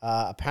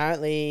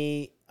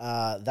 Apparently,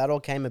 that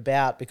all came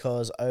about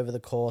because over the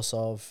course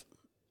of,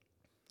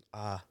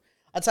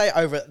 I'd say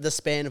over the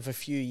span of a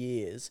few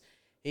years,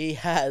 he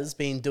has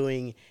been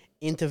doing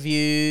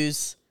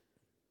interviews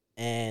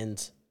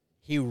and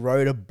he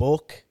wrote a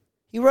book.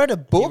 He wrote a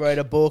book. He wrote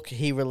a book.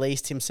 He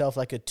released himself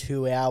like a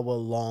 2-hour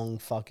long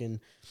fucking,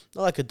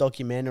 not like a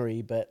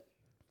documentary, but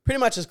pretty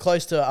much as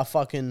close to a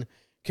fucking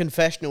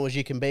confessional as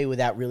you can be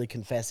without really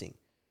confessing.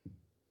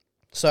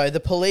 So the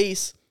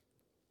police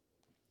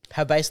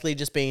have basically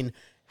just been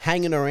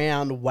hanging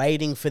around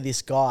waiting for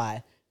this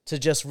guy to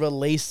just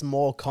release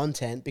more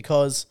content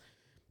because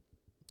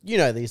you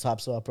know these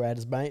types of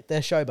operators, mate. They're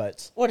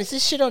showboats. What is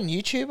this shit on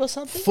YouTube or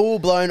something? Full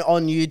blown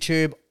on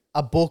YouTube,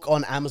 a book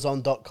on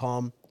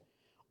Amazon.com,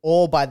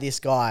 all by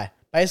this guy.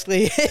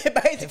 Basically,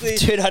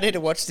 Dude, I need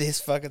to watch this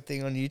fucking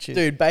thing on YouTube.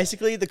 dude,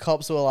 basically the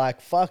cops were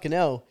like, fucking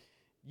hell,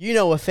 you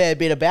know a fair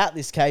bit about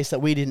this case that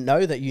we didn't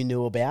know that you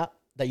knew about,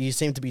 that you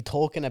seem to be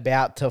talking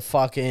about to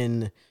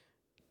fucking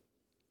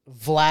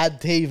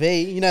Vlad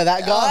TV. You know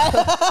that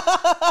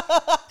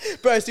guy?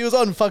 Bro, so he was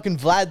on fucking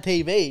Vlad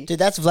TV. Dude,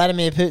 that's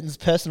Vladimir Putin's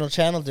personal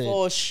channel, dude.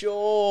 For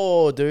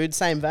sure, dude.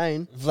 Same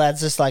vein.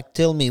 Vlad's just like,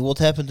 tell me what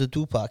happened to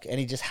Tupac, and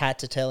he just had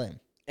to tell him.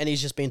 And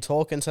he's just been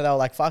talking, so they were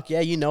like, fuck yeah,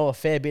 you know a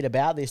fair bit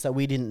about this that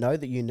we didn't know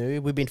that you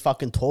knew. We've been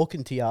fucking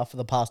talking to you for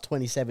the past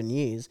 27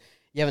 years.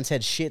 You haven't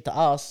said shit to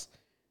us.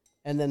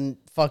 And then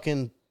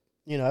fucking,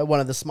 you know, one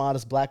of the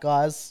smartest black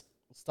guys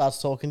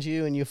starts talking to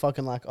you and you're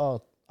fucking like,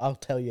 oh, I'll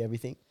tell you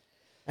everything.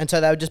 And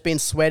so they've just been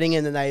sweating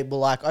and then they were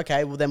like,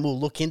 okay, well then we'll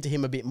look into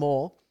him a bit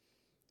more.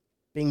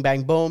 Bing,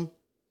 bang, boom.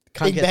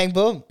 Bang,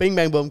 boom. Bing,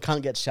 bang, boom,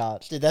 can't get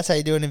charged. Dude, that's how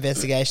you do an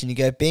investigation. You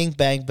go bing,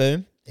 bang,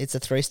 boom. It's a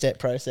 3-step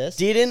process.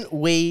 Didn't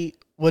we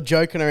were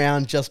joking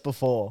around just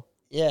before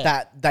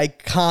that they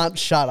can't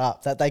shut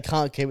up, that they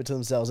can't keep it to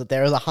themselves, that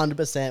there is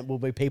 100% will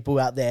be people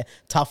out there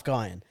tough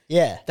guying.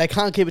 Yeah. They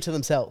can't keep it to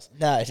themselves.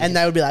 No. And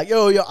they would be like,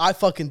 yo, I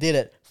fucking did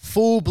it.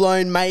 Full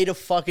blown, made a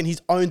fucking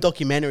his own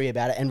documentary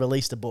about it and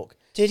released a book.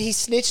 Dude, he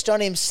snitched on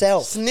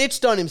himself.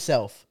 Snitched on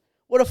himself.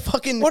 What a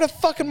fucking moron.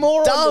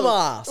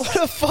 dumbass. What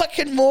a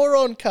fucking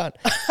moron, cunt.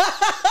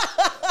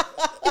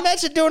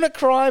 Imagine doing a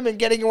crime and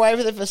getting away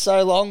with it for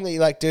so long that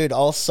you're like, dude,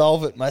 I'll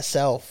solve it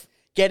myself.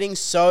 Getting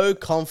so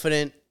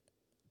confident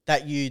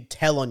that you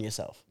tell on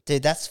yourself.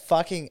 Dude, that's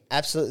fucking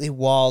absolutely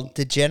wild,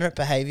 degenerate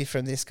behavior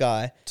from this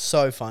guy.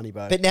 So funny,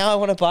 bro. But now I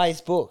want to buy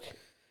his book.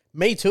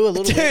 Me too, a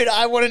little bit. Dude,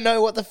 I want to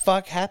know what the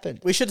fuck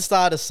happened. We should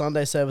start a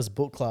Sunday service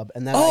book club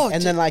and then Oh,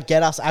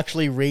 get us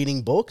actually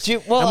reading books.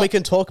 Dude, and we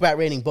can talk about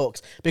reading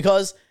books.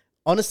 Because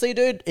honestly,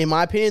 dude, in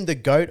my opinion, the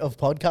GOAT of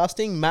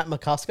podcasting, Matt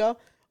McCusker,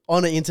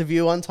 on an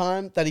interview one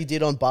time that he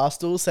did on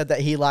Barstool, said that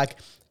he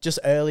just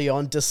early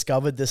on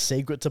discovered the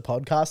secret to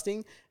podcasting.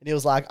 And he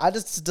was like, I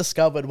just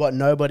discovered what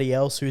nobody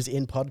else who's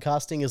in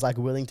podcasting is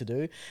willing to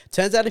do.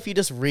 Turns out if you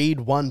just read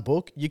one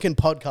book, you can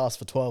podcast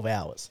for 12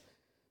 hours.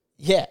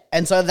 Yeah.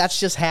 And so that's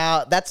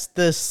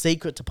the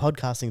secret to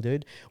podcasting,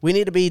 dude. We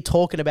need to be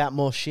talking about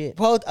more shit.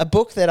 Well, a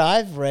book that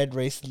I've read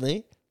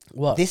recently,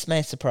 What? this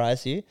may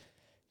surprise you,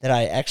 that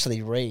I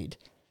actually read.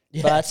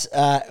 Yeah. But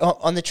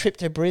on the trip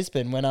to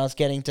Brisbane, when I was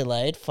getting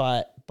delayed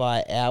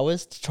by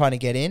hours trying to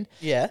get in,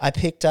 Yeah. I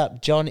picked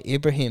up John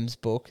Ibrahim's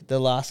book, The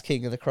Last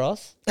King of the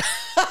Cross.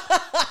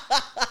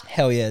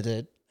 Hell yeah,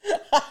 dude.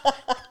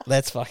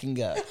 Let's fucking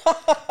go.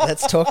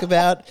 Let's talk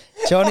about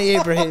Johnny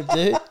Ibrahim,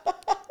 dude.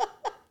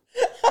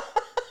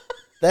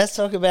 Let's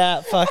talk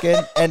about fucking...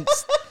 And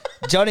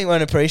Johnny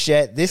won't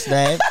appreciate this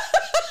name,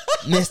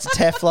 Mr.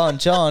 Teflon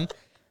John,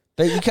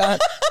 but you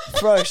can't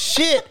throw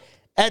shit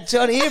at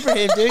Johnny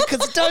Ibrahim, dude,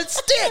 because it don't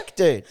stick,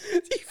 dude.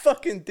 You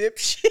fucking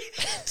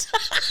dipshit.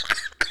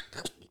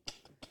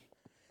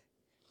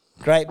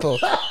 Great book.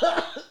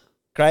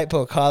 Great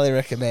book. Highly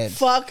recommend.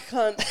 Fuck,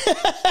 cunt.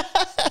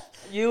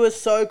 You were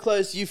so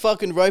close. You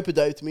fucking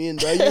rope-a-doped me in,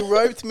 bro. You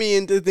roped me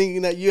into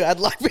thinking that you had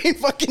been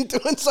fucking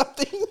doing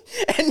something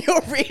and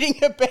you're reading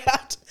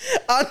about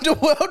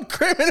underworld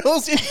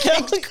criminals in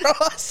King's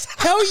Cross.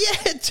 Hell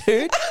yeah,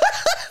 dude.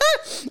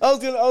 I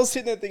was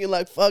sitting there thinking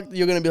fuck,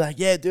 you're going to be like,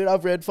 yeah, dude,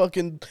 I've read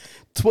fucking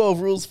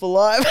 12 Rules for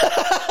Life.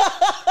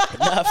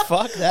 Nah,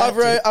 fuck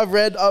that.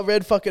 I've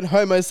read fucking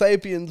Homo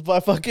Sapiens by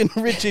fucking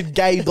Richard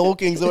Gay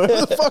Dawkins or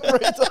whatever the fuck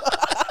reads it.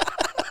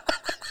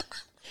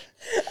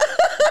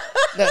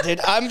 No, dude,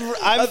 I'm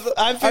I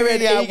read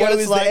figuring out Ego what is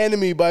it's like. the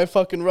Enemy by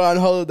fucking Ryan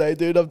Holiday,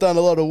 dude. I've done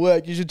a lot of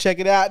work. You should check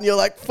it out. And you're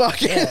like, fuck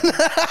it.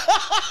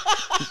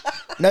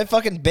 No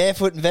fucking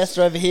barefoot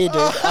investor over here, dude.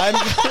 I'm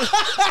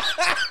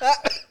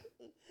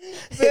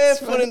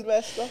Barefoot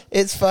investor.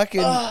 It's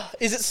fucking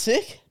Is it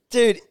sick?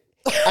 dude.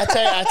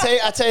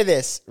 I tell you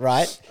this,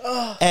 right?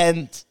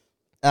 And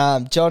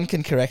John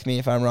can correct me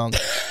if I'm wrong.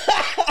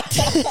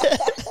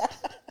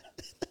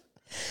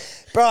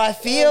 Bro, I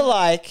feel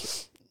like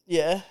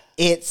Yeah.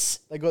 it's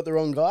They got the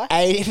wrong guy?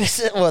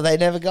 80%. Well, they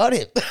never got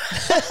him.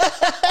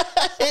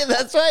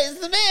 That's right. He's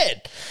the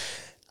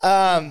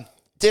man.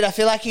 Dude, I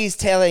feel like he's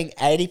telling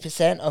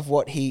 80% of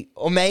what he,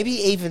 or maybe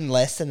even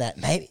less than that.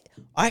 Maybe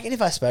I reckon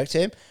if I spoke to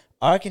him,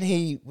 I reckon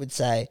he would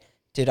say,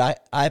 "Dude,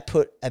 I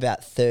put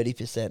about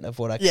 30% of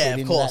what I could Yeah,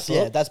 into of course. that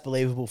Yeah, book." that's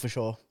believable for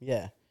sure.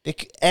 Yeah.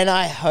 And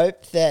I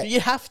hope that You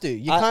have to.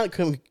 You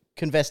can't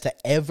confess to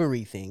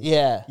everything.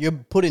 Yeah. You're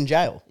put in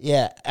jail.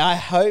 Yeah, I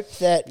hope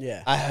that.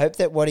 Yeah. I hope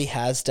that what he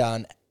has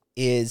done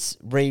is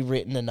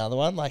rewritten another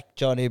one, like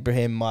John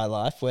Ibrahim, My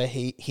Life, where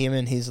him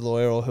and his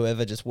lawyer or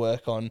whoever just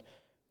work on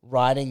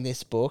writing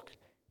this book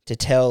to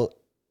tell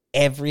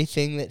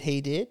everything that he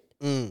did,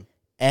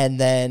 and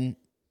then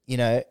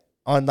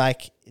on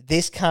like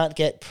this can't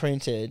get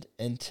printed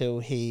until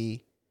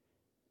he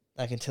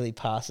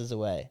passes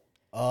away.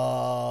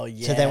 Oh,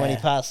 yeah. So then when he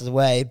passes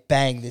away,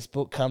 bang, this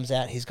book comes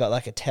out. He's got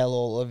like a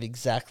tell-all of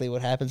exactly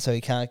what happened, so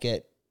he can't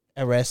get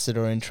arrested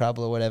or in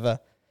trouble or whatever.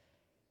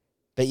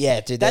 But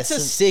yeah, dude, That's a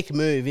sick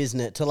move, isn't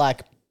it? To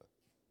like,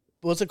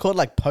 what's it called?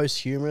 Like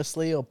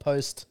posthumously or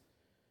post?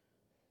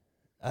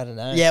 I don't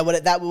know. Yeah,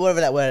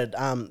 whatever that word.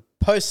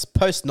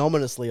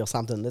 Postnomously or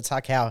something. That's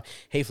like how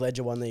Heath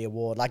Ledger won the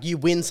award. Like you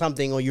win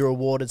something or you're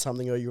awarded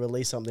something or you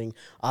release something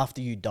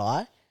after you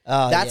die.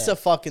 Oh, That's yeah. a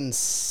fucking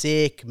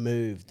sick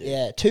move, dude.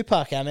 Yeah,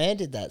 Tupac, our man,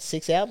 did that.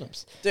 6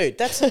 albums. Dude,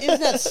 isn't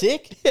that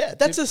sick? Yeah,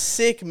 That's a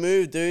sick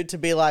move, dude, to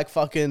be like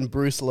fucking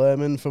Bruce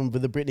Lerman from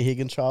the Britney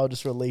Higgins trial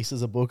just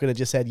releases a book and it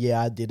just said,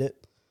 yeah, I did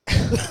it.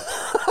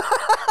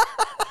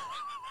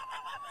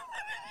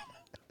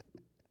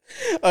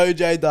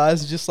 OJ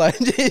dies just like,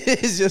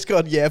 he's just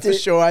gone, yeah, for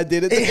sure I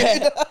did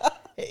it.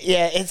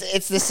 Yeah,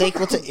 it's the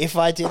sequel to If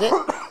I Did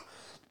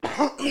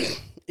It.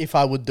 If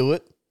I would do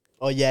it.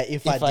 Oh, yeah,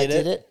 if I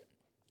did it.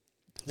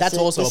 That's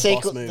also a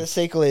sequel, boss move. The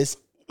sequel is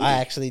I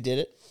actually did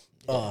it.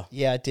 Oh.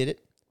 Yeah, I did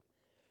it.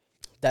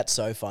 That's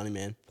so funny,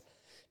 man.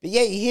 But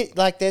yeah, you hear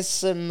like there's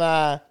some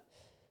and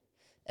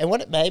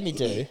what it made me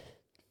do,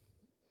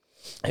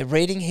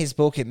 reading his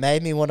book, it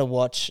made me want to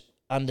watch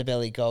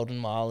Underbelly Golden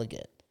Mile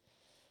again.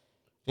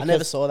 I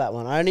never saw that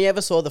one. I only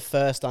ever saw the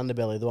first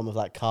Underbelly, the one with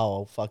like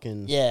Carl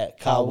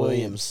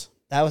Williams.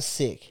 That was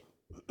sick.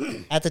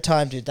 At the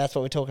time, dude, that's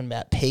what we're talking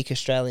about. Peak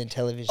Australian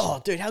television.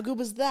 Oh, dude, how good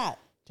was that?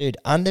 Dude,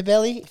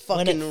 Underbelly,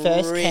 when it Fucking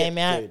first ripped, came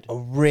out, dude.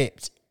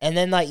 ripped. And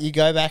then, like, you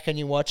go back and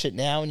you watch it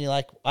now and you're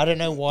like, I don't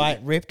know why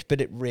it ripped, but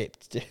it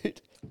ripped,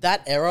 dude.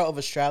 That era of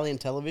Australian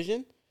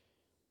television,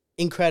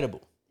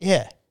 incredible.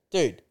 Yeah.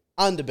 Dude,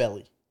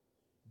 Underbelly,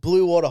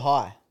 Blue Water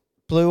High.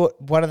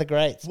 One of the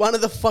greats. One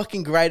of the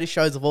fucking greatest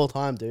shows of all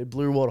time, dude.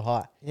 Blue Water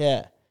High.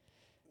 Yeah.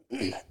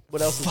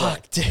 What else is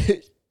Fuck,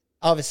 dude.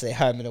 Obviously,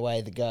 Home and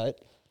Away, the GOAT.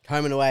 there?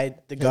 Home and Away,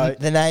 The Goat.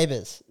 The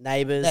Neighbours.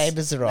 Neighbours.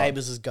 Neighbours are on.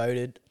 Neighbours is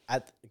goated.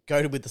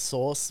 Goated with the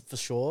sauce, for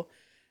sure.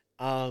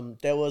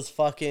 There was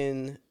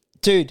fucking...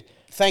 Dude,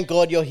 Thank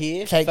God You're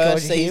Here. Thank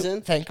first God You're season.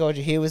 Here. Thank God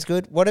You're Here was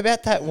good. What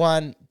about that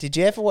one? Did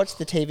you ever watch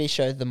the TV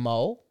show The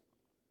Mole?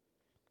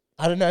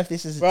 I don't know if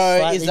this is Bro, a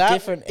slightly is that-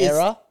 different is-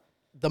 era.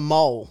 The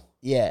Mole.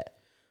 Yeah.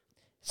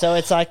 So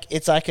it's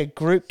like a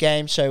group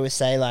game show with,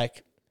 say,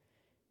 like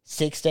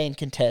 16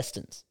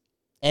 contestants.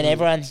 And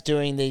everyone's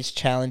doing these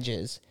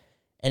challenges.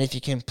 And if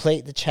you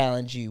complete the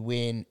challenge, you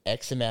win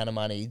X amount of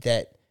money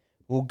that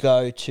will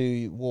go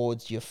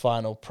towards your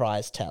final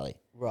prize tally.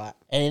 Right.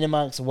 And in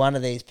amongst one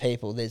of these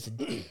people, there's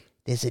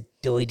a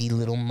doity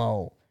little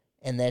mole.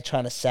 And they're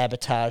trying to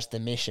sabotage the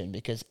mission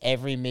because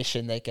every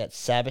mission that gets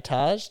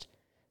sabotaged,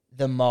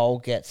 the mole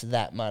gets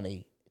that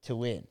money to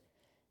win.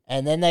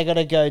 And then they got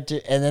to go do,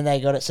 and then they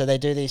got it. So they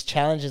do these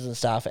challenges and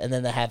stuff, and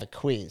then they have a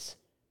quiz.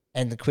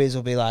 And the quiz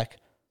will be like,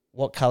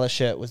 what color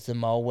shirt was the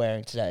mole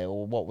wearing today?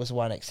 Or what was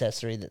one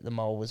accessory that the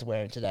mole was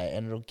wearing today?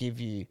 And it'll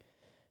give you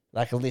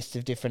like a list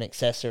of different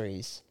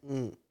accessories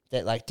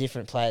that like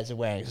different players are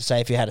wearing. So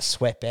say if you had a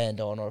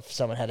sweatband on, or if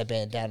someone had a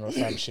bandana or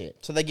some shit.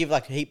 So they give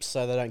like heaps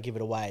so they don't give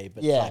it away.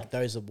 But Yeah. like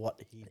those are what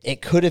he did. They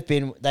could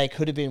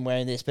have been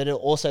wearing this, but it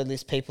also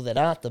lists people that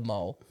aren't the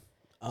mole.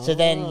 So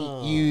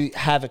then you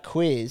have a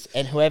quiz,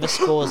 and whoever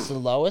scores the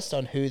lowest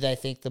on who they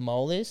think the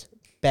mole is,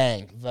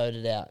 bang,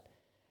 voted out.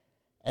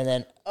 And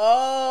then,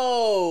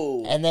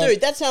 And then-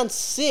 dude, that sounds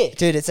sick.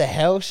 dude, it's a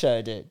hell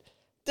show, dude.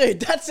 Dude,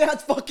 that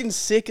sounds fucking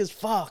sick as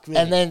fuck,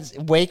 man. And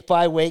then week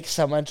by week,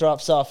 someone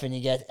drops off,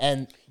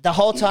 and the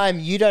whole time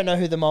you don't know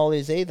who the mole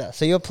is either.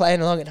 So you're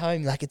playing along at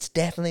home, like it's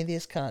definitely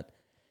this cunt.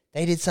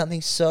 They did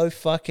something so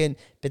fucking.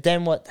 But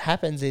then what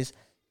happens is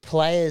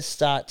players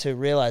start to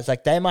realize,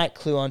 like they might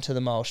clue onto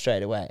the mole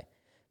straight away,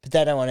 but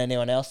they don't want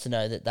anyone else to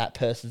know that that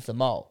person's the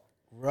mole.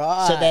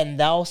 right. So then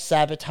they'll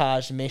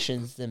sabotage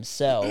missions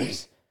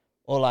themselves,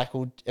 or like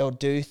will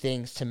do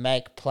things to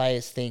make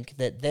players think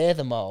that they're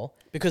the mole.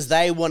 Because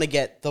they want to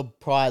get the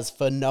prize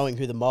for knowing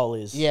who the mole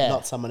is,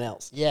 not someone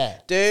else. Yeah.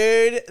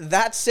 Dude,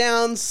 that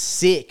sounds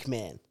sick,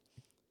 man.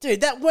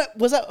 Dude,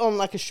 was that on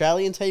like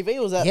Australian TV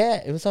or was that?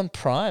 Yeah, it was on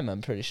Prime,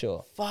 I'm pretty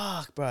sure.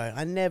 Fuck, bro.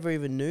 I never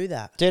even knew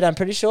that. Dude, I'm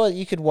pretty sure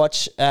you could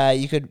watch, I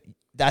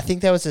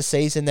think there was a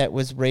season that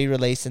was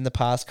re-released in the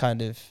past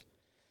kind of,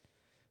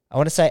 I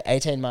want to say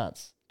 18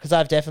 months. Because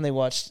I've definitely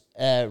watched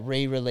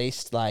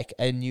re-released like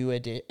a new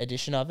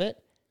edition of it.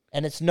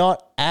 And it's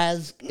not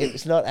as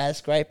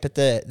great, but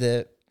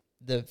the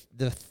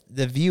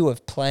view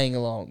of playing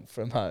along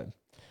from home,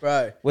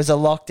 Bro, was a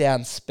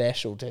lockdown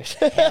special, dude.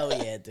 hell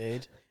yeah,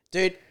 dude.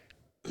 Dude,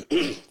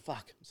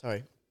 fuck,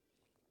 sorry.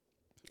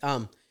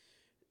 I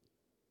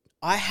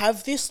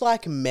have this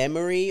like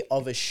memory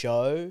of a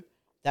show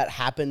that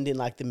happened in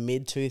like the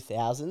mid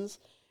 2000s,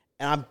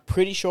 and I'm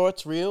pretty sure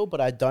it's real, but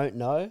I don't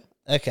know.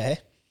 Okay.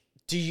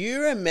 Do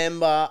you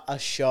remember a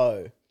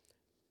show?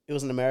 It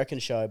was an American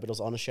show, but it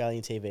was on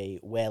Australian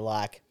TV, where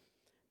like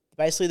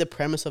basically the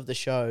premise of the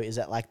show is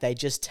that like they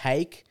just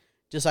take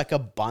just like a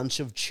bunch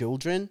of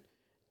children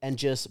and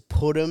just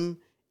put them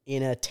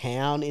in a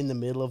town in the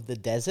middle of the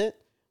desert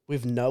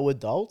with no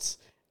adults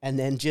and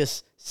then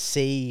just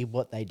see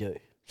what they do.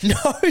 No,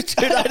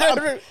 dude, I don't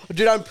remember.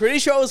 Dude, I'm pretty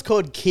sure it was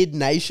called Kid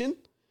Nation.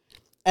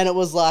 And it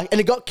was like, and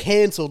it got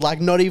cancelled,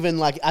 like not even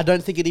like, I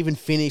don't think it even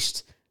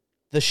finished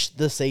the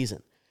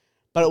season.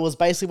 But it was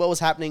basically what was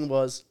happening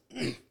was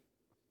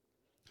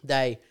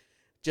they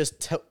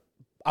just took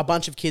a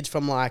bunch of kids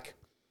from like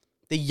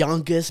the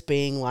youngest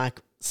being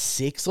like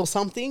 6 or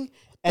something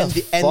and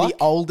the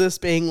oldest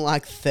being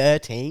like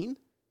 13.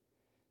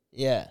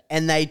 Yeah.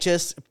 And they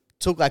just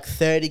took like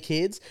 30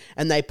 kids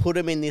and they put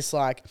them in this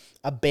like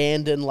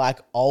abandoned like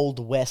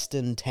old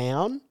western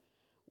town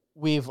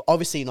with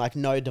obviously like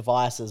no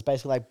devices,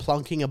 basically like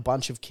plunking a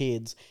bunch of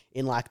kids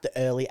in like the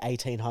early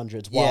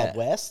 1800s Wild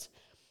West.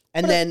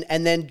 And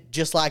then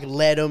just like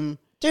let them.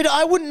 Dude,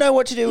 I wouldn't know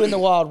what to do in the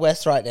Wild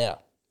West right now.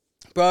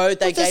 Bro,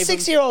 they What's gave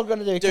a 6-year-old going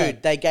to do?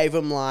 Dude, they gave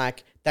them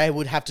like, they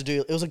would have to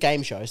do, it was a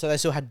game show, so they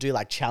still had to do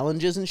like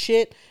challenges and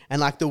shit. And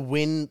like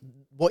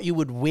what you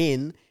would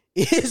win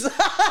is,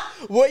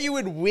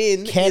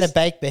 Can of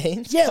baked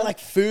beans? Yeah, like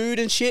food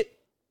and shit.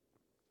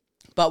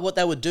 But what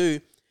they would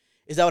do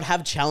is they would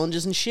have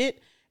challenges and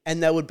shit.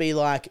 And they would be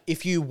like,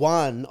 if you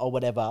won or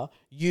whatever,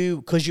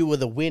 because you were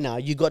the winner,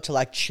 you got to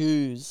like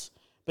choose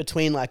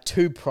between like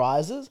 2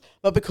 prizes.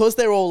 But because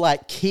they're all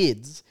like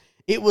kids,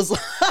 it was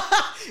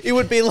it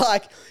would be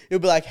like,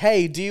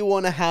 hey, do you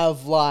want to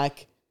have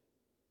like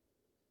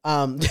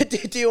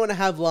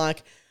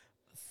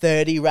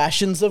 30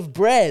 rations of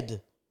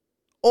bread?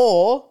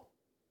 Or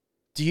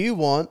do you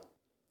want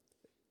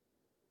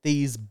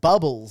these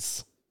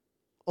bubbles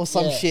or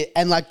some shit?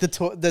 And like the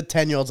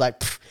 10-year-old's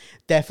like,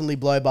 definitely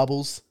blow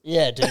bubbles.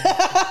 Yeah, dude.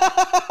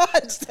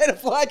 Instead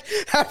of like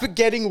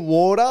getting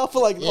water for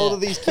like all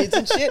of these kids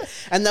and shit.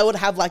 And they would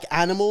have like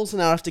animals and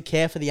they would have to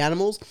care for the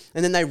animals.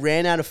 And then they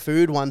ran out of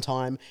food one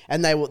time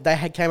and they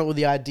had came up with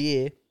the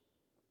idea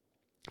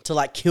to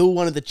like kill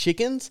one of the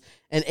chickens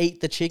and eat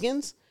the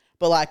chickens.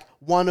 But like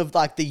one of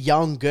like the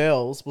young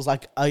girls was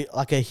like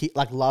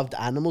loved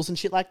animals and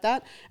shit like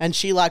that. And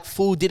she like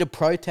did a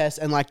protest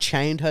and like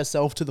chained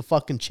herself to the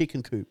fucking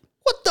chicken coop.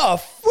 What the?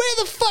 Where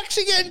the fuck's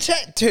she getting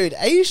dude,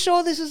 are you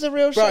sure this is a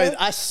real show? Bro,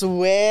 I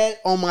swear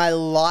on my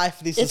life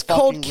this is fucking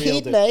called real,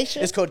 Kid dude.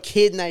 Nation? It's called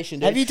Kid Nation,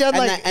 dude. Have you done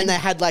and they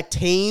had like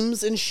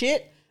teams and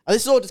shit. Oh,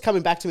 this is all just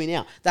coming back to me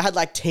now. They had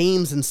like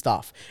teams and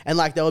stuff. And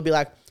like there would be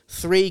like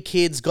 3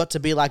 kids got to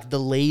be like the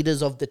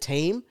leaders of the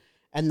team.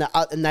 And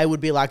they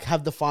would be like,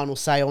 have the final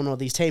say on all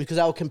these teams because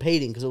they were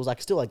competing because it was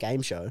like still a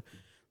game show.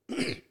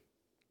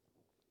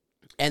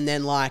 And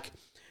then like,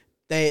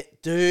 there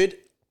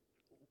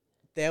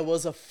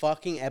was a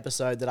fucking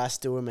episode that I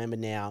still remember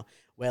now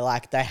where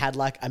like they had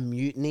like a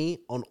mutiny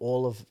on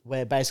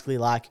where basically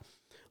like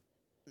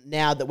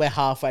now that we're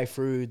halfway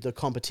through the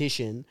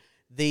competition,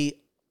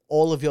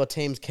 all of your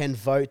teams can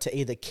vote to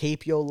either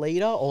keep your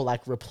leader or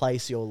like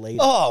replace your leader.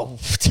 Oh,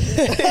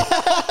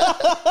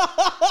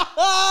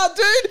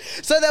 dude.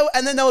 So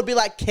then they would be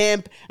like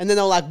camp, and then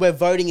they were like, we're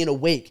voting in a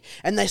week.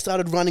 And they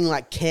started running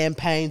like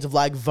campaigns of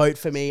like, vote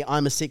for me,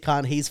 I'm a sick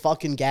cunt, he's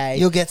fucking gay.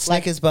 You'll get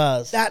Snickers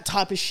bars. That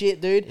type of shit,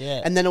 dude.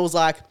 Yeah. And then it was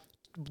like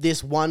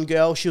this one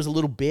girl, she was a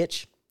little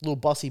bossy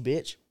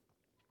bitch.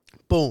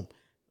 Boom.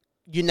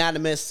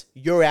 Unanimous,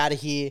 you're out of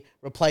here,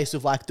 replaced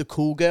with like the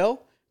cool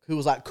girl who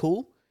was like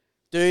cool.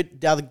 Dude,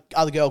 the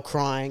other girl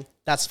crying.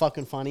 That's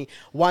fucking funny.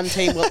 One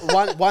team,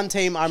 one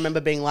team I remember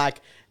being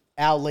like,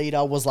 our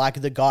leader was like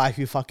the guy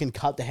who fucking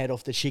cut the head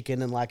off the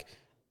chicken and like,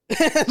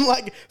 and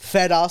like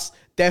fed us,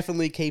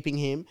 definitely keeping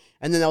him.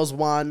 And then there was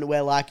one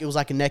where like, it was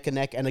like a neck and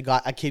neck and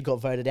a kid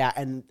got voted out.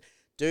 And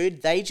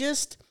dude, they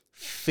just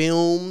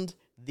filmed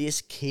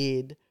this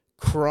kid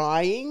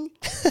crying.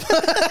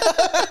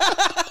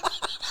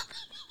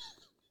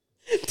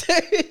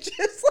 Dude,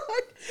 just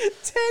like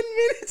 10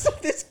 minutes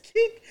of this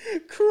kid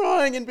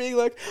crying in being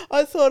like,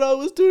 I thought I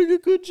was doing a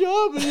good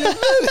job. And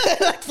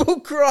like full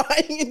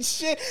crying and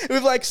shit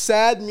with like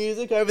sad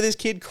music over this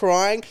kid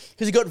crying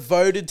because he got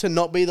voted to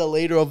not be the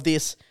leader of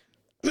this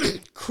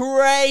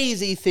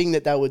crazy thing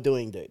that they were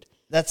doing, dude.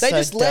 They so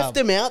just left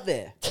dumb. him out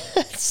there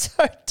That's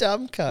so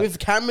dumb, cunt. with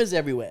cameras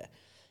everywhere.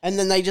 And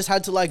then they just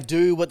had to like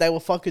do what they were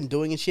fucking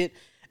doing and shit.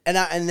 And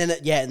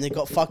then they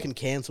got fucking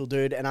cancelled,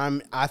 dude.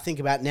 And I think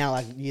about now,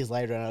 like years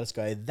later, and I just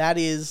go, that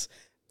is,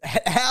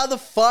 how the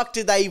fuck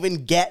did they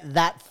even get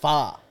that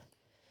far?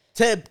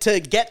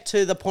 To get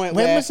to the point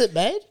where... When was it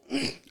made?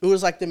 It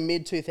was like the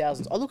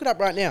mid-2000s. I'll look it up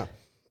right now.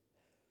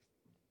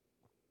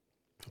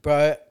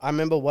 Bro, I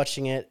remember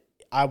watching it.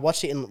 I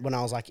watched it when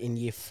I was like in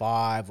year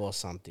 5 or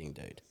something,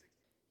 dude.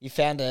 You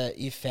found it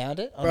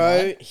online?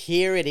 Bro,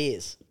 here it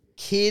is.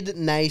 Kid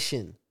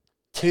Nation,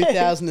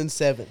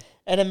 2007.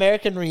 An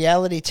American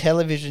reality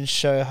television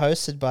show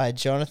hosted by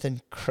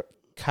Jonathan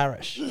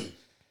Karish.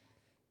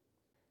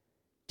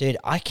 Dude,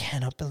 I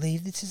cannot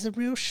believe this is a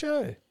real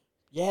show.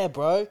 Yeah,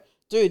 bro.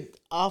 Dude,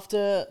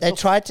 after...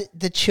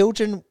 The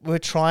children were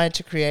trying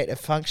to create a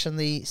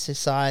functioning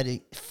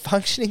society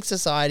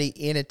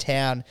in a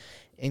town,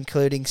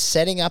 including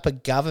setting up a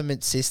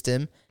government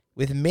system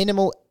with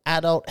minimal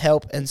adult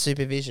help and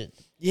supervision.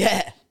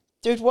 Yeah.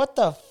 Dude, what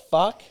the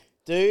fuck?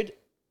 Dude,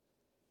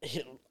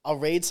 I'll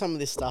read some of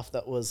this stuff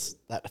that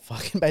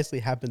fucking basically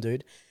happened,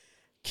 dude.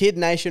 Kid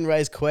Nation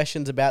raised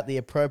questions about the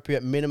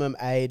appropriate minimum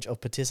age of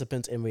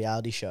participants in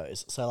reality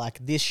shows. So,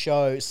 like, this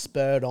show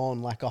spurred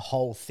on, like, a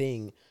whole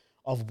thing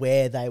of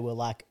where they were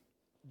like,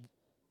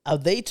 are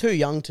they too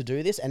young to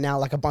do this? And now,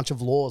 like, a bunch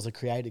of laws are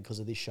created because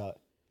of this show.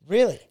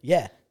 Really?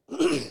 Yeah.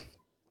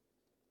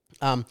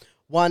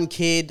 One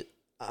kid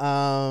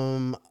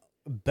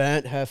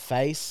burnt her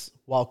face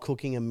while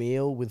cooking a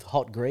meal with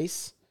hot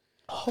grease.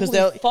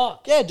 Holy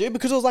fuck. Yeah, dude,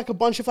 because it was like a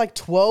bunch of like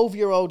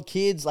 12-year-old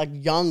kids, like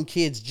young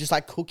kids, just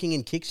like cooking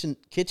in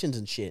kitchens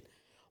and shit.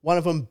 One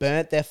of them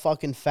burnt their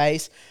fucking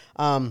face.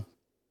 Health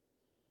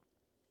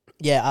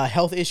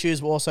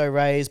issues were also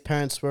raised.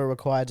 Parents were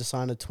required to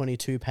sign a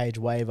 22-page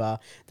waiver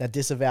that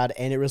disavowed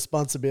any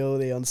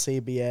responsibility on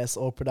CBS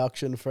or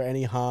production for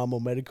any harm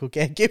or medical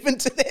care given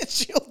to their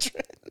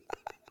children.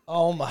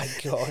 Oh my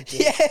God,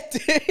 dude. Yeah,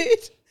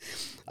 dude.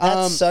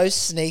 That's so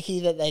sneaky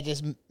that they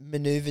just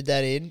maneuvered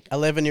that in.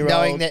 11-year-old.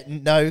 Knowing that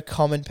no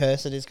common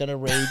person is going to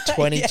read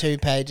 22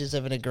 pages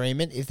of an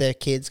agreement if their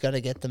kid's going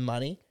to get the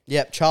money.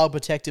 Yep, Child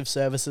Protective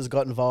Services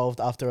got involved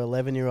after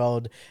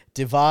 11-year-old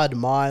Divard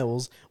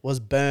Miles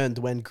was burned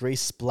when grease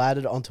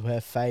splattered onto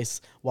her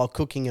face while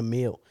cooking a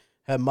meal.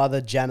 Her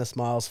mother, Janice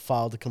Miles,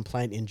 filed a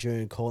complaint in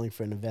June calling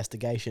for an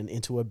investigation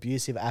into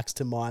abusive acts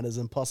to minors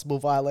and possible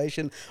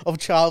violation of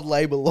child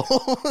labour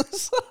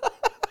laws.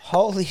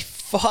 Holy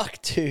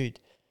fuck, dude.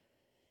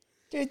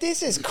 Dude,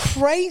 this is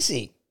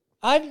crazy.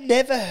 I've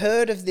never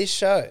heard of this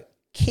show.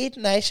 Kid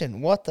Nation,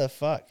 what the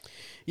fuck?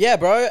 Yeah,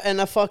 bro, and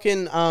a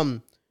fucking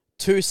on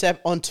two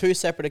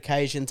separate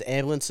occasions,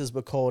 ambulances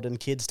were called and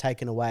kids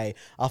taken away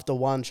after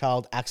one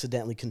child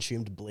accidentally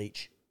consumed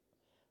bleach.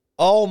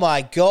 Oh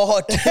my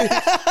God, dude.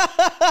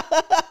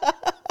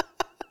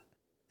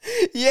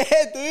 Yeah,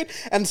 dude.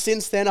 And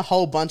since then, a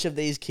whole bunch of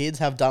these kids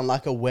have done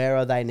like a Where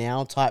Are They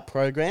Now type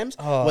programs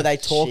where they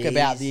talk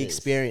about the Jesus.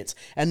 experience.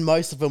 And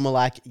most of them are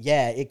like,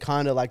 yeah, it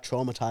kind of like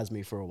traumatized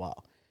me for a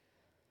while.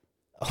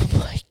 Oh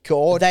my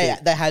God, They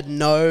dude. they had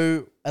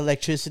no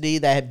electricity.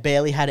 They had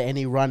barely had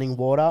any running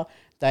water.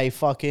 They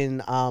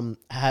fucking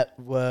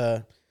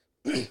were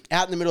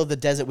out in the middle of the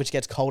desert, which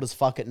gets cold as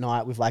fuck at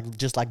night, with like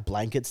just like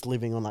blankets,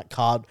 living on like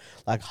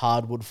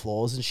hardwood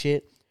floors and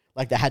shit.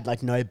 Like they had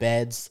like no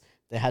beds.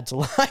 They had to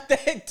like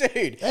that, dude.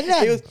 They didn't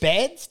have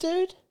beds,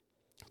 dude?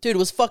 Dude, it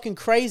was fucking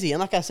crazy. And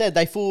like I said,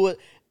 they fool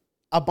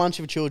a bunch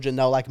of children.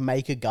 They'll like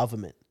make a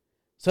government.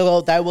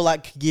 So they were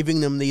like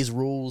giving them these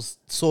rules,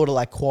 sort of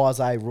like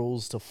quasi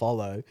rules to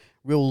follow,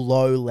 real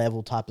low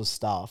level type of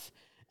stuff.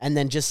 And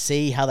then just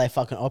see how they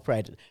fucking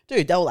operated.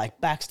 Dude, they were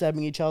like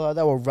backstabbing each other.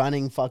 They were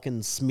running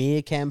fucking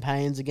smear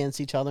campaigns against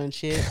each other and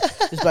shit.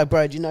 It's like,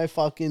 bro, do you know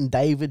fucking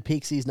David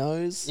Pixie's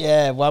nose?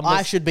 Yeah,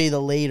 I should be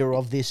the leader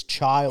of this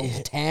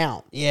child's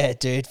town. Yeah,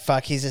 dude,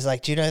 fuck. He's just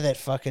like, do you know that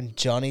fucking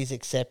Johnny's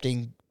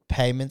accepting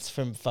payments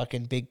from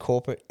fucking big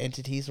corporate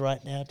entities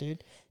right now,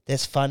 dude?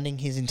 That's funding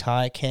his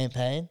entire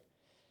campaign.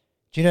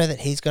 Do you know that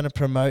he's going to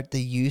promote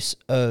the use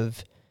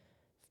of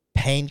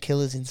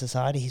painkillers in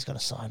society? He's going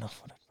to sign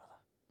off on it.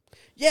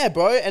 Yeah,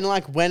 bro. And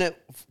like when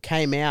it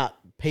came out,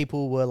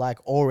 people were like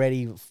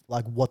already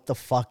like, what the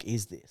fuck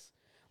is this?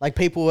 Like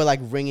people were like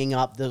ringing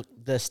up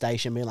the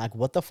station being like,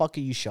 what the fuck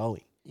are you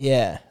showing?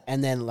 Yeah.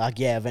 And then like,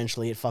 yeah,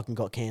 eventually it fucking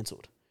got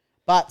cancelled.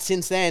 But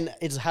since then,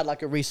 it's had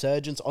like a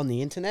resurgence on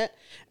the internet,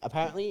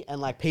 apparently. And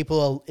like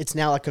it's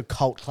now like a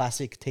cult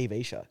classic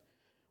TV show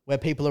where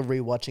people are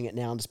rewatching it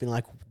now and just being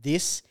like,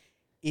 this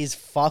is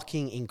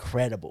fucking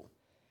incredible.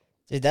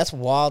 Dude, that's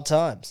wild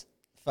times.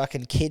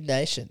 Fucking Kid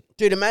Nation.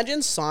 Dude,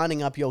 imagine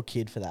signing up your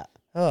kid for that.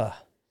 Oh.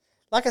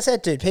 Like I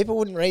said, dude, people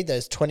wouldn't read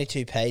those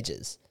 22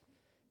 pages.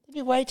 They'd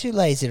be way too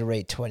lazy to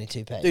read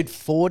 22 pages. Dude,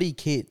 40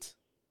 kids.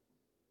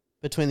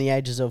 between the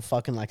ages of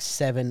fucking like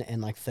 7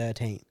 and like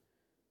 13.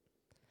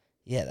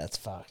 Yeah, that's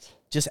fucked.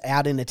 Just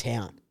out in the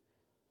town.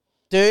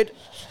 Dude,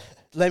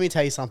 let me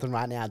tell you something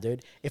right now,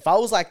 dude. If I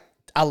was like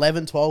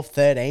 11, 12,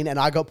 13 and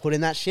I got put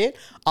in that shit,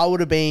 I would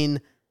have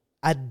been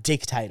a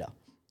dictator.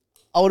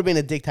 I would have been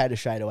a dictator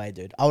straight away,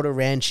 dude. I would have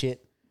ran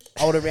shit.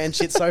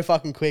 So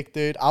fucking quick,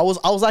 dude. I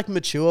was like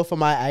mature for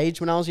my age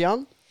when I was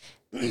young.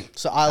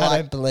 So I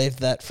don't believe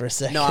that for a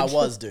second. No, I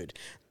was, dude.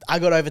 I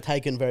got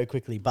overtaken very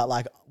quickly. But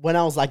like when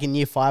I was like in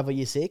year 5 or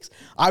year 6,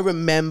 I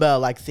remember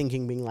like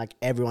thinking, being like,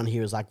 everyone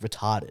here is like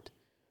retarded.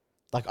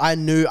 Like I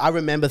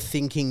remember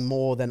thinking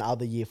more than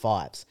other year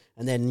 5s.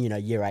 And then, you know,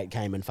 year 8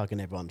 came and fucking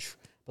everyone.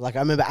 But like I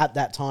remember at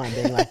that time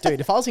being like,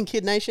 dude, if I was in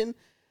Kid Nation,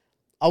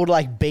 I would have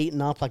like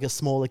beaten up like a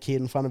smaller kid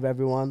in front of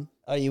everyone.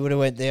 Oh, you would have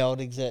went the old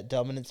exert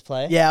dominance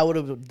play? Yeah, I would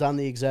have done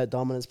the exert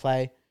dominance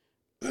play.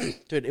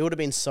 Dude, it would have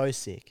been so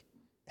sick.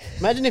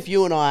 Imagine if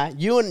you and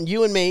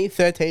me,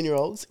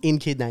 13-year-olds in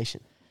Kid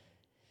Nation.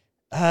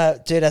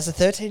 Dude, as a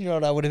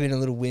 13-year-old, I would have been a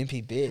little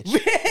wimpy bitch.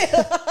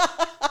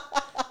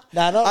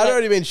 I'd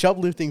already been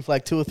shoplifting for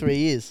like 2 or 3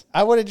 years.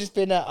 I would have just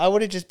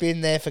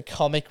been there for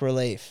comic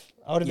relief.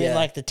 I would have been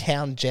like the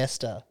town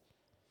jester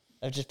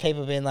of just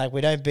people being like,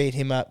 we don't beat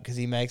him up because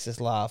he makes us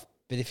laugh,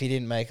 but if he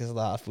didn't make us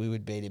laugh, we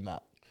would beat him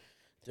up.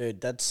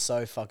 Dude, that's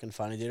so fucking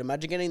funny, dude.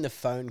 Imagine getting the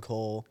phone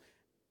call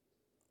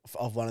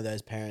of one of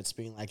those parents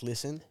being like,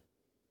 listen,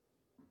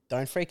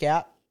 don't freak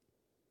out.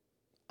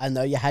 I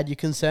know you had your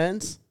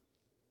concerns.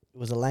 It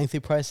was a lengthy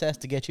process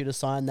to get you to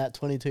sign that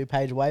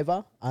 22-page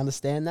waiver. I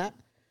understand that.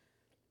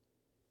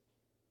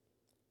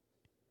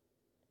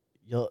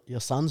 Your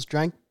son's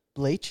drank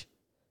bleach.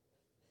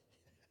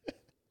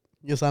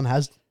 Your son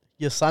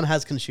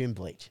has consumed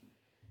bleach.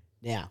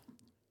 Now,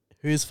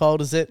 whose fault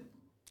is it?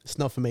 It's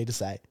not for me to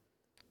say.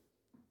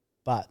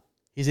 But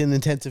he's in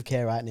intensive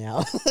care right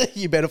now.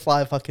 You better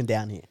fly fucking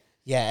down here.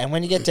 Yeah, and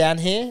when you get down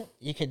here,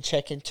 you can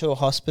check into a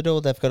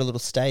hospital. They've got a little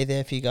stay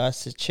there for you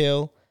guys to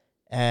chill.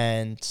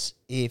 And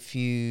if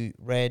you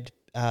read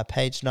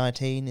page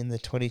 19 in the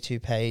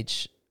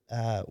 22-page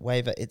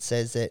waiver, it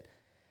says that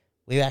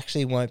we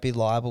actually won't be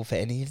liable for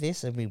any of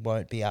this and we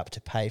won't be up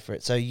to pay for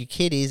it. So your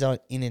kid is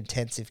in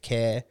intensive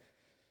care.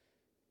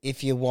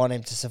 If you want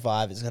him to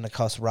survive, it's going to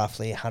cost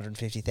roughly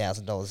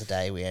 $150,000 a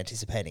day. We're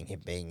anticipating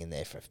him being in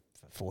there for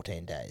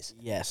 14 days.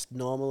 Yes,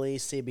 normally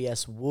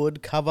CBS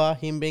would cover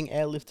him being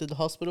airlifted to the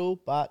hospital,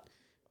 but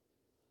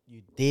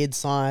you did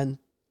sign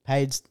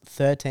page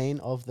 13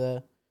 of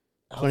the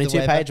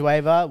 22-page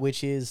waiver,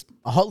 which is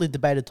a hotly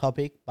debated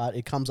topic, but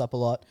it comes up a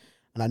lot.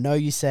 And I know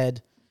you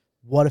said,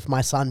 what if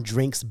my son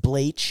drinks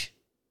bleach?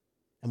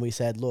 And we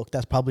said, look,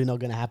 that's probably not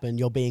going to happen.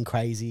 You're being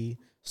crazy.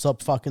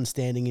 Stop fucking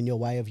standing in your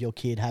way of your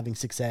kid having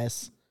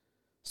success.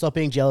 Stop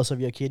being jealous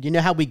of your kid. You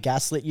know how we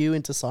gaslit you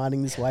into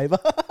signing this waiver?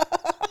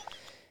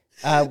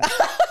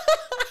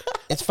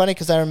 It's funny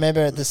because I remember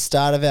at the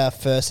start of our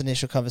first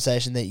initial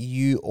conversation that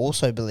you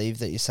also believe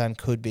that your son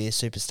could be a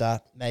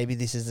superstar. Maybe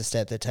this is the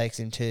step that takes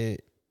him to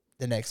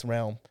the next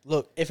realm.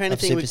 Look, if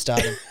anything, we can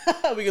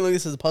look at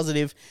this as a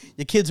positive.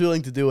 Your kid's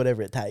willing to do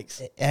whatever it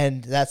takes.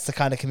 And that's the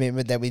kind of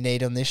commitment that we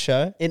need on this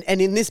show. And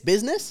in this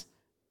business,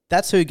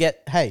 that's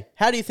hey,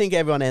 how do you think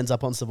everyone ends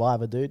up on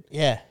Survivor, dude?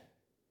 Yeah.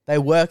 They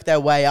work their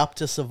way up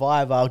to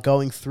Survivor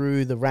going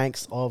through the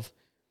ranks of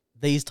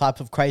these type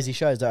of crazy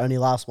shows that only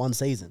last one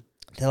season.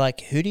 They're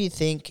like, who do you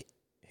think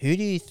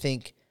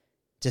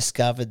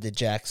discovered the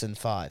Jackson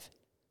 5?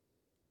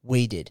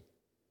 We did.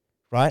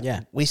 Right?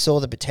 Yeah. We saw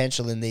the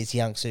potential in these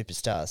young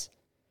superstars.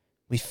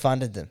 We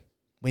funded them.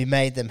 We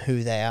made them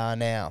who they are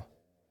now.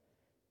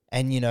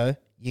 And, you know,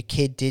 your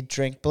kid did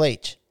drink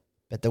bleach.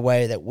 But the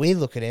way that we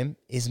look at him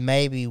is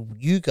maybe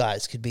you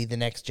guys could be the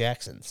next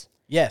Jacksons.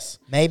 Yes.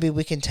 Maybe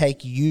we can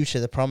take you to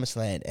the promised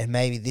land, and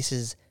maybe this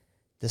is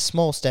the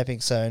small stepping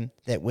stone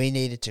that we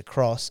needed to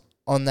cross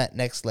on that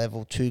next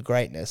level to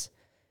greatness.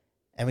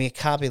 And we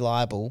can't be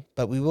liable,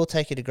 but we will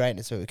take you to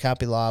greatness, but we can't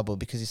be liable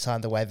because you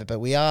signed the waiver. But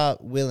we are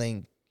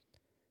willing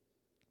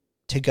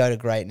to go to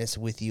greatness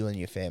with you and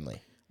your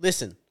family.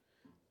 Listen,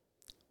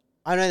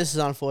 I know this is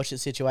an unfortunate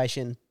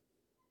situation,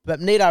 but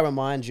need I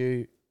remind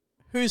you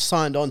who's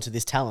signed on to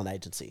this talent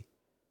agency?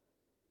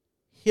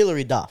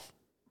 Hilary Duff,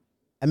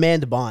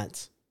 Amanda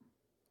Bynes,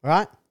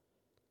 right?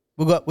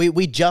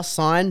 We just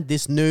signed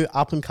this new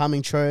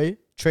up-and-coming trio,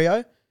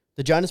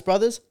 the Jonas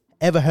Brothers.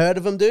 Ever heard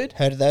of them, dude?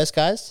 Heard of those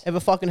guys? Ever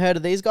fucking heard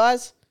of these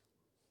guys?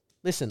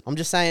 Listen, I'm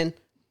just saying,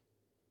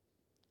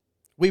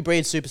 we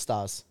breed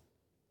superstars.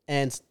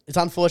 And it's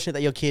unfortunate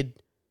that your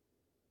kid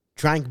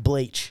drank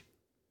bleach.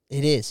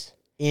 It is.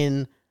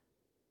 In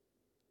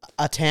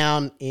a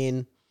town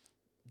in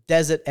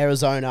desert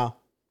Arizona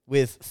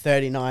with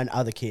 39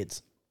 other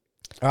kids.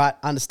 All right,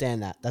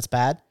 understand that. That's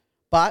bad.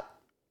 But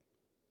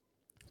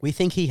we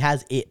think he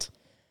has it.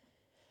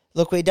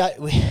 Look,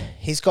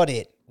 he's got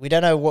it. We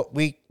don't know what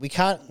we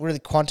can't really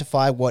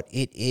quantify what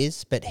it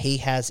is, but he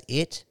has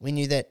it. We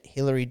knew that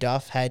Hilary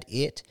Duff had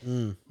it,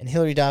 and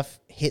Hilary Duff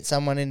hit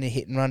someone in a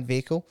hit and run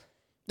vehicle.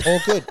 All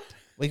good.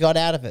 We got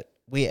out of it.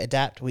 we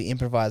adapt, we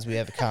improvise, we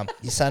overcome.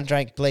 Your son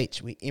drank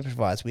bleach. We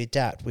improvise, we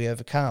adapt, we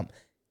overcome.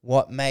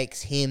 What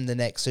makes him the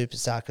next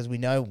superstar? Because we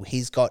know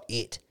he's got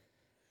it.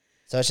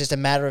 So it's just a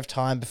matter of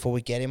time before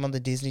we get him on the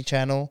Disney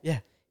Channel. Yeah.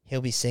 He'll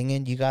be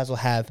singing. You guys will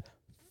have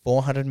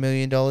 $400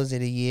 million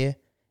in a year.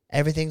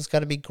 Everything's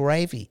got to be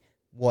gravy.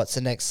 What's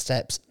the next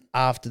steps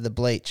after the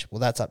bleach? Well,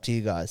 that's up to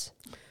you guys.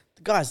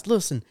 Guys,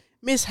 listen.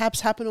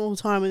 Mishaps happen all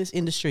the time in this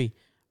industry.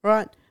 All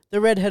right?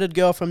 The redheaded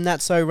girl from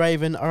That's So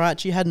Raven, all right,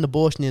 she had an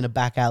abortion in a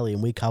back alley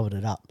and we covered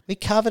it up. We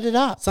covered it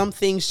up. Some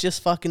things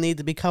just fucking need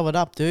to be covered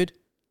up, dude.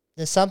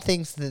 There's some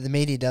things that the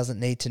media doesn't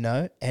need to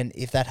know, and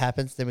if that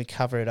happens, then we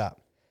cover it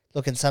up.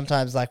 Look, and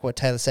sometimes, like what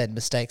Taylor said,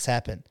 mistakes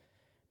happen.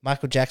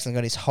 Michael Jackson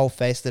got his whole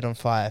face lit on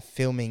fire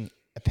filming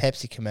a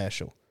Pepsi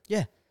commercial.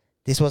 Yeah.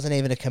 This wasn't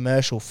even a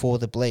commercial for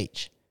the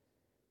bleach.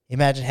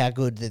 Imagine how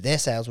good that their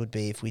sales would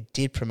be if we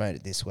did promote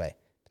it this way.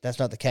 But that's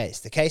not the case.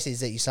 The case is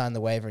that you signed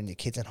the waiver and your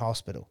kid's in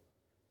hospital.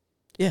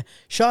 Yeah.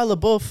 Shia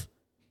LaBeouf,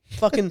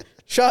 fucking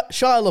Shia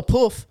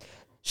LaBeouf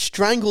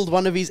strangled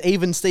one of his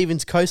Even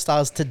Stevens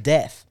co-stars to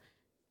death.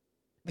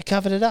 We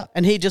covered it up.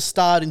 And he just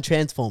starred in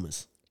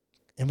Transformers.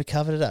 And we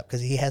covered it up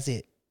because he has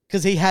it.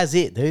 Because he has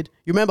it, dude.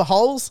 You remember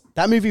Holes?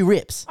 That movie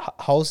rips.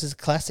 Holes is a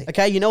classic.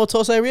 Okay, you know what's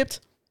also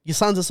ripped? Your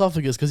son's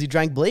esophagus because he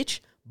drank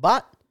bleach,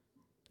 but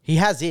he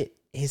has it.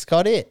 He's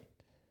got it.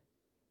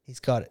 He's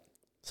got it.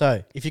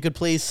 So, if you could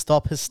please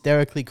stop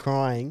hysterically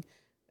crying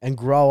and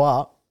grow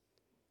up,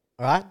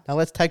 all right? Now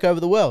let's take over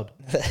the world.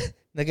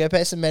 Now go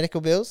pay some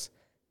medical bills,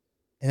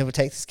 and then we'll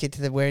take this kid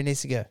to where he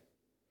needs to go.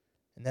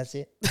 And that's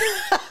it.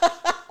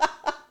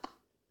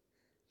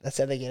 That's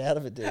how they get out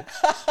of it, dude.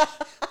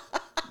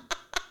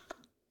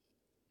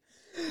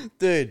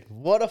 Dude,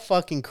 what a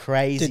fucking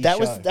crazy Dude, that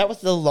show.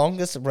 was the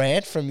longest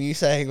rant from you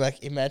saying,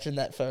 like, imagine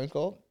that phone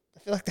call. I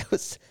feel like that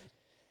was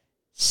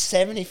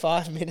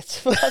 75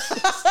 minutes of us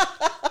just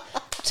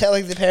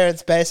telling the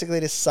parents basically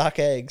to suck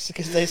eggs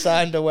because they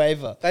signed a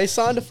waiver. They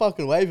signed a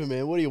fucking waiver,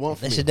 man. What do you want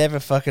from They me? should never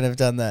fucking have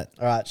done that.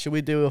 All right, should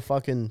we do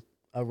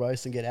a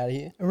roast and get out of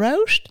here? A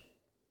roast?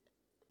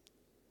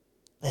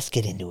 Let's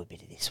get into a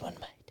bit of this one,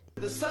 mate.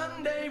 The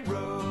Sunday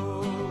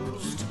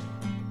roast.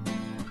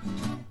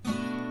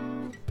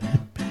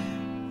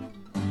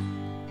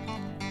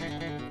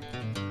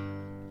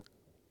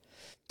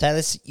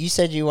 Taylor, you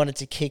said you wanted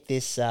to kick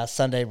this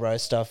Sunday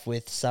roast off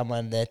with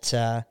someone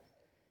that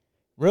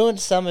ruined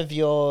some of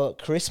your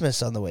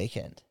Christmas on the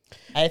weekend.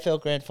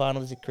 AFL Grand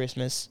Final is at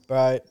Christmas.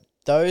 Bro,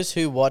 those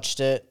who watched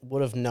it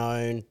would have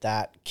known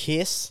that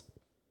Kiss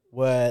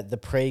were the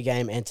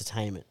pre-game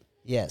entertainment.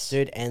 Yes.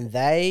 Dude, and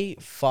they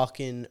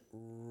fucking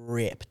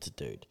ripped,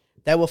 dude.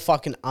 They were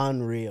fucking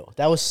unreal.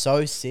 That was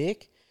so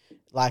sick.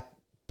 Like,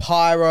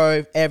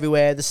 pyro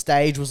everywhere. The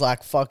stage was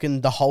like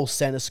fucking the whole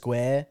center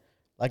square.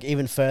 Like,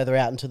 even further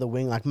out into the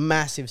wing, like,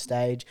 massive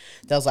stage.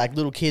 There was, like,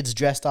 little kids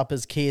dressed up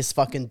as Kiss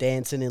fucking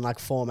dancing in, like,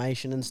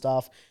 formation and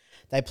stuff.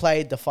 They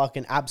played the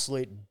fucking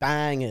absolute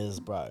bangers,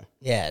 bro.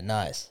 Yeah,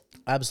 nice.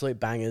 Absolute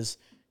bangers.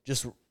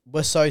 Just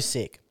were so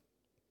sick.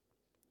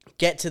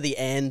 Get to the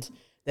end.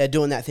 They're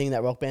doing that thing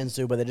that rock bands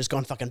do where they're just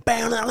going fucking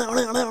bang,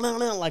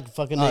 like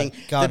fucking ding.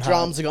 The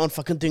drums are going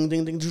fucking ding,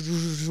 ding, ding.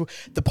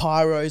 The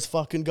pyro's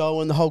fucking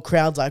going. The whole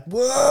crowd's like,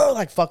 whoa,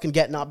 like fucking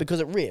getting up because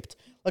it ripped.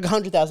 Like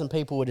 100,000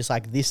 people were just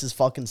like, this is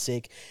fucking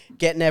sick.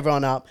 Getting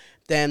everyone up.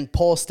 Then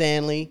Paul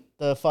Stanley,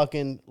 the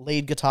fucking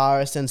lead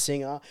guitarist and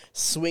singer,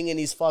 swinging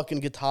his fucking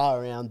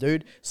guitar around,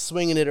 dude.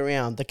 Swinging it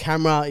around. The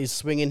camera is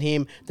swinging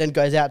him, then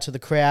goes out to the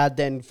crowd,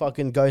 then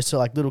fucking goes to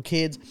like little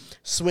kids.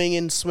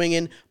 Swinging.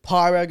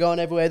 Pyro going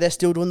everywhere. They're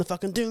still doing the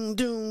fucking doom,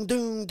 doom,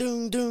 doom,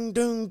 doom, doom,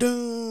 doom,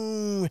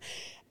 doom.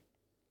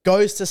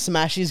 Goes to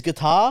smash his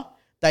guitar.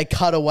 They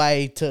cut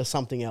away to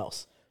something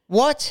else.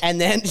 What? And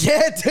then,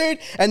 yeah, dude.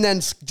 And then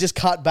just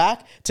cut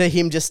back to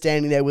him just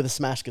standing there with a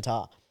smashed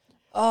guitar.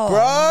 Oh, Bro,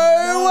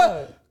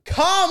 no.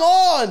 Come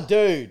on,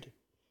 dude.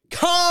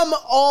 Come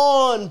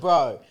on,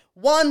 bro.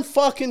 One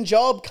fucking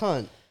job,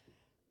 cunt.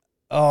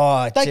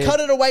 Oh, They dude.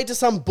 cut it away to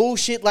some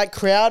bullshit like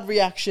crowd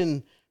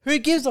reaction. Who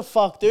gives a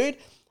fuck, dude?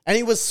 And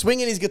he was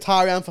swinging his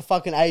guitar around for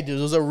fucking ages.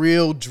 It was a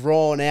real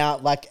drawn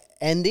out like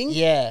ending.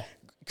 Yeah.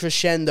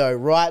 Crescendo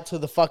right to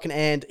the fucking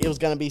end. It was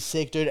going to be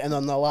sick, dude. And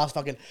then the last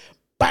fucking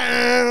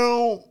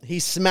BAM! He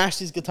smashed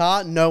his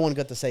guitar. No one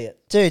got to see it.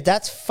 Dude,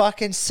 that's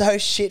fucking so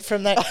shit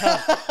from that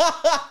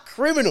cunt.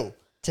 Criminal.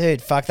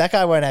 Dude, fuck, that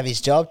guy won't have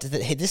his job.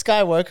 This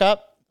guy woke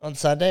up on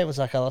Sunday and was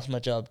like, I lost my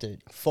job,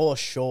 dude. For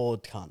sure,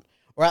 cunt.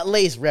 Or at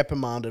least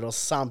reprimanded or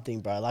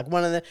something, bro. Like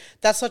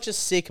that's such a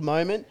sick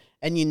moment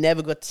and you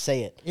never got to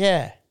see it.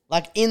 Yeah.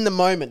 Like in the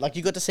moment, like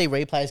you got to see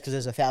replays because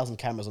there's 1,000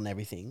 cameras on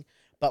everything.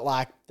 But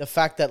like the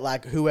fact that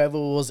like whoever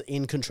was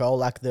in control,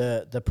 like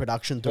the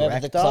production director,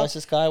 Whoever the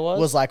closest guy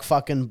was like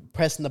fucking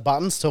pressing the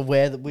buttons to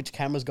which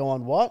cameras go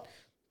on what.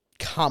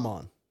 Come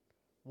on.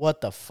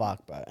 What the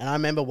fuck, bro? And I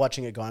remember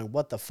watching it going,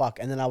 what the fuck?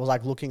 And then I was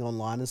like looking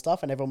online and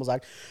stuff and everyone was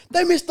like,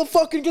 they missed the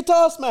fucking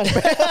guitar smash.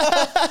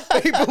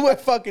 People were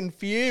fucking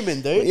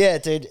fuming, dude. Yeah,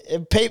 dude.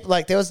 People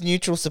like there was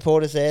neutral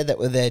supporters there that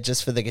were there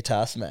just for the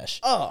guitar smash.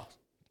 Oh,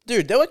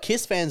 Dude, there were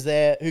Kiss fans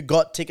there who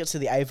got tickets to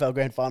the AFL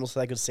Grand Final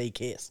so they could see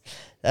Kiss.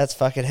 That's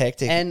fucking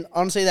hectic. And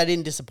honestly, they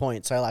didn't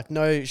disappoint. So, like,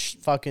 no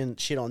fucking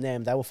shit on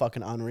them. They were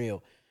fucking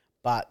unreal.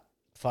 But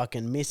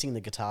fucking missing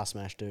the guitar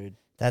smash, dude.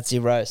 That's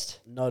your roast.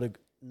 Not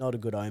a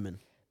good omen.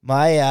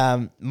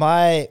 My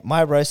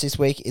my roast this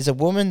week is a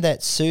woman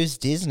that sues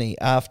Disney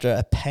after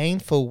a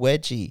painful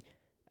wedgie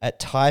at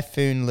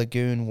Typhoon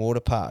Lagoon Water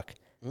Park.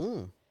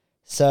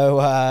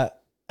 So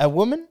a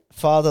woman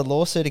filed a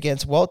lawsuit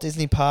against Walt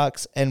Disney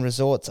Parks and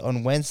Resorts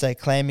on Wednesday,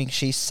 claiming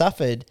she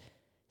suffered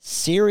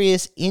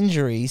serious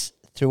injuries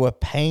through a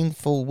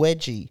painful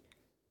wedgie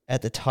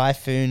at the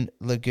Typhoon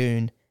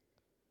Lagoon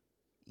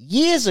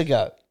years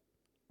ago.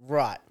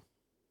 Right.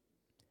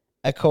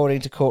 According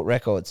to court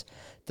records.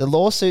 The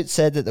lawsuit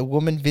said that the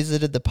woman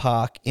visited the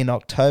park in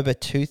October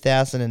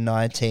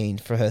 2019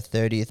 for her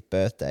 30th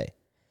birthday,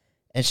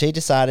 and she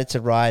decided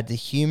to ride the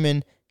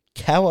human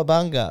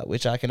Cowabunga,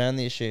 which I can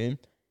only assume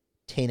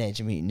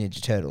Teenage Mutant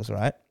Ninja Turtles,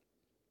 right?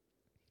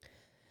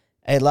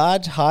 A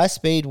large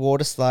high-speed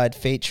water slide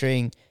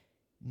featuring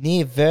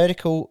near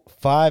vertical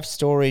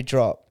 5-story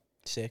drop.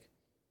 Sick.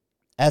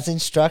 As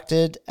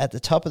instructed at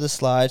the top of the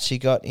slide, she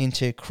got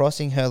into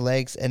crossing her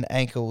legs and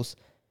ankles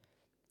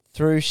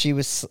through she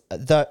was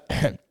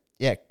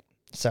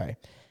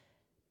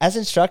As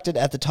instructed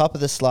at the top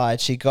of the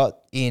slide, she got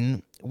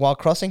in while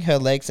crossing her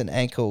legs and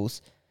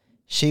ankles.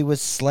 She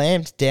was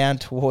slammed down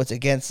towards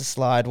against the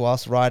slide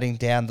whilst riding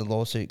down, the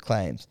lawsuit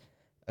claims.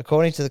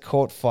 According to the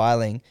court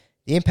filing,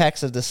 the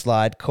impacts of the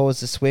slide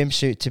caused the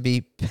swimsuit to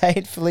be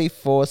painfully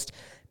forced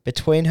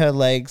between her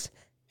legs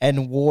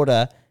and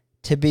water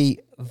to be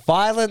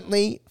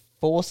violently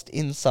forced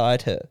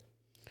inside her.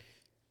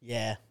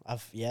 Yeah.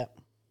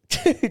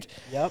 Dude.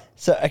 Yep.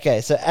 So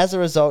as a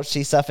result,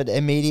 she suffered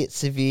immediate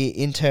severe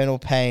internal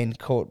pain,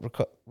 court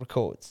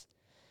records.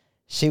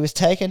 She was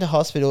taken to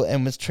hospital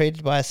and was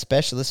treated by a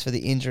specialist for the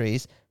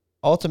injuries,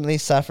 ultimately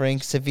suffering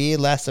severe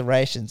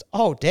lacerations.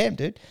 Oh, damn,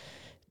 dude.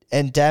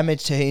 And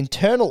damage to her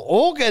internal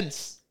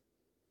organs.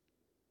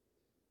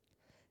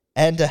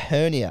 And a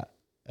hernia,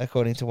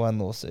 according to one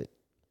lawsuit.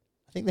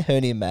 I think the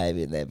hernia may have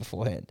been there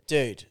beforehand.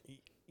 Dude,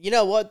 you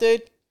know what,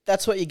 dude?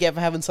 That's what you get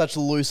for having such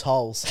loose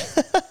holes.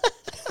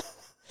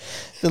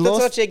 That's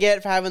what you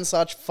get for having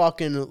such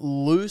fucking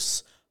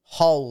loose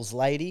holes,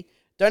 lady.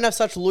 Don't have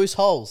such loose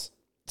holes.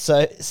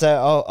 So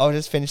I'll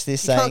just finish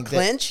this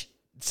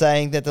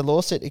saying that the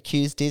lawsuit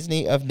accused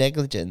Disney of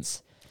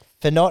negligence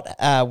for not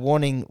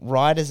warning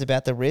riders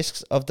about the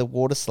risks of the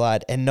water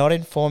slide and not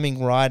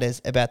informing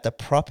riders about the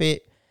proper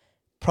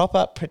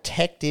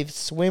protective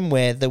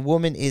swimwear. The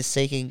woman is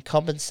seeking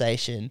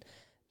compensation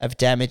of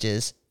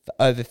damages for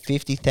over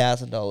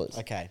 $50,000.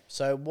 Okay,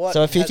 so what?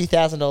 So a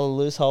 $50,000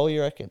 loose hole,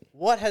 you reckon?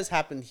 What has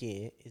happened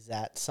here is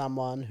that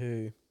someone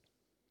who,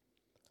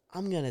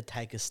 I'm going to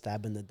take a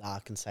stab in the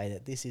dark and say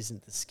that this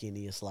isn't the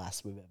skinniest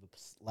lass we've ever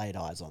laid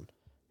eyes on.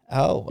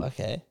 Oh,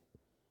 okay.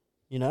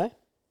 You know?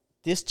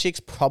 This chick's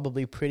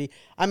probably pretty.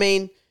 I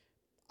mean,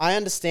 I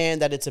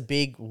understand that it's a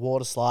big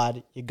water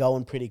slide. You're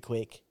going pretty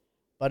quick.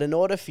 But in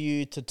order for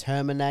you to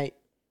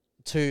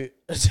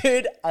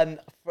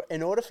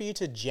in order for you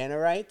to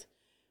generate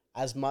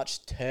as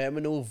much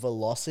terminal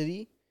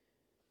velocity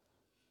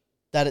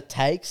that it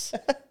takes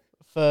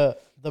for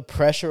the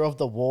pressure of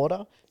the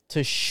water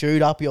to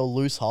shoot up your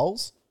loose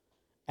holes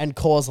and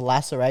cause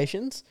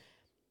lacerations,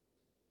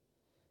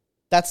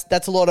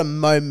 that's a lot of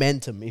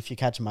momentum, if you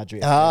catch my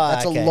drift.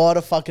 That's okay. a lot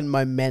of fucking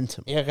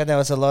momentum. Yeah, there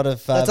was a lot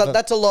of...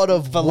 That's a lot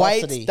of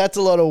velocity. weight. That's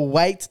a lot of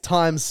weight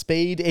times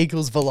speed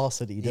equals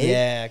velocity, dude.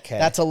 Yeah, okay.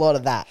 That's a lot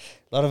of that.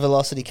 A lot of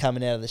velocity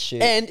coming out of the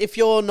chute. And if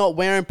you're not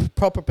wearing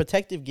proper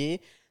protective gear,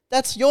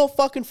 that's your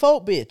fucking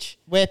fault, bitch.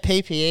 Wear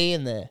PPE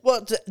in there.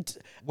 What?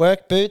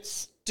 Work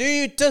boots.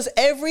 Does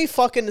every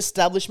fucking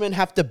establishment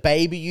have to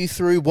baby you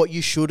through what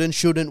you should and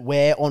shouldn't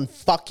wear on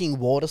fucking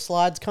water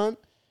slides, cunt?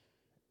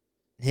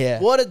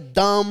 Yeah. What a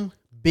dumb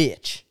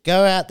bitch.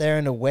 Go out there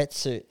in a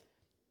wetsuit.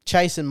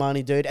 Chasing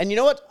money, dude. And you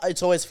know what?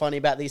 It's always funny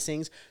about these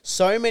things.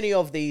 So many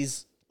of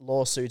these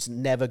lawsuits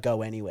never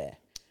go anywhere.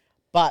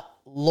 But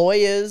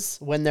lawyers,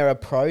 when they're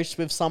approached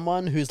with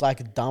someone who's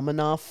like dumb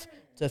enough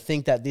to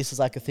think that this is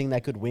like a thing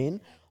they could win,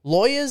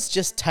 lawyers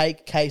just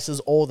take cases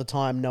all the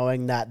time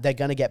knowing that they're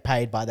going to get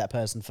paid by that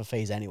person for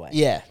fees anyway.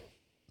 Yeah.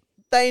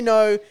 They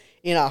know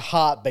in a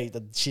heartbeat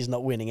that she's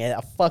not winning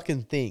a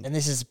fucking thing. And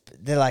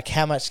they're like,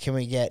 how much can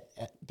we get?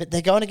 But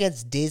they're going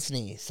against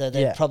Disney. So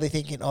they're probably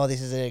thinking, oh,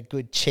 this is a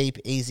good, cheap,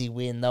 easy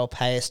win. They'll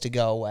pay us to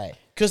go away.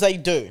 Because they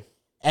do.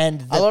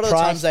 And a lot of the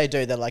times they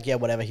do. They're like, yeah,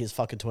 whatever, here's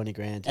fucking 20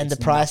 grand. And the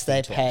price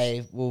they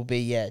pay will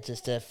be,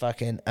 just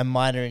a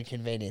minor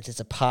inconvenience. It's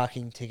a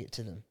parking ticket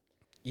to them.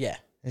 Yeah.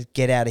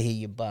 Get out of here,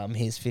 you bum.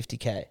 Here's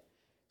 $50K.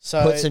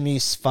 So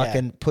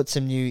put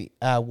some new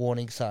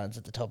warning signs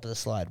at the top of the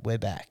slide. We're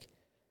back.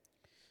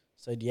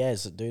 So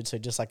dude. So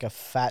just like a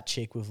fat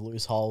chick with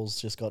loose holes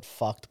just got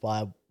fucked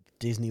by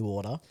Disney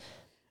water,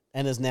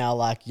 and is now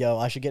like, yo,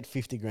 I should get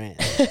 50 grand.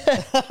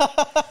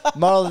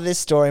 Moral of this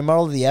story,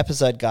 moral of the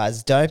episode,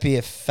 guys, don't be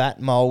a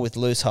fat mole with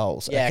loose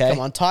holes. Yeah, okay? come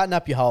on, tighten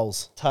up your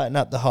holes. Tighten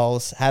up the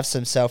holes. Have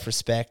some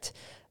self-respect.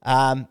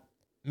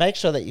 Make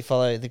sure that you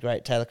follow the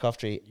great Taylor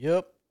Coftree.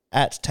 Yep.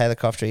 At Taylor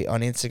Coftree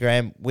on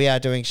Instagram. We are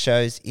doing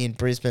shows in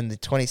Brisbane the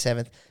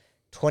 27th,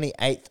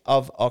 28th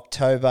of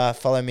October.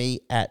 Follow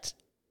me at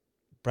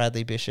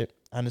Bradley Bishop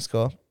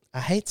 _ I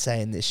hate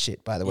saying this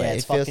shit, by the way. Yeah,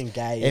 it's fucking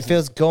gay. It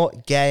feels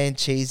gay and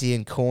cheesy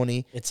and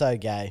corny. It's so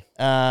gay.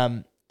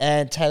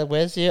 And Taylor,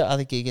 where's your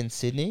other gig in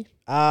Sydney?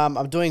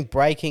 I'm doing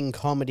Breaking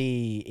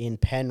Comedy in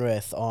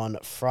Penrith on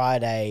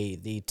Friday,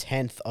 the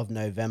 10th of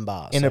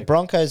November. In a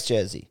Broncos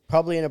jersey.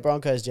 Probably in a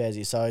Broncos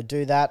jersey. So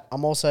do that.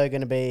 I'm also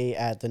going to be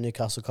at the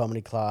Newcastle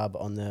Comedy Club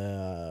on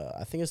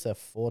I think it's the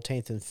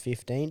 14th and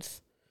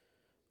 15th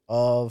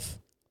of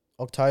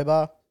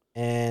October.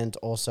 And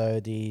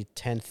also the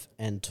 10th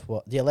and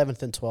the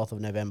 11th and 12th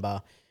of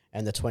November,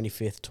 and the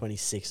 25th,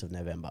 26th of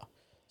November.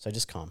 So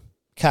just come.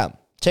 Come.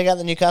 Check out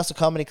the Newcastle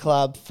Comedy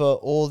Club for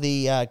all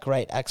the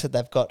great acts that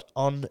they've got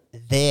on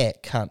their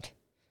cunt.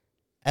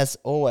 As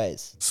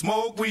always.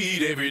 Smoke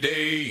weed every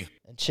day.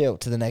 And chill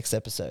to the next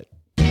episode.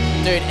 Dude,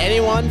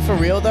 anyone for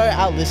real though,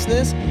 our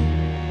listeners,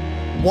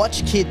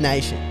 watch Kid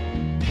Nation.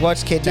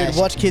 Watch Kid Nation. Dude,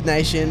 watch Kid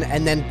Nation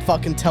and then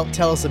fucking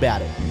tell us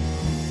about it.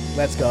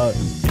 Let's go.